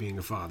enjoyment of being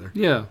a father.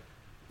 Yeah,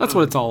 that's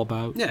what it's all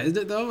about. Yeah,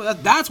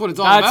 that's what it's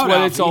all about. That's what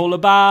Alfie. It's all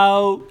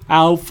about,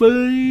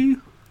 Alfie.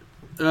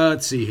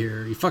 Let's see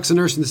here. He fucks a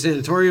nurse in the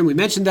sanatorium. We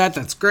mentioned that.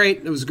 That's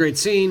great. It was a great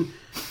scene.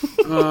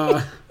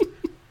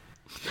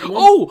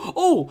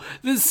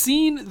 The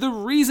scene, the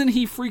reason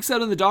he freaks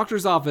out in the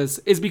doctor's office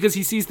is because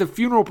he sees the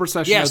funeral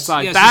procession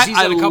outside. Yes, that he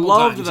sees I a couple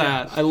loved times,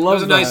 that. yeah. I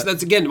love that.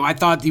 That's again, I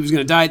thought he was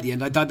going to die at the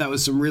end. I thought that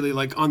was some really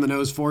like on the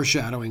nose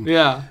foreshadowing.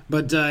 Yeah.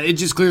 But it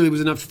just clearly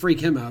was enough to freak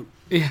him out.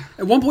 Yeah.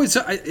 At one point,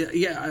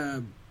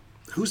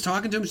 who's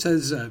talking to him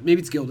says,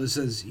 maybe it's Gilda,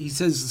 he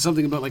says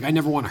something about like, I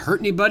never want to hurt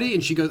anybody.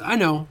 And she goes, I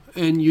know.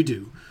 And you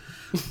do.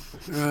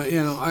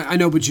 I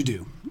know, but you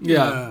do.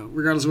 Yeah.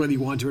 Regardless of whether you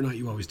want to or not,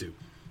 you always do.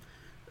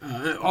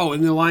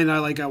 And the line I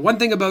like, one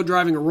thing about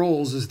driving a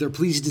Rolls is they're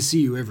pleased to see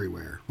you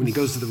everywhere. When he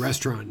goes to the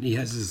restaurant, and he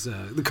has his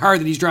the car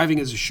that he's driving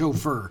as a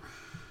chauffeur.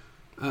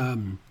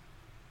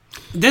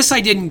 This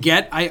I didn't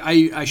get.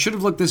 I should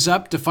have looked this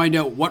up to find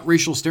out what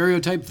racial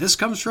stereotype this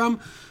comes from.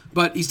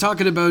 But he's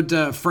talking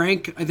about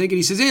Frank, I think, and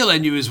he says, he'll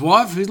lend you his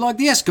wife. He's like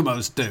the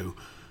Eskimos do.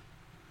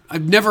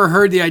 I've never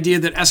heard the idea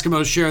that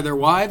Eskimos share their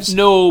wives.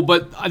 No,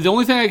 but the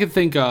only thing I can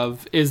think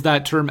of is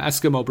that term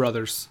Eskimo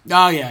brothers.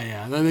 Oh,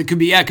 yeah. It could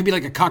be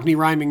like a Cockney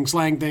rhyming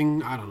slang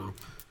thing. I don't know.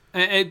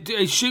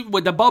 It shoot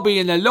with the bobby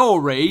in the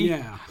lorry.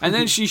 Yeah. And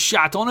then she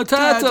shot on a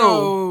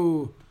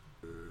tattoo.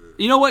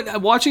 You know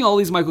what? Watching all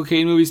these Michael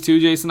Caine movies too,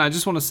 Jason, I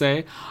just want to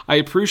say I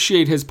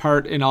appreciate his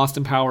part in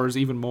Austin Powers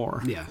even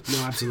more. Yeah, no,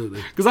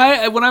 absolutely. Because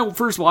when I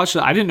first watched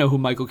it, I didn't know who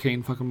Michael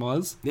Caine fucking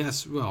was.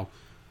 Yes, well...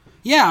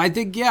 Yeah, I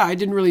think, I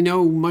didn't really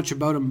know much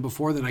about him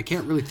before then. I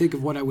can't really think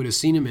of what I would have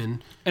seen him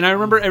in. And I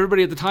remember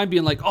everybody at the time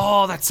being like,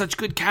 oh, that's such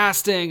good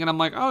casting. And I'm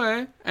like,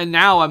 okay. And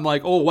now I'm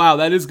like, oh, wow,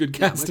 that is good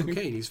casting.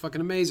 Michael Caine, he's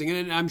fucking amazing.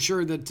 And I'm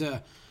sure that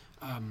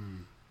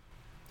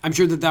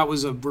that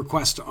was a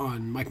request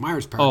on Mike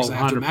Myers' part. Because I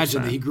have to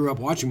imagine that he grew up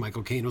watching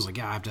Michael Caine. I was like,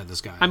 I have to have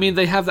this guy. I mean,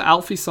 they have the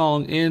Alfie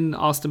song in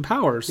Austin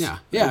Powers.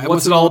 Yeah.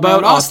 What's it all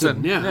about,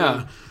 Austin?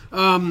 Yeah.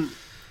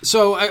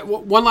 So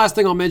one last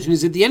thing I'll mention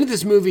is at the end of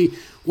this movie,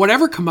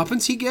 whatever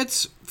comeuppance he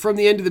gets from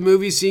the end of the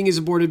movie, seeing his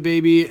aborted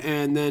baby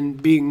and then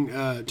being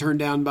turned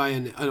down by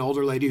an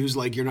older lady who's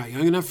like, you're not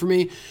young enough for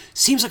me,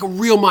 seems like a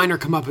real minor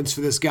comeuppance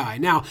for this guy.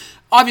 Now,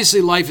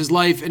 obviously life is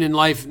life, and in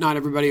life, not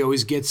everybody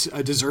always gets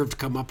a deserved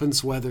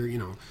comeuppance, whether,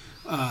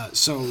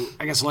 so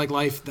I guess like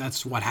life,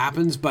 that's what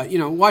happens. But,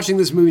 watching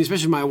this movie,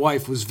 especially my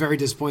wife, was very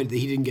disappointed that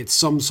he didn't get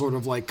some sort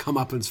of like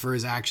comeuppance for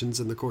his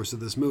actions in the course of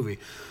this movie.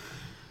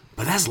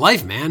 But that's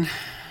life, man.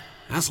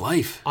 That's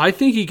life. I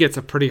think he gets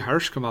a pretty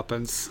harsh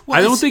comeuppance. Well,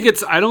 I don't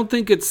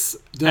think it's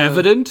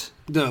evident.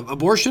 The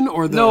abortion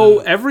or the... No,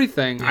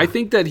 everything. Yeah. I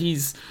think that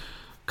he's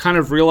kind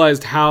of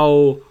realized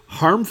how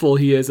harmful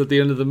he is at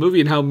the end of the movie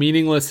and how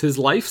meaningless his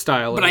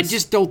lifestyle is. But I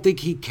just don't think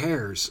he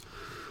cares.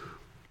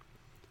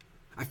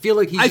 I feel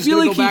like he's just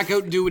going to go back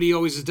out and do what he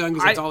always has done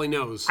because that's all he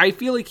knows. I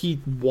feel like he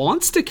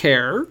wants to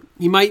care.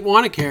 He might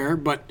want to care,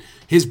 but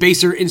his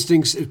baser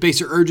instincts,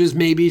 baser urges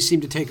maybe seem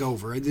to take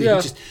over.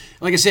 Yeah.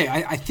 Like I say,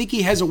 I think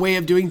he has a way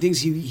of doing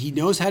things. He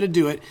knows how to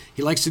do it.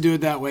 He likes to do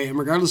it that way. And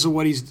regardless of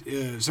what he's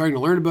starting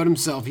to learn about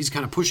himself, he's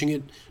kind of pushing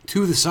it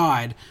to the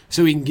side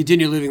so he can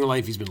continue living the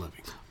life he's been living.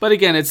 But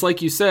again, it's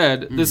like you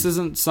said, this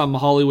isn't some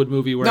Hollywood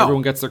movie where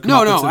everyone gets their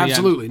comeuppance No,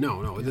 absolutely.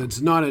 No.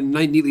 It's not a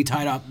neatly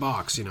tied up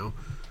box, Is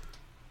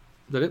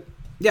that it?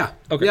 Yeah.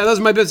 Okay. Yeah, those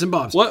are my bits and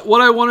bobs.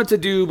 What I wanted to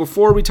do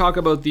before we talk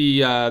about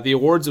the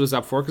awards it was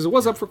up for, because it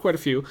was up for quite a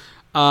few,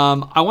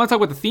 I want to talk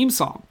about the theme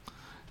song.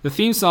 The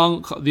theme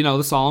song,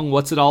 the song,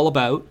 What's It All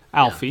About,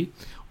 Alfie,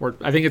 or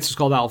I think it's just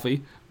called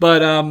Alfie,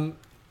 but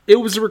it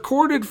was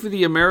recorded for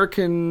the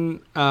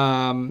American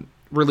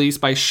release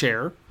by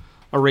Cher,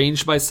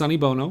 arranged by Sonny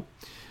Bono.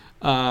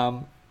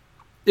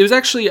 It was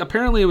actually,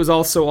 apparently it was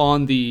also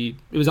on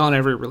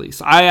every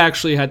release. I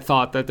actually had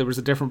thought that there was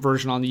a different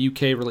version on the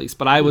UK release,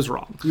 but I was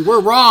wrong. You were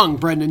wrong,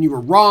 Brendan. You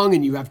were wrong,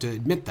 and you have to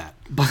admit that.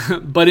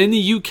 But in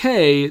the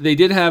UK, they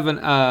did have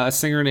a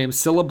singer named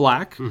Cilla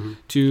Black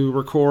to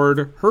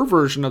record her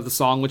version of the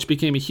song, which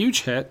became a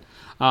huge hit.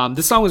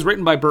 This song was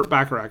written by Burt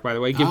Bacharach, by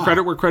the way. Give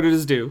credit where credit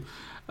is due.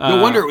 No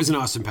wonder it was in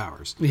Austin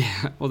Powers.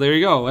 Yeah, well, there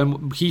you go.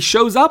 And he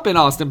shows up in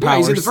Austin Powers. Yeah,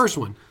 he's in the first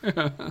one.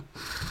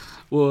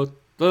 What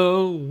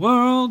the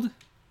world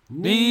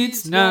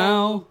needs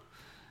now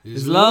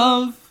is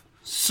love,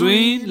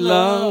 sweet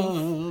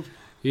love.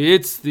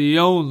 It's the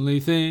only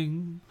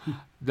thing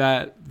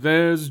that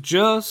there's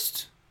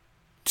just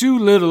too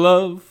little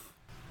of.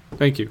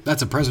 Thank you.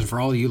 That's a present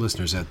for all you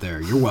listeners out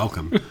there. You're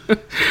welcome.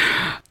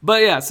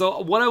 But yeah,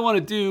 so what I want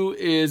to do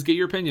is get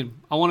your opinion.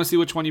 I want to see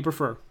which one you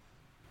prefer.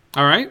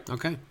 All right?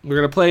 Okay. We're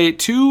going to play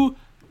two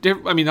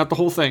different, I mean, not the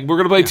whole thing. We're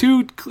going to play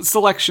two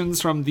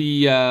selections from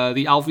the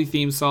Alfie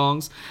theme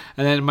songs,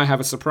 and then it might have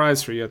a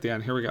surprise for you at the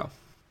end. Here we go.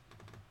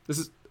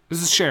 This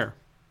is Cher.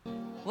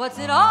 What's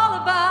it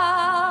all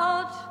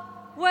about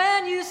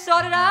when you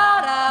sort it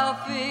out,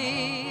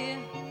 Alfie?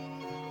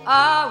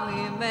 Are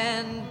we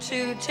meant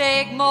to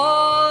take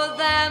more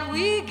than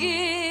we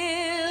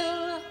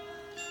give?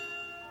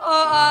 Or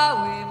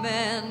are we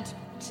meant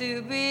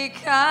to be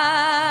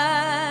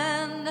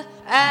kind?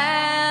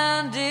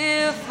 And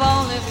if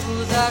only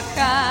fools are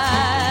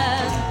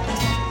kind,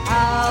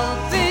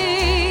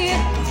 Alfie,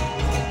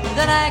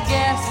 then I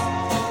guess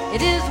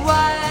it is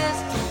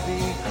wise to be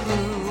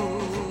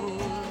cruel.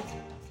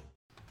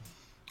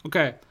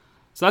 Okay,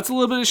 so that's a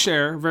little bit of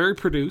Cher, very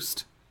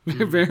produced,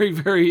 very,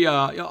 very,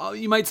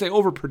 you might say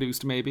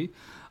overproduced maybe.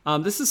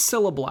 This is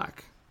Cilla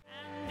Black.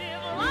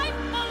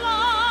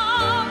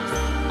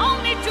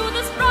 Only to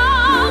the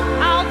strong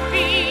I'll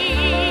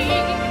be.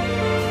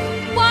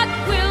 What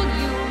will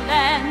you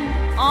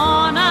lend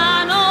on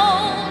an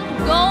old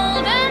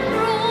golden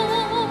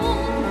rule?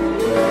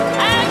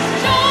 As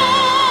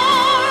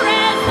sure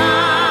as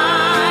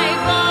I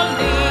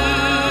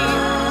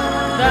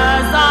believe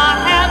there's a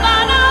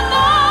heaven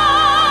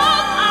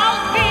above,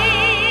 I'll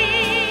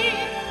be.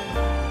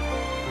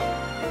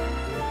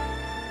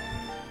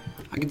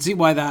 I can see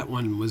why that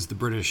one was the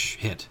British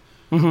hit.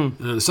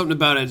 Mm-hmm. Something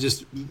about it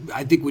just,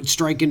 I think, would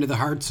strike into the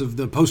hearts of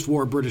the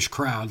post-war British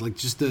crowd. Like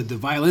just the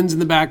violins in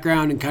the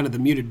background and kind of the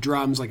muted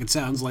drums. Like it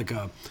sounds like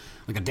a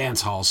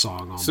dance hall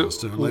song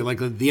almost. So,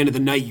 like at the end of the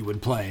night you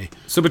would play.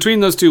 So between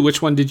those two,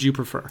 which one did you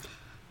prefer?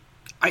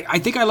 I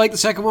think I like the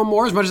second one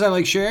more as much as I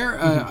like Cher.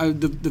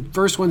 The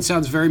first one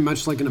sounds very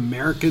much like an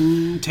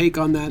American take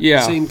on that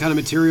same kind of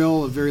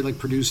material. A very like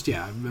produced,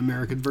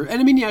 American version.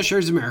 And I mean,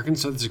 Cher's American,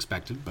 so that's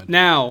expected. But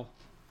now,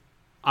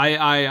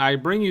 I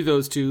bring you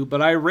those two, but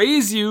I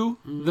raise you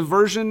the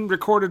version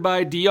recorded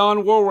by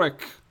Dionne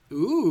Warwick.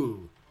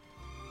 Ooh.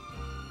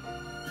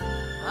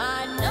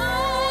 I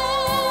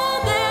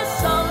know there's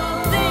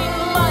something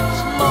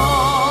much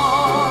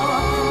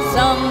more,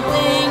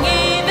 something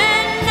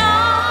even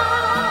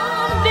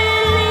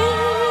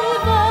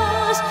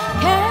non-believers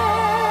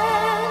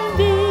can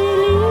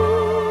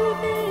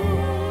believe in.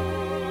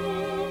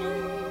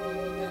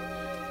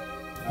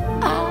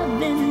 I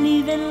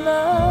believe in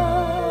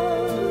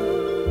love,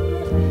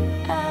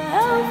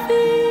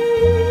 Alfie.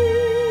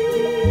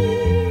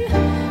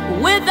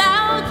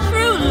 Without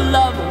true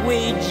love,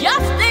 we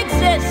just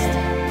exist.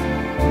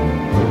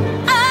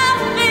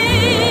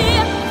 Alfie,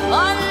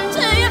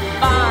 until you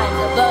find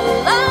the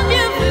love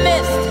you've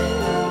missed,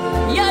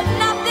 you're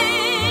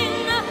nothing,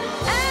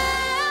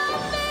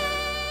 Alfie.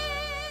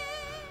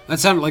 That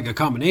sounded like a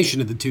combination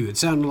of the two. It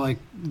sounded like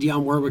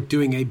Dionne Warwick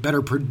doing a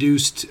better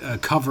produced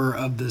cover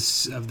of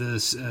this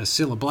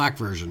Cilla Black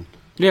version.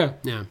 Yeah.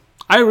 Yeah.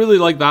 I really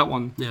like that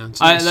one. Yeah,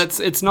 it's nice.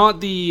 It's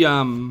not the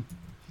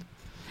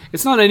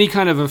it's not any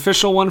kind of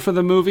official one for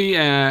the movie,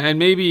 and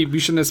maybe we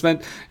shouldn't have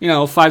spent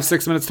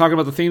 5-6 minutes talking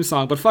about the theme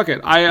song. But fuck it,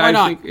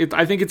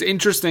 I think it's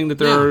interesting that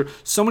there are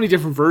so many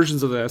different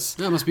versions of this.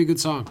 Yeah, it must be a good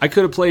song. I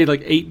could have played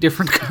like 8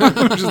 different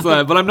versions of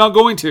that, but I'm not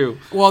going to.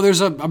 Well,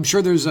 I'm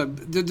sure there's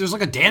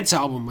like a dance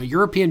album, a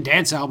European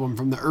dance album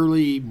from the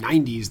early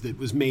 '90s that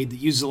was made that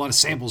uses a lot of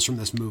samples from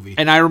this movie.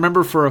 And I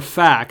remember for a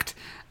fact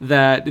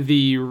that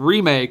the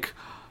remake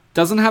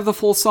doesn't have the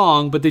full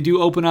song, but they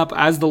do open up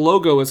as the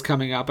logo is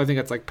coming up. I think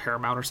it's like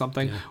Paramount or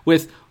something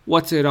with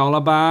 "What's it all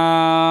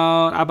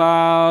about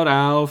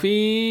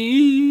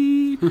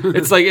Alfie?"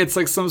 it's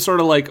like some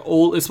sort of like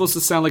old. It's supposed to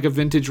sound like a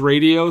vintage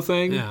radio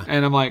thing,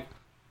 and I'm like,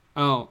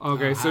 oh,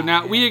 okay. So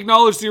now we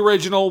acknowledge the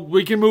original.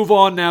 We can move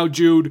on now,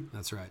 Jude.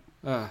 That's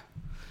right.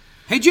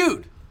 Hey,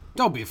 Jude,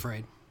 don't be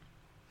afraid.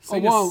 I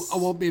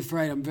won't be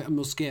afraid. I'm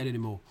not scared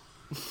anymore.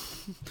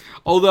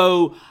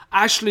 Although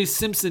Ashley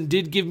Simpson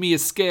did give me a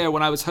scare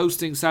when I was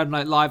hosting Saturday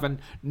Night Live and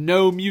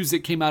no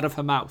music came out of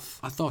her mouth.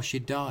 I thought she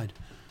died.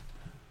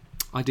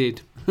 I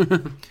did.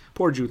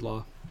 Poor Jude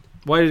Law.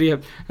 Why did he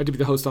have to be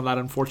the host on that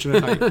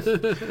unfortunate night? But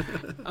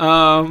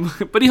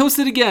he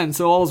hosted again,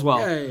 so all's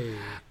well.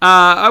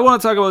 I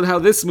want to talk about how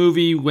this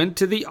movie went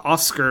to the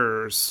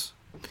Oscars.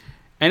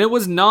 And it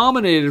was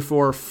nominated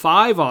for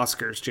 5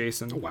 Oscars,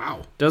 Jason. Oh,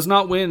 wow. Does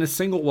not win a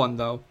single one,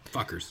 though.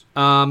 Fuckers.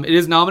 It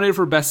is nominated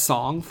for Best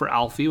Song for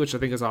Alfie, which I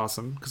think is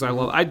awesome, because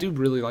I do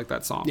really like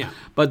that song. Yeah.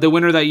 But the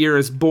winner that year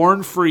is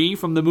Born Free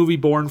from the movie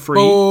Born Free.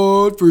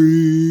 Born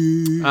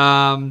Free.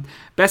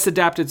 Best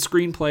Adapted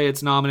Screenplay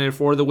it's nominated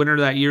for. The winner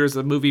that year is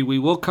a movie we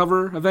will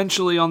cover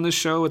eventually on this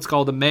show. It's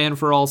called A Man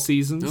for All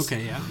Seasons.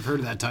 Okay, yeah. I've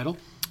heard of that title.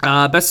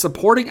 Best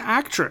Supporting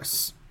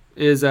Actress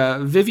is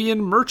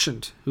Vivian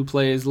Merchant, who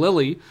plays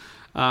Lily.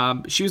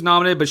 She was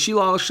nominated, but she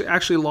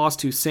actually lost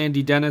to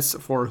Sandy Dennis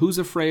for Who's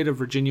Afraid of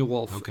Virginia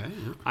Woolf. Okay.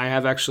 Yeah. I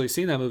have actually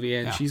seen that movie,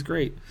 and she's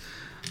great.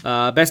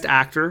 Best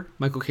Actor,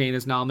 Michael Caine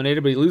is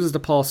nominated, but he loses to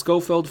Paul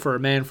Scofield for A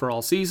Man for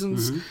All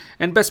Seasons. Mm-hmm.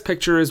 And Best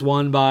Picture is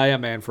won by A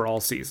Man for All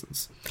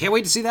Seasons. Can't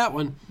wait to see that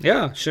one.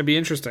 Yeah, should be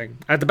interesting.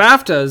 At the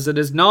BAFTAs, it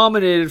is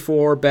nominated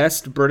for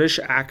Best British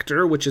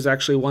Actor, which is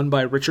actually won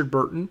by Richard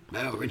Burton.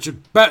 Oh,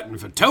 Richard Burton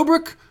for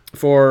Tobruk?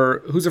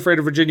 For Who's Afraid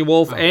of Virginia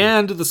Woolf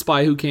and The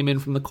Spy Who Came In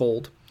From the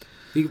Cold.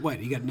 He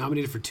got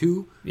nominated for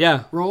 2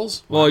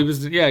 roles? Wow. Well, he was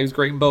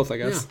great in both, I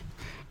guess.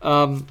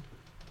 Yeah.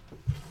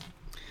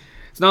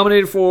 It's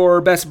nominated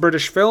for Best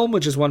British Film,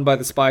 which is won by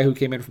The Spy Who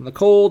Came In From the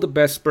Cold.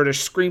 Best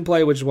British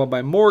Screenplay, which is won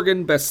by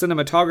Morgan. Best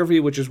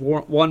Cinematography, which is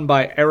won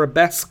by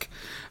Arabesque.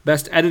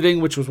 Best Editing,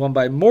 which was won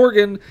by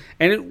Morgan.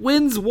 And it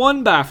wins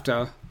 1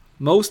 BAFTA,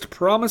 Most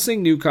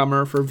Promising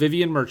Newcomer, for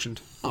Vivian Merchant.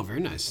 Oh, very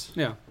nice.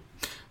 Yeah.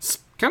 It's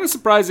kind of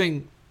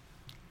surprising.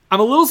 I'm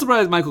a little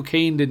surprised Michael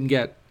Caine didn't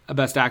get a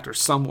Best Actor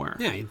somewhere.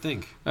 Yeah, you'd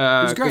think.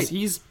 He's great.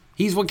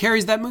 He's what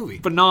carries that movie.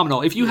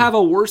 Phenomenal. If you have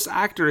a worse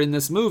actor in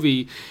this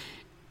movie,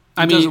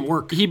 It doesn't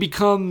work. He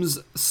becomes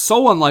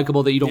so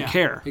unlikable that you don't Yeah,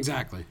 care.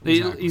 exactly.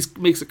 He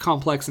makes it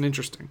complex and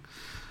interesting.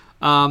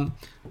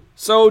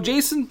 So,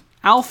 Jason,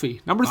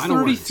 Alfie, number Final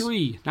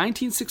 33,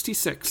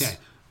 1966. Okay.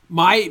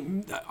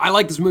 I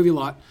like this movie a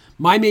lot.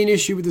 My main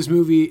issue with this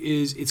movie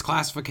is its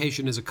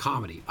classification as a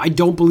comedy. I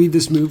don't believe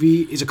this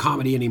movie is a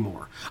comedy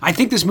anymore. I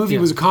think this movie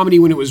was a comedy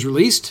when it was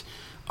released.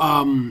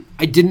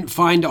 I didn't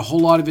find a whole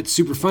lot of it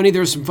super funny.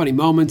 There's some funny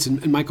moments,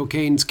 and Michael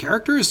Caine's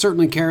character is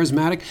certainly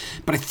charismatic,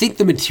 but I think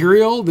the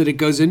material that it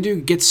goes into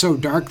gets so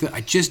dark that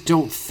I just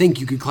don't think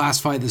you could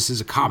classify this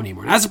as a comedy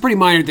anymore. And that's a pretty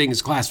minor thing,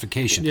 is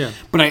classification. Yeah.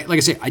 But like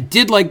I say, I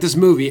did like this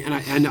movie, and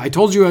I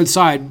told you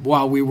outside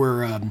while we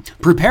were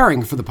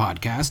preparing for the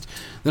podcast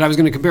that I was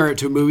going to compare it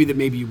to a movie that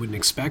maybe you wouldn't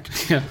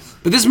expect. Yeah.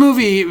 But this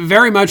movie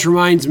very much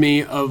reminds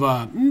me of,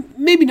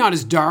 maybe not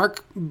as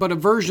dark, but a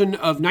version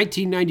of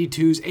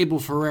 1992's Abel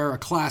Ferrara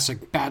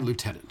classic Bad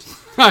Lieutenant.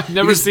 I've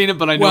never seen it,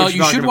 but I know Well, what you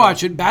you're should talking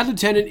watch about. it. Bad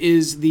Lieutenant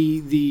is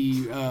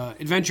the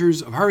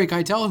adventures of Harvey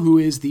Keitel, who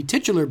is the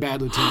titular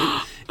Bad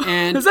Lieutenant.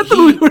 And Is that the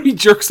movie where he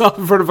jerks off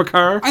in front of a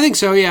car? I think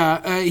so.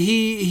 Yeah,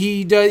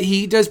 he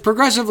does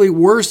progressively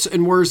worse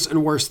and worse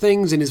and worse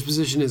things in his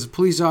position as a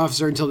police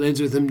officer until it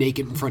ends with him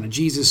naked in front of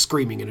Jesus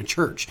screaming in a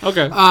church.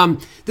 Okay.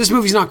 This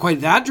movie's not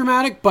quite that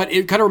dramatic, but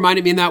it kind of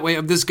reminded me in that way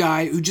of this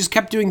guy who just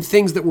kept doing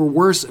things that were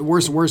worse and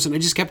worse and worse, and I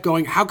just kept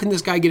going, how can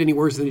this guy get any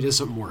worse than he does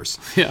something worse?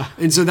 Yeah.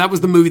 And so that was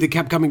the movie that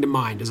kept coming to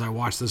mind as I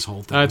watched this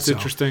whole thing. That's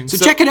interesting.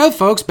 So check it out,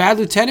 folks. Bad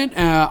Lieutenant.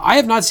 I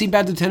have not seen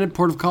Bad Lieutenant,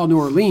 Port of Call, New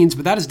Orleans,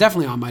 but that is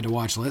definitely on my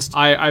to-watch list.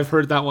 I've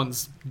heard that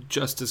one's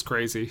just as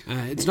crazy.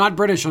 It's not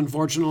British,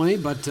 unfortunately,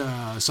 but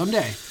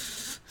someday.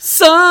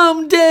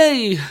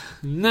 Someday.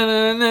 Na,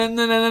 na, na,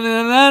 na, na,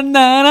 na,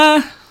 na,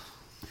 na.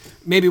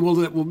 Maybe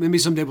maybe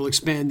someday we'll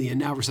expand the and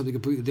now for something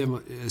completely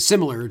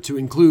similar to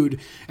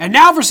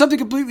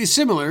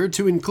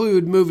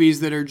include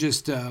movies that are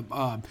just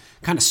kind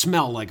of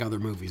smell like other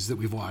movies that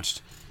we've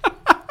watched.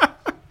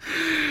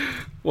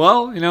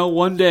 Well,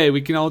 one day we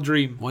can all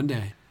dream. One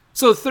day.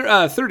 So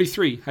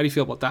 33. How do you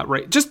feel about that?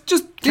 Right, just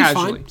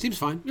casually. Seems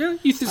fine. Yeah.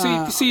 You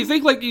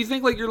think like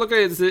you're looking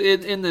at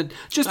it in the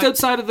just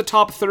outside of the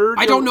top third.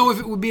 I don't know if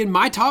it would be in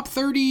my top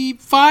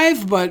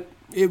 35, but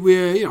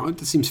it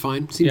seems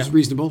fine. Seems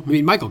reasonable. I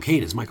mean, Michael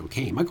Caine is Michael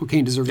Caine. Michael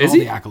Caine deserves all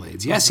the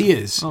accolades. Yes, he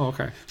is. Oh,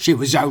 okay. She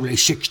was only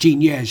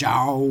 16 years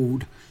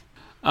old.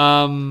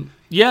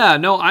 Yeah,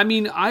 no, I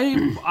mean,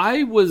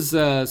 I was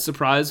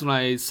surprised when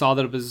I saw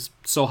that it was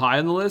so high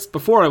on the list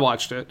before I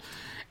watched it,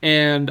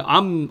 and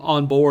I'm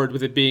on board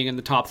with it being in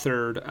the top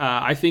third.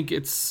 I think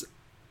it's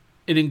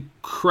an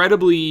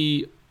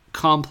incredibly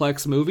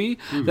complex movie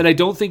that I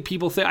don't think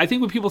people think. I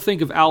think when people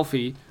think of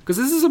Alfie, because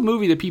this is a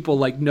movie that people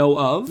know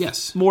of,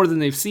 more than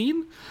they've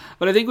seen,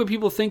 but I think when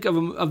people think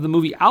of the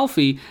movie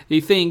Alfie, they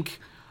think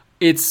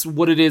it's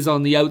what it is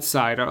on the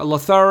outside: a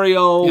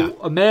Lothario,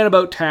 a man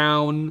about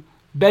town.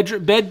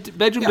 Bedroom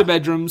to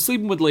bedroom,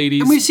 sleeping with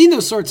ladies. And we've seen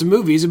those sorts of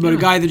movies about a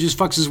guy that just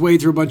fucks his way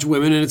through a bunch of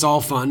women and it's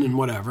all fun and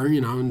whatever,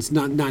 and it's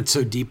not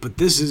so deep. But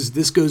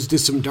this goes to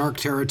some dark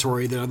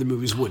territory that other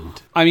movies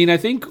wouldn't. I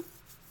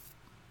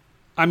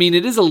mean,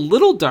 it is a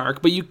little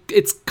dark, but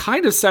it's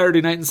kind of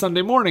Saturday night and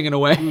Sunday morning in a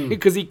way,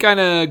 because he kind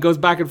of goes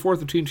back and forth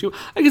between two.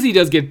 I guess he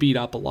does get beat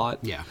up a lot.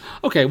 Yeah.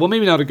 Okay, well,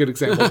 maybe not a good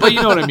example, but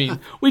you know what I mean.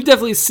 We've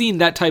definitely seen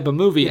that type of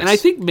movie, and I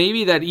think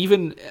maybe that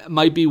even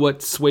might be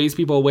what sways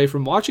people away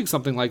from watching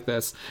something like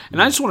this.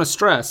 And I just want to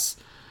stress,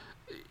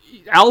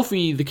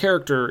 Alfie, the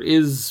character,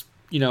 is,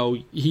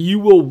 you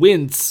will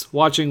wince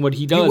watching what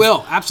he does. You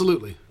will,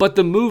 absolutely. But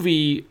the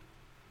movie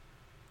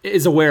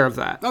is aware of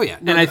that. Oh, yeah.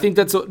 And I think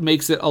that's what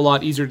makes it a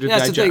lot easier to digest.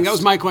 That's the thing. That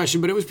was my question,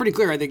 but it was pretty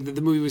clear, I think, that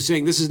the movie was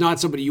saying this is not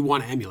somebody you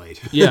want to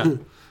emulate. Yeah.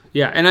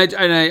 Yeah, and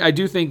I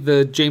do think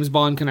the James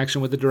Bond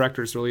connection with the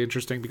director is really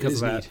interesting because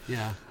of that. Neat.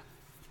 Yeah.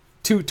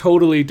 Two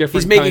totally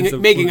different He's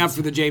making up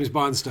for the James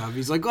Bond stuff.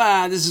 He's like,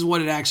 this is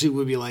what it actually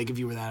would be like if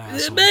you were that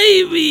asshole.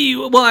 Maybe.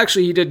 Well,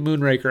 actually, he did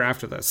Moonraker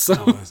after this.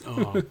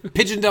 So.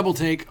 Pigeon double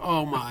take.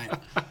 Oh, my.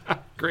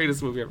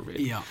 Greatest movie ever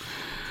made. Yeah.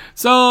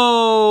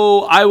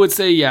 So I would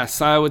say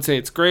yes. I would say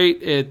it's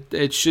great.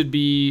 It should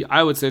be.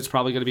 I would say it's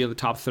probably going to be in the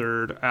top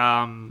third.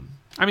 I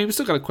mean, we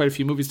still got quite a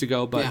few movies to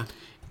go, but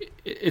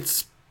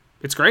it's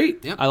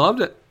great. Yep. I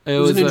loved it. It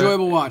was an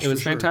enjoyable watch. It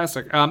was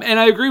fantastic. And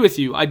I agree with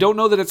you. I don't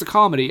know that it's a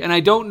comedy, and I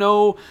don't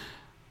know,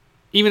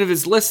 even if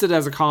it's listed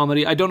as a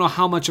comedy, I don't know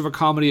how much of a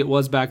comedy it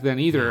was back then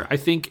either. I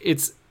think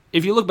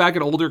if you look back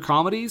at older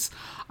comedies,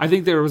 I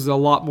think there was a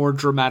lot more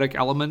dramatic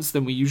elements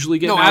than we usually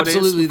get nowadays.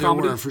 Absolutely there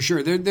were, for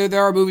sure.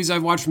 There are movies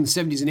I've watched from the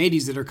 70s and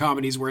 80s that are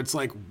comedies where it's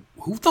like,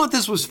 who thought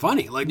this was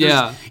funny?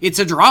 It's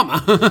a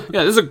drama.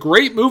 Yeah, this is a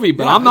great movie,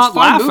 but I'm not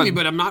laughing.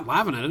 But I'm not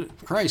laughing at it.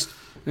 Christ.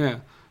 Yeah.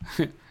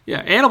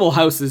 Yeah, Animal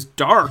House is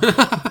dark.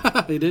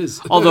 It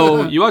is.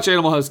 Although you watch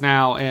Animal House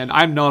now, and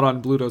I'm not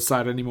on Bluto's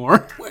side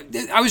anymore.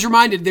 I was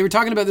reminded, they were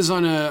talking about this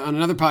on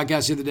another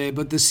podcast the other day,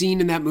 but the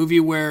scene in that movie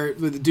where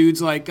the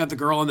dude's like got the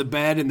girl on the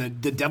bed and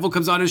the devil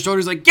comes on his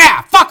shoulders like,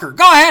 yeah, fuck her,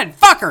 go ahead,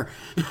 fuck her.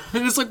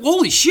 And it's like,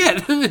 holy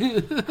shit.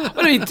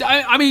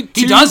 I mean,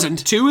 he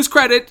doesn't. To his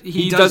credit,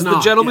 he does the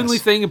not, gentlemanly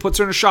yes. thing and puts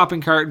her in a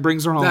shopping cart and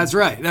brings her home. That's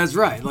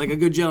right, like a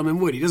good gentleman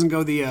would. He doesn't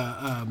go the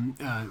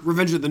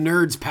Revenge of the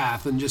Nerds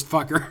path and just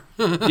fuck her.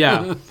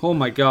 Yeah. Oh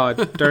my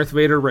God. Darth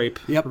Vader rape.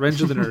 Yep.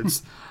 Revenge of the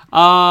Nerds.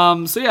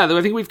 So yeah,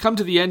 I think we've come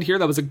to the end here.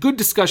 That was a good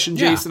discussion,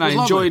 Jason. Yeah, I it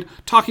was enjoyed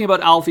talking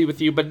about Alfie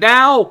with you. But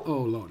now,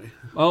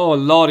 oh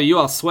lordy, you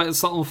are sweating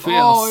something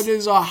fierce. Oh, it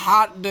is a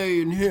hot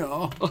day in here.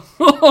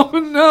 Oh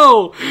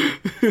no!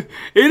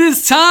 It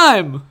is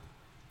time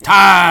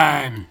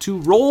to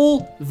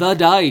roll the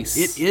dice.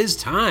 It is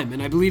time,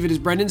 and I believe it is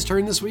Brendan's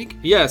turn this week.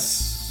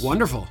 Yes.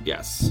 Wonderful.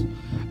 Yes.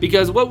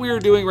 Because what we are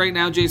doing right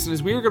now, Jason,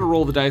 is we are going to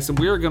roll the dice, and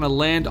we are going to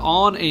land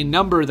on a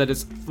number out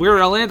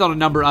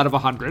of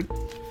 100.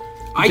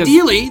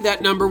 Ideally,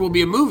 that number will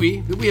be a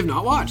movie that we have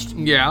not watched.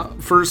 Yeah.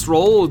 First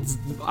roll,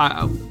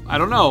 I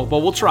don't know, but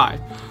we'll try.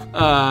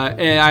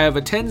 And I have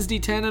a 10s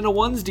D10 and a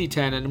 1s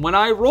D10, and when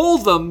I roll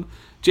them,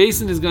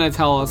 Jason is going to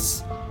tell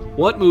us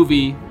what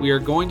movie we are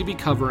going to be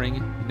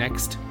covering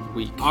next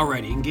week.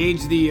 Alrighty,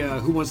 engage the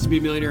Who Wants to Be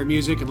a Millionaire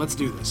music, and let's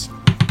do this.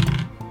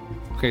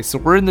 Okay, so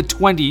we're in the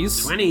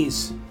 20s.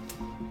 20s.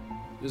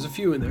 There's a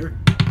few in there.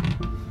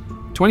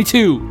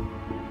 22.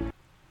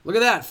 Look at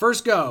that.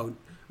 First go.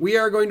 We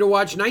are going to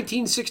watch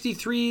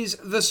 1963's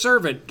The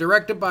Servant,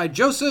 directed by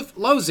Joseph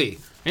Losey.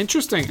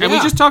 Interesting. Yeah. And we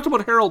just talked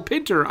about Harold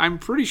Pinter. I'm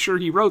pretty sure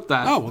he wrote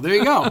that. Oh, well, there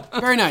you go.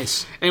 Very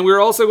nice. And we're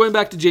also going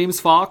back to James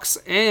Fox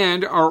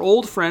and our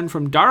old friend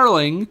from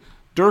Darling,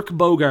 Dirk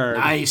Bogarde.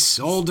 Nice.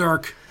 Old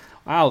Dirk.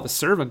 Wow, The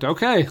Servant.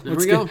 Okay. There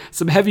we go.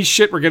 Some heavy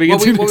shit we're getting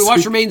into we next watched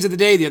week. Remains of the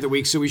Day the other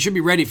week, so we should be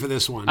ready for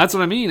this one. That's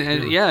what I mean.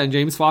 And and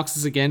James Fox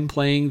is again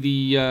playing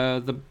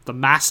the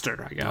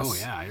master, I guess. Oh,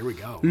 yeah. Here we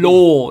go.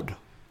 Lord.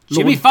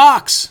 Jimmy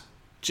Fox.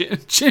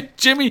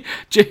 Jamie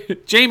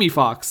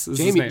Fox is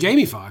his name.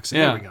 Jamie Fox.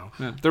 There we go.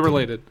 Yeah, they're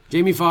related.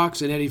 Jamie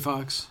Fox and Eddie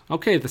Fox.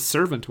 Okay, The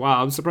Servant.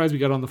 Wow, I'm surprised we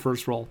got on the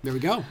first roll. There we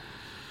go.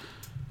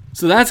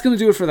 So that's going to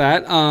do it for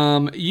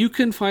that. You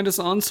can find us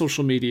on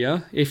social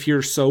media if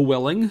you're so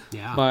willing.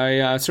 Yeah.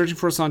 By searching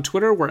for us on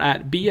Twitter. We're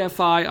at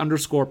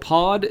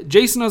BFI_pod.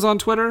 Jason is on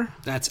Twitter.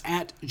 That's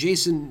at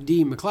Jason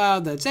D.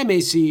 McLeod. That's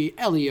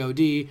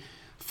MACLEOD.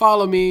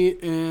 Follow me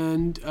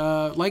and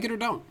like it or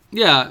don't.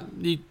 Yeah,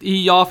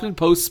 he often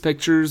posts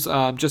pictures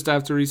just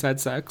after he's had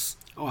sex.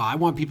 Oh, I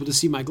want people to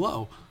see my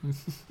glow.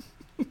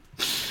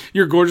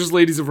 Your gorgeous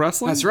ladies of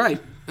wrestling? That's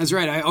right. That's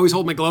right. I always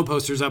hold my glow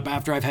posters up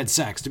after I've had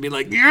sex to be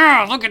like,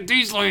 yeah, look at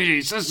these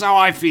ladies. This is how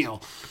I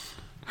feel.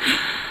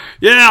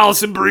 Yeah,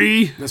 Alison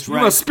Brie. That's right.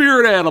 You're a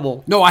spirit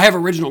animal. No, I have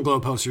original glow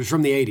posters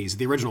from the 80s,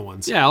 the original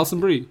ones. Yeah, Alison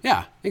Brie.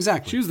 Yeah,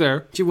 exactly. She was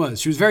there. She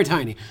was. She was very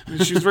tiny.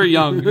 She was very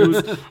young. There was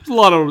a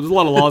lot of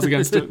laws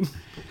against it.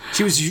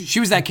 She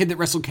was that kid that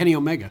wrestled Kenny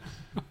Omega.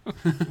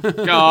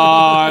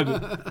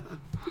 God.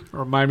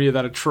 Remind me of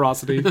that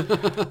atrocity.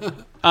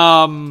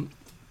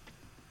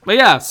 But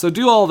yeah, so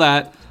do all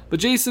that. But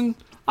Jason,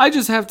 I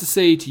just have to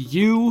say to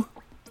you,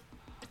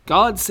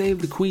 God save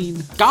the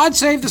Queen. God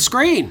save the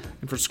screen.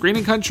 And for Screen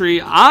and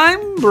Country,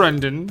 I'm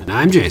Brendan. And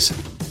I'm Jason.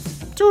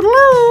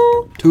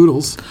 Toodaloo.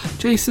 Toodles.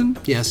 Jason?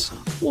 Yes?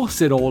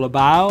 What's it all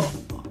about?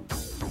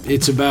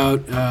 It's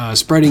about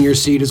spreading your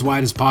seed as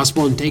wide as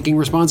possible and taking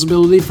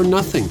responsibility for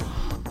nothing.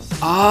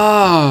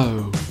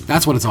 Oh.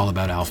 That's what it's all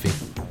about, Alfie.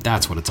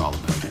 That's what it's all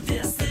about.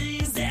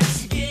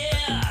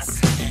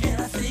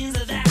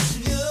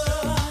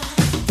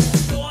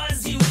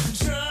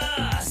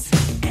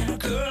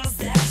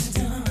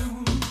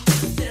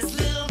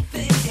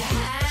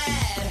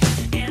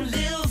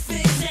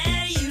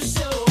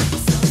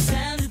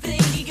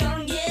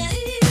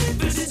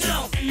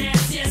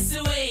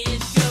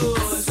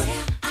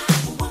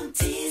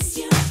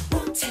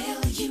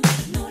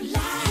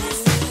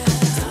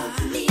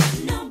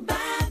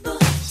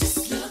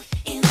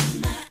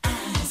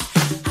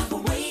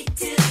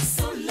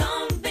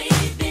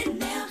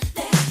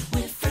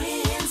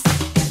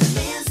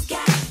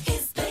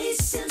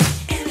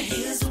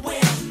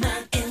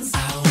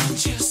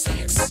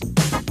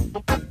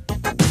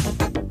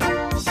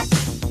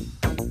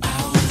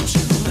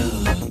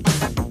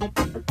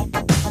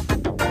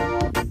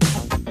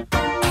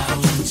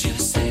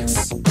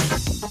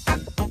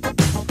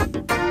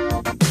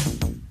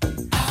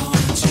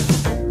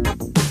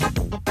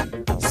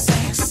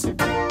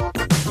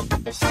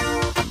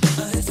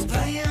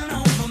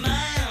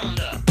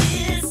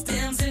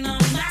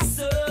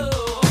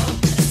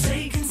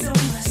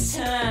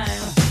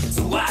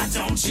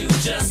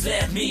 Just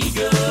let me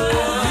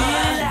go.